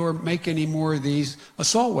and or make any more of these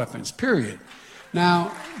assault weapons, period.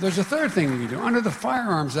 Now, there's a third thing we can do. Under the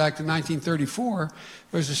Firearms Act of 1934,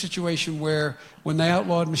 there's a situation where when they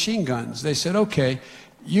outlawed machine guns, they said, okay,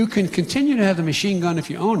 you can continue to have the machine gun if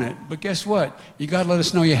you own it, but guess what? You got to let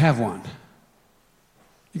us know you have one.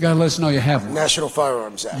 You got to let us know you have one. National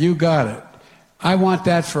Firearms Act. You got it. I want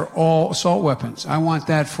that for all assault weapons. I want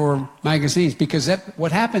that for magazines, because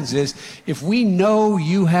what happens is if we know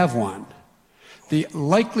you have one, the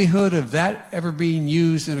likelihood of that ever being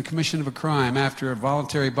used in a commission of a crime after a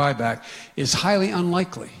voluntary buyback is highly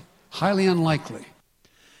unlikely. Highly unlikely.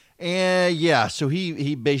 And yeah, so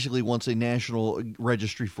he basically wants a national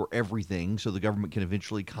registry for everything so the government can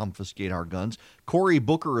eventually confiscate our guns. Cory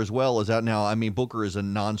Booker as well is out now. I mean, Booker is a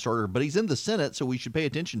non-starter, but he's in the Senate, so we should pay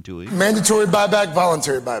attention to him. Mandatory buyback,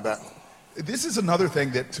 voluntary buyback. This is another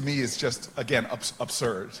thing that to me is just, again,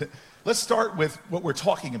 absurd. Let's start with what we're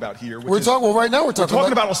talking about here. Right now we're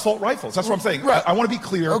talking about assault rifles. That's what I'm saying. Right. I want to be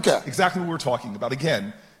clear exactly what we're talking about.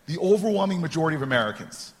 Again, the overwhelming majority of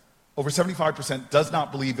Americans, over 75%, does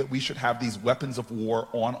not believe that we should have these weapons of war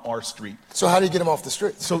on our street. So how do you get them off the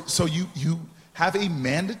street? So you have a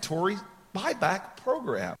mandatory buyback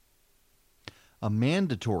program. A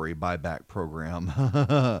mandatory buyback program.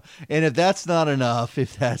 And if that's not enough,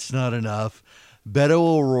 Beto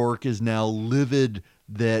O'Rourke is now livid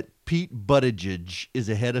that Pete Buttigieg is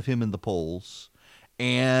ahead of him in the polls.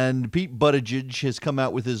 And Pete Buttigieg has come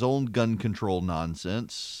out with his own gun control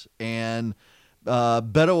nonsense. And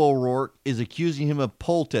Beto O'Rourke is accusing him of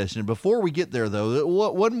poll testing. Before we get there, though,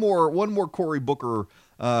 one more Cory Booker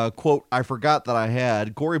quote I forgot that I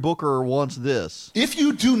had. Cory Booker wants this. If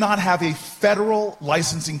you do not have a federal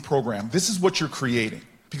licensing program, this is what you're creating.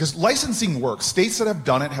 Because licensing works. States that have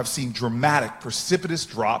done it have seen dramatic, precipitous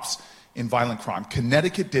drops in violent crime.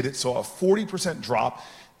 Connecticut did it, saw a 40% drop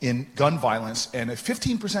in gun violence and a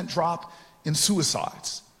 15% drop in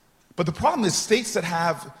suicides. But the problem is states that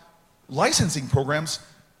have licensing programs,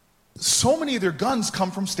 so many of their guns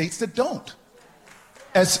come from states that don't.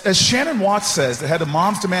 As Shannon Watts says, the head of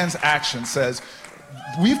Moms Demands Action, says,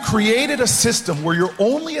 we've created a system where you're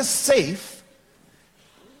only as safe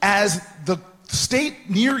as the state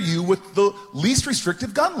near you with the least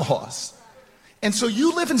restrictive gun laws. And so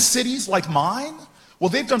you live in cities like mine. Well,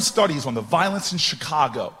 they've done studies on the violence in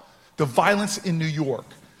Chicago, the violence in New York,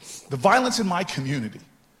 the violence in my community.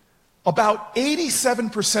 About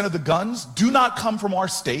 87% of the guns do not come from our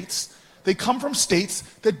states. They come from states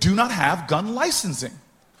that do not have gun licensing.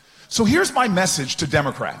 So here's my message to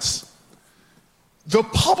Democrats. The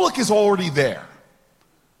public is already there.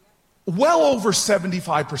 Well over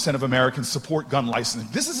 75% of Americans support gun licensing.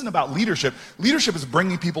 This isn't about leadership. Leadership is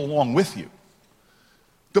bringing people along with you.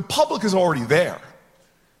 The public is already there.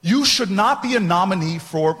 You should not be a nominee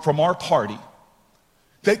from our party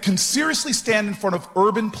that can seriously stand in front of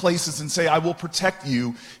urban places and say, I will protect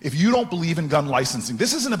you if you don't believe in gun licensing.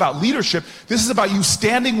 This isn't about leadership. This is about you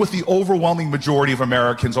standing with the overwhelming majority of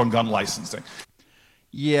Americans on gun licensing.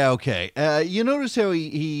 Yeah, okay. You notice how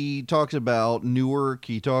he talks about Newark,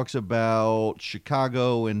 he talks about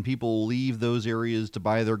Chicago, and people leave those areas to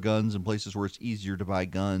buy their guns in places where it's easier to buy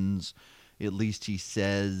guns. At least he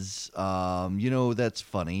says, that's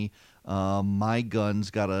funny. My gun's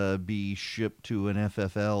got to be shipped to an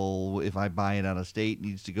FFL. If I buy it out of state, it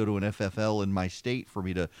needs to go to an FFL in my state for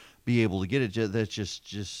me to be able to get it. That's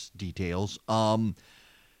just details. But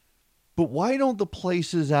why don't the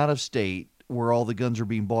places out of state where all the guns are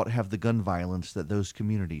being bought have the gun violence that those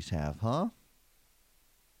communities have, huh?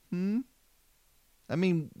 I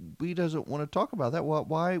mean, we doesn't want to talk about that.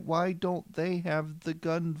 Why don't they have the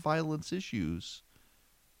gun violence issues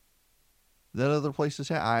that other places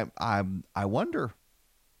have? I wonder.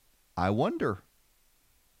 I wonder.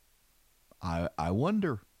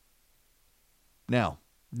 Now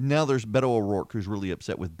there's Beto O'Rourke, who's really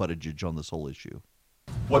upset with Buttigieg on this whole issue.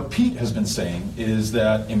 What Pete has been saying is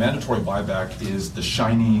that a mandatory buyback is the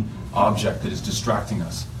shiny object that is distracting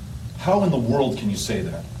us. How in the world can you say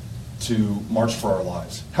that to March for Our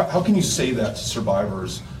Lives? How can you say that to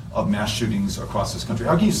survivors of mass shootings across this country?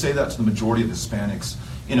 How can you say that to the majority of Hispanics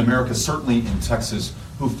in America, certainly in Texas,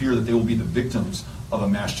 who fear that they will be the victims of a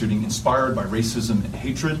mass shooting inspired by racism and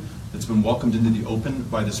hatred that's been welcomed into the open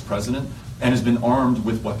by this president and has been armed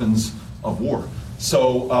with weapons of war?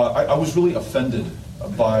 So I was really offended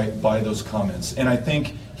by those comments. And I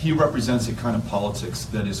think he represents a kind of politics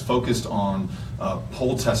that is focused on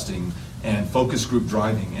poll testing and focus group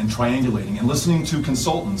driving and triangulating and listening to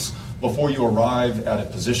consultants before you arrive at a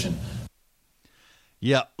position.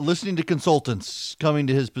 Yeah, listening to consultants coming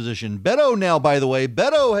to his position. Beto now, by the way,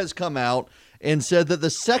 Beto has come out and said that the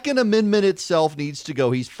Second Amendment itself needs to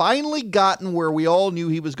go. He's finally gotten where we all knew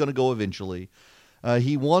he was going to go eventually.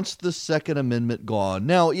 He wants the Second Amendment gone.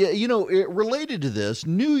 Now, related to this,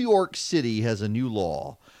 New York City has a new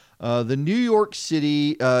law. The New York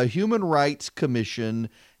City Human Rights Commission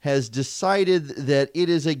has decided that it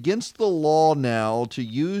is against the law now to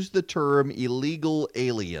use the term illegal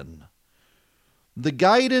alien. The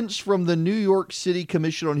guidance from the New York City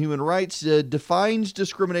Commission on Human Rights defines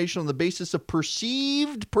discrimination on the basis of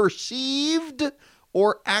perceived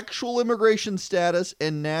or actual immigration status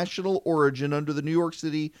and national origin under the New York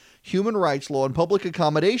City human rights law and public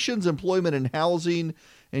accommodations, employment and housing,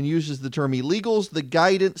 and uses the term illegals. The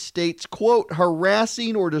guidance states, quote,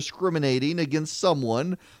 harassing or discriminating against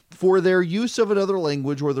someone for their use of another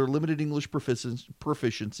language or their limited English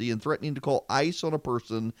proficiency and threatening to call ICE on a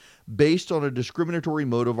person based on a discriminatory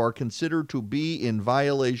motive are considered to be in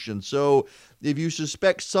violation. So if you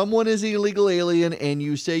suspect someone is an illegal alien and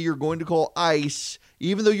you say you're going to call ICE,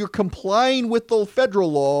 even though you're complying with the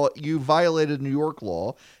federal law, you violated New York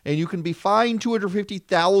law, and you can be fined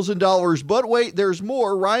 $250,000. But wait, there's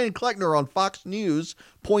more. Ryan Kleckner on Fox News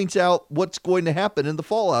points out what's going to happen in the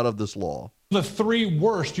fallout of this law. The three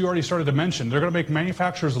worst you already started to mention. They're going to make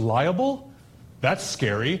manufacturers liable. That's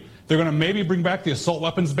scary. They're going to maybe bring back the assault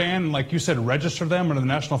weapons ban and, like you said, register them under the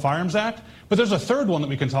National Firearms Act. But there's a third one that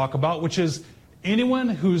we can talk about, which is anyone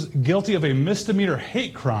who's guilty of a misdemeanor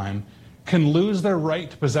hate crime can lose their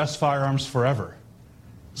right to possess firearms forever.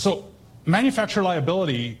 So manufacturer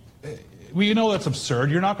liability, we know that's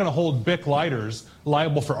absurd. You're not going to hold Bic lighters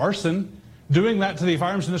liable for arson. Doing that to the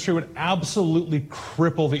firearms industry would absolutely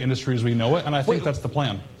cripple the industry as we know it, and I think that's the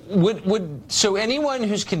plan. So anyone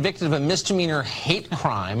who's convicted of a misdemeanor hate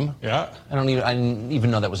crime, yeah, I didn't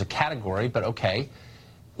even know that was a category, but okay,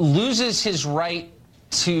 loses his right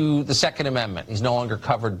to the Second Amendment. He's no longer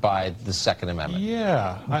covered by the Second Amendment.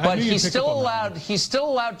 Yeah, but he's still allowed. He's still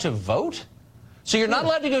allowed to vote. So you're not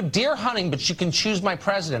allowed to go deer hunting, but you can choose my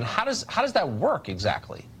president. How does that work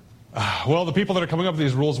exactly? Well, the people that are coming up with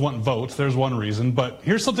these rules want votes. There's one reason. But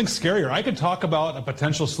here's something scarier. I could talk about a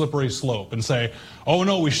potential slippery slope and say, oh,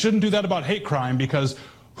 no, we shouldn't do that about hate crime because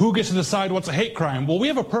who gets to decide what's a hate crime? Well, we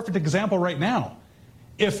have a perfect example right now.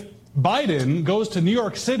 If Biden goes to New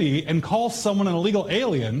York City and calls someone an illegal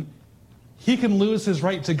alien, he can lose his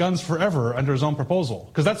right to guns forever under his own proposal.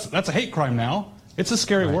 Because that's a hate crime now. It's a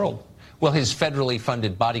scary world. Well, his federally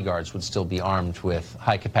funded bodyguards would still be armed with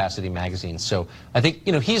high-capacity magazines. So I think,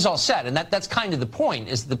 he's all set. And that's kind of the point,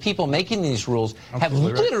 is the people making these rules have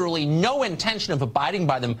literally no intention of abiding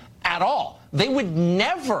by them at all. They would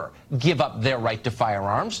never give up their right to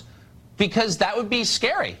firearms because that would be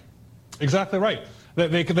scary. Exactly right.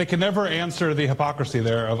 They can never answer the hypocrisy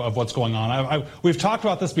there of what's going on. We've talked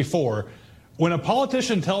about this before. When a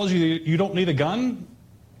politician tells you you don't need a gun,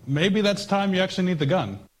 maybe that's time you actually need the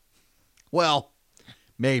gun. Well,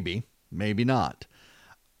 maybe not.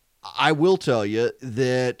 I will tell you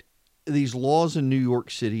that these laws in New York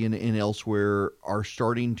City and elsewhere are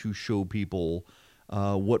starting to show people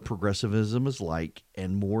what progressivism is like,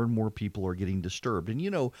 and more people are getting disturbed.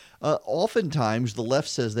 And, oftentimes the left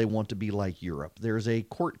says they want to be like Europe. There's a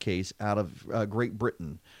court case out of Great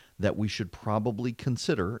Britain that we should probably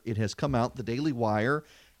consider. It has come out. The Daily Wire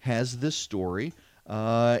has this story.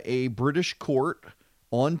 A British court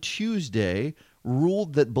on Tuesday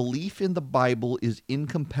ruled that belief in the Bible is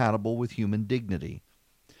incompatible with human dignity.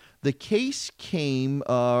 The case came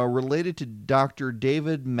related to Dr.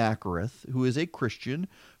 David Macareth, who is a Christian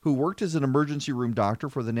who worked as an emergency room doctor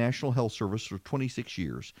for the National Health Service for 26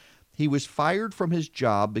 years. He was fired from his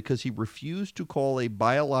job because he refused to call a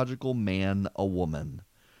biological man a woman.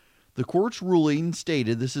 The court's ruling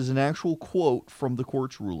stated, this is an actual quote from the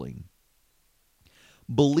court's ruling,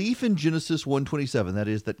 belief in Genesis 1:27, that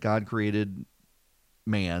is, that God created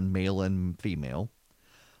man, male and female,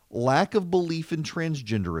 lack of belief in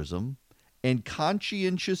transgenderism, and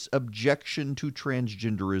conscientious objection to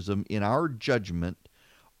transgenderism in our judgment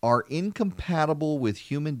are incompatible with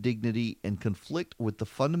human dignity and conflict with the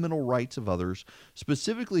fundamental rights of others,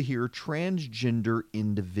 specifically here transgender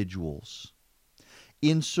individuals.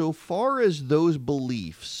 Insofar as those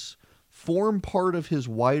beliefs form part of his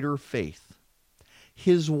wider faith,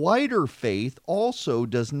 his wider faith also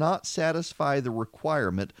does not satisfy the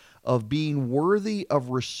requirement of being worthy of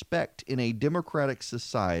respect in a democratic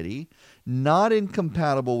society, not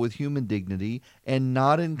incompatible with human dignity, and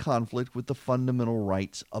not in conflict with the fundamental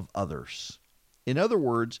rights of others. In other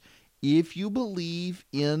words, if you believe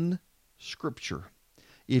in Scripture,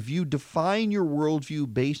 if you define your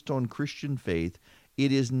worldview based on Christian faith,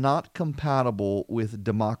 it is not compatible with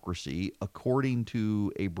democracy, according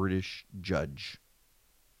to a British judge.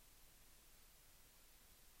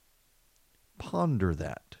 Ponder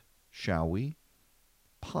that, shall we?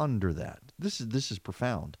 Ponder that. This is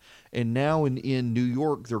profound. And now in New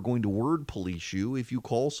York, they're going to word police you if you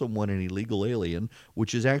call someone an illegal alien,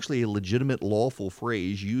 which is actually a legitimate lawful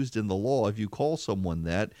phrase used in the law. If you call someone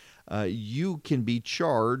that, you can be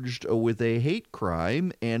charged with a hate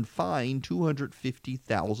crime and fined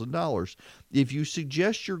 $250,000. If you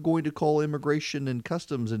suggest you're going to call immigration and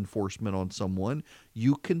customs enforcement on someone,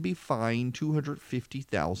 you can be fined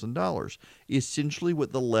 $250,000. Essentially,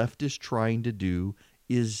 what the left is trying to do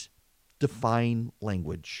is define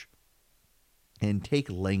language. and take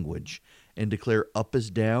language and declare up is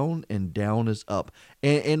down and down is up.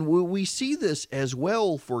 And we see this as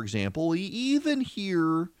well, for example, even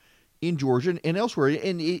here in Georgia and elsewhere,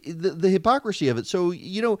 and the hypocrisy of it. So,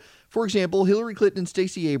 for example, Hillary Clinton and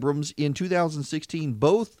Stacey Abrams in 2016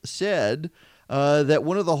 both said that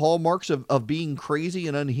one of the hallmarks of being crazy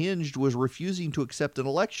and unhinged was refusing to accept an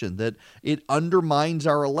election, that it undermines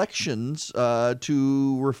our elections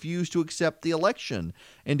to refuse to accept the election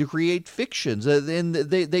and to create fictions. And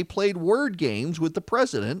they played word games with the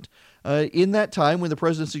president. In that time when the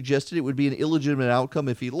president suggested it would be an illegitimate outcome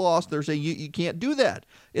if he lost, they're saying you can't do that.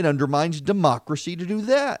 It undermines democracy to do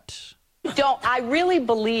that. I really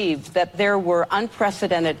believe that there were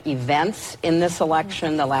unprecedented events in this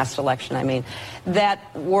election, the last election, I mean, that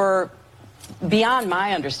were beyond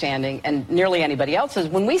my understanding and nearly anybody else's.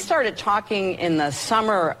 When we started talking in the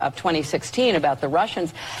summer of 2016 about the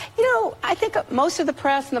Russians, I think most of the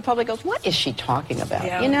press and the public goes, what is she talking about?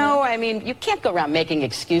 Yeah. I mean, you can't go around making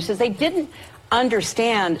excuses. They didn't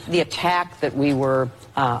understand the attack that we were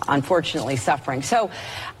unfortunately suffering. So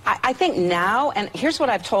I think now, and here's what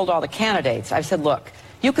I've told all the candidates. I've said, look,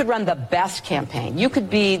 you could run the best campaign. You could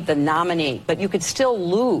be the nominee, but you could still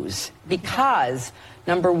lose because,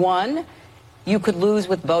 number one, you could lose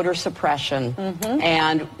with voter suppression.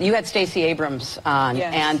 And you had Stacey Abrams on.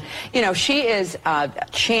 Yes. And, she is a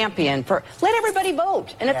champion for let everybody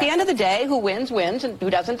vote. And at the end of the day, who wins, wins, and who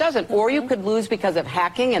doesn't, doesn't. Or you could lose because of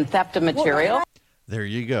hacking and theft of material. There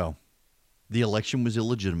you go. The election was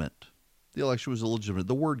illegitimate. The election was illegitimate.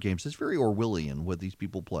 The word games, it's very Orwellian what these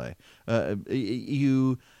people play.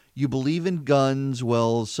 You believe in guns,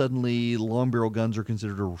 well, suddenly long barrel guns are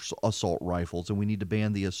considered assault rifles, and we need to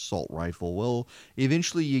ban the assault rifle. Well,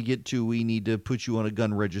 eventually you get to we need to put you on a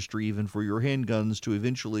gun registry even for your handguns, to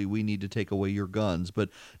eventually we need to take away your guns. But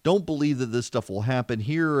don't believe that this stuff will happen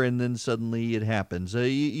here, and then suddenly it happens.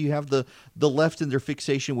 You have the left in their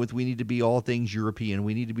fixation with we need to be all things European,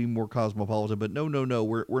 we need to be more cosmopolitan, but no,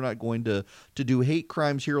 we're not going to do hate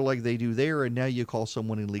crimes here like they do there, and now you call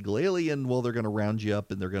someone an illegal alien, well, they're going to round you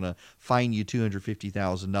up and they're going to fine you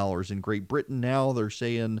 $250,000. In Great Britain now, they're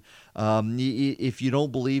saying if you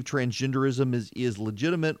don't believe transgenderism is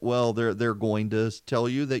legitimate, well, they're going to tell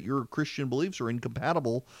you that your Christian beliefs are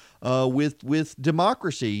incompatible with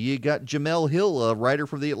democracy. You got Jamel Hill, a writer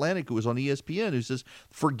from The Atlantic, who was on ESPN, who says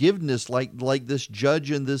forgiveness, like this judge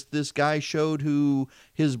and this guy showed who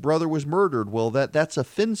his brother was murdered. Well, that's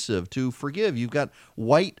offensive to forgive. You've got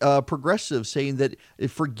white progressives saying that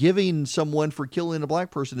if forgiving someone for killing a black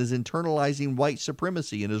person is internalizing white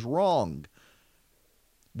supremacy and is wrong.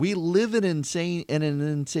 We live in an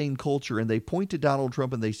insane culture, and they point to Donald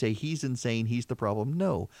Trump and they say he's insane, he's the problem.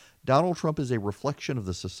 No, Donald Trump is a reflection of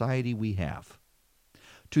the society we have.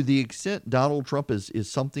 To the extent Donald Trump is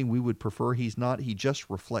something we would prefer he's not, he just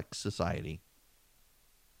reflects society.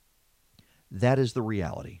 That is the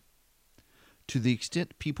reality. To the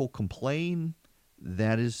extent people complain,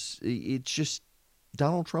 it's just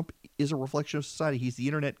Donald Trump is a reflection of society. He's the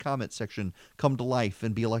internet comment section come to life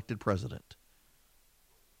and be elected president.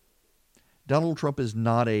 Donald Trump is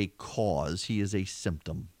not a cause. He is a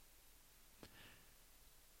symptom.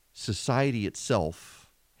 Society itself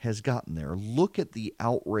has gotten there. Look at the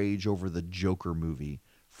outrage over the Joker movie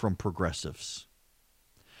from progressives.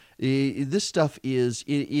 This stuff is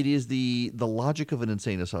the logic of an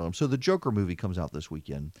insane asylum. So the Joker movie comes out this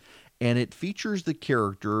weekend, and it features the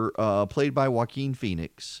character played by Joaquin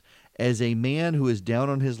Phoenix as a man who is down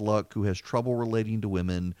on his luck, who has trouble relating to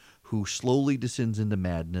women, who slowly descends into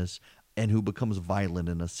madness, and who becomes violent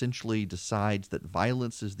and essentially decides that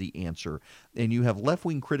violence is the answer. And you have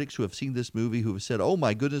left-wing critics who have seen this movie who have said, oh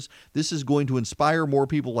my goodness, this is going to inspire more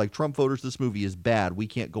people like Trump voters. This movie is bad. We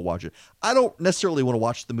can't go watch it. I don't necessarily want to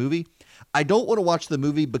watch the movie. I don't want to watch the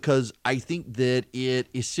movie because I think that it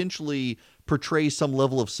essentially portrays some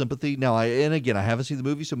level of sympathy. Now, I haven't seen the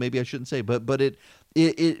movie, so maybe I shouldn't say, but it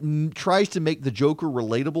tries to make the Joker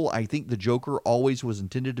relatable. I think the Joker always was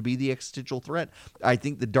intended to be the existential threat. I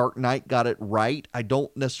think The Dark Knight got it right. I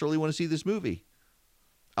don't necessarily want to see this movie.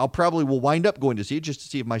 I'll probably will wind up going to see it just to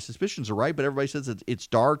see if my suspicions are right, but everybody says it's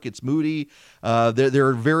dark, it's moody. There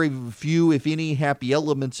are very few, if any, happy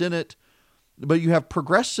elements in it. But you have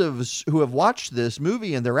progressives who have watched this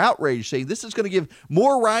movie and they're outraged, saying this is going to give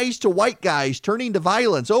more rise to white guys turning to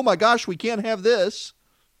violence. Oh my gosh, we can't have this.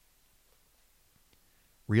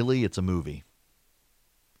 Really, it's a movie.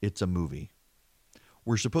 It's a movie.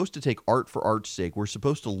 We're supposed to take art for art's sake. We're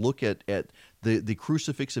supposed to look at the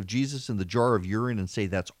crucifix of Jesus in the jar of urine and say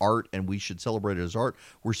that's art and we should celebrate it as art.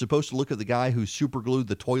 We're supposed to look at the guy who superglued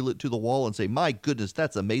the toilet to the wall and say, my goodness,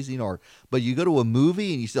 that's amazing art. But you go to a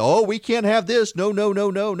movie and you say, oh, we can't have this. No, no, no,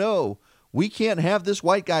 no, no. We can't have this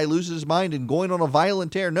white guy losing his mind and going on a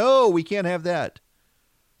violent tear. No, we can't have that.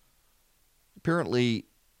 Apparently,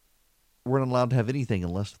 we're not allowed to have anything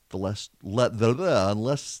unless the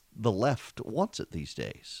left wants it these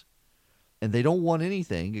days. And they don't want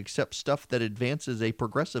anything except stuff that advances a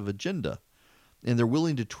progressive agenda. And they're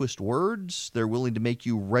willing to twist words. They're willing to make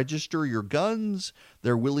you register your guns.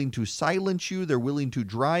 They're willing to silence you. They're willing to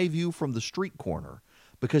drive you from the street corner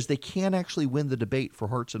because they can't actually win the debate for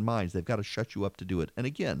hearts and minds. They've got to shut you up to do it. And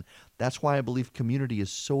again, that's why I believe community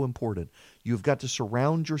is so important. You've got to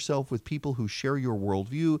surround yourself with people who share your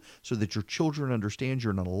worldview so that your children understand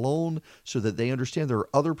you're not alone, so that they understand there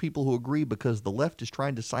are other people who agree, because the left is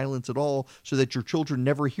trying to silence it all so that your children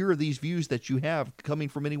never hear these views that you have coming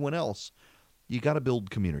from anyone else. You got to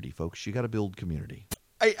build community, folks. You got to build community.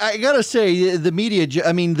 I got to say, the media,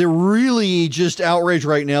 I mean, they're really just outraged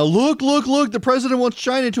right now. Look, the president wants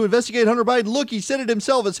China to investigate Hunter Biden. Look, he said it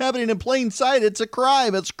himself. It's happening in plain sight. It's a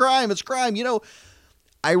crime. It's crime. You know,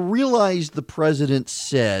 I realize the president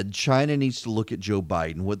said China needs to look at Joe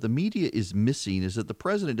Biden. What the media is missing is that the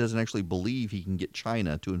president doesn't actually believe he can get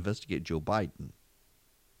China to investigate Joe Biden.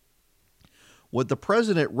 What the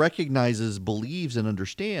president recognizes, believes, and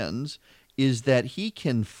understands is that he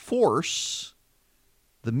can force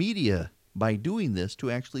the media, by doing this,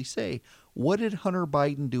 to actually say, what did Hunter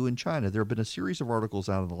Biden do in China? There have been a series of articles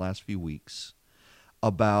out in the last few weeks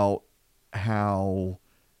about how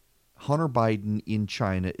Hunter Biden in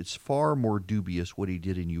China, it's far more dubious what he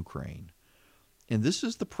did in Ukraine. And this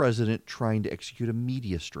is the president trying to execute a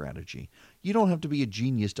media strategy. You don't have to be a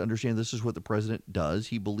genius to understand this is what the president does.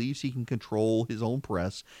 He believes he can control his own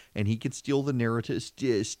press and he can steer the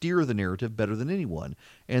narrative better than anyone.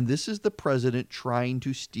 And this is the president trying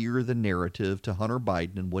to steer the narrative to Hunter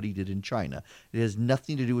Biden and what he did in China. It has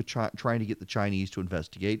nothing to do with trying to get the Chinese to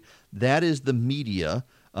investigate. That is the media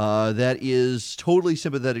that is totally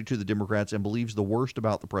sympathetic to the Democrats and believes the worst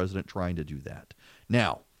about the president trying to do that.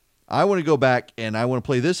 Now, I want to go back and I want to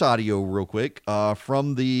play this audio real quick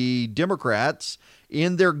from the Democrats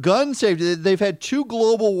in their gun safety. They've had 2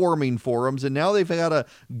 global warming forums, and now they've got a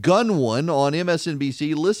gun one on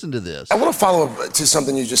MSNBC. Listen to this. I want to follow up to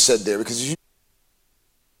something you just said there, because you...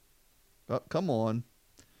 Oh, come on.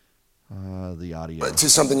 The audio. To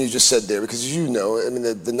something you just said there, because you know, I mean,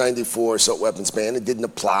 the 94 assault weapons ban, it didn't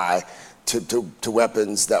apply to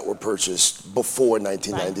weapons that were purchased before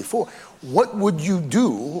 1994. Right. What would you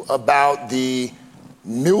do about the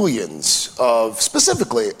millions of,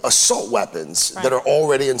 specifically, assault weapons that are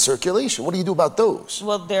already in circulation? What do you do about those?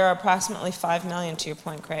 Well, there are approximately 5 million, to your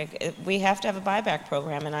point, Craig. We have to have a buyback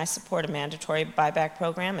program, and I support a mandatory buyback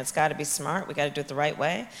program. It's got to be smart. We got to do it the right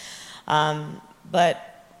way.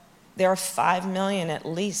 But there are 5 million at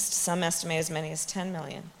least, some estimate as many as 10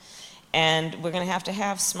 million. And we're going to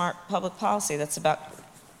have smart public policy that's about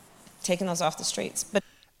taking those off the streets. But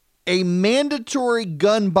a mandatory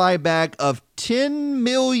gun buyback of 10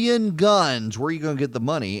 million guns. Where are you going to get the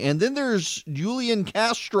money? And then there's Julian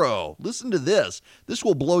Castro. Listen to this. This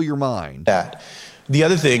will blow your mind. The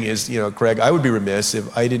other thing is, Greg, I would be remiss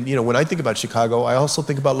if I didn't, when I think about Chicago, I also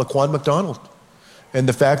think about Laquan McDonald. And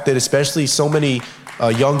the fact that especially so many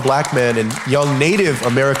young black men and young Native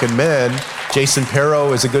American men, Jason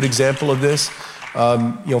Perro is a good example of this,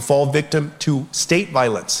 fall victim to state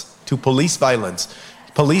violence, to police violence.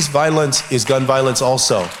 Police violence is gun violence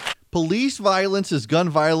also. Police violence is gun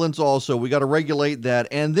violence also. We got to regulate that.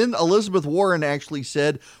 And then Elizabeth Warren actually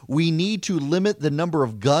said we need to limit the number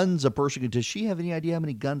of guns a person can. Does she have any idea how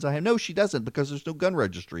many guns I have? No, she doesn't, because there's no gun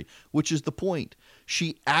registry, which is the point.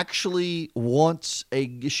 She actually wants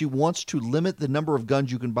to limit the number of guns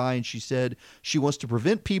you can buy, and she said she wants to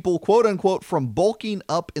prevent people, quote unquote, from bulking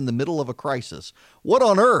up in the middle of a crisis. What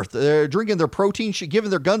on earth? They're drinking their protein,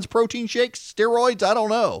 giving their guns protein shakes, steroids? I don't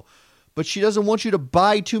know. But she doesn't want you to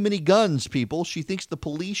buy too many guns, people. She thinks the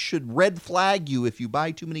police should red flag you if you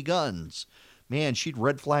buy too many guns. Man, she'd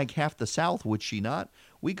red flag half the South, would she not?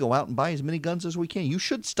 We go out and buy as many guns as we can. You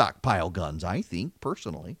should stockpile guns, I think,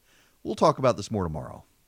 personally. We'll talk about this more tomorrow.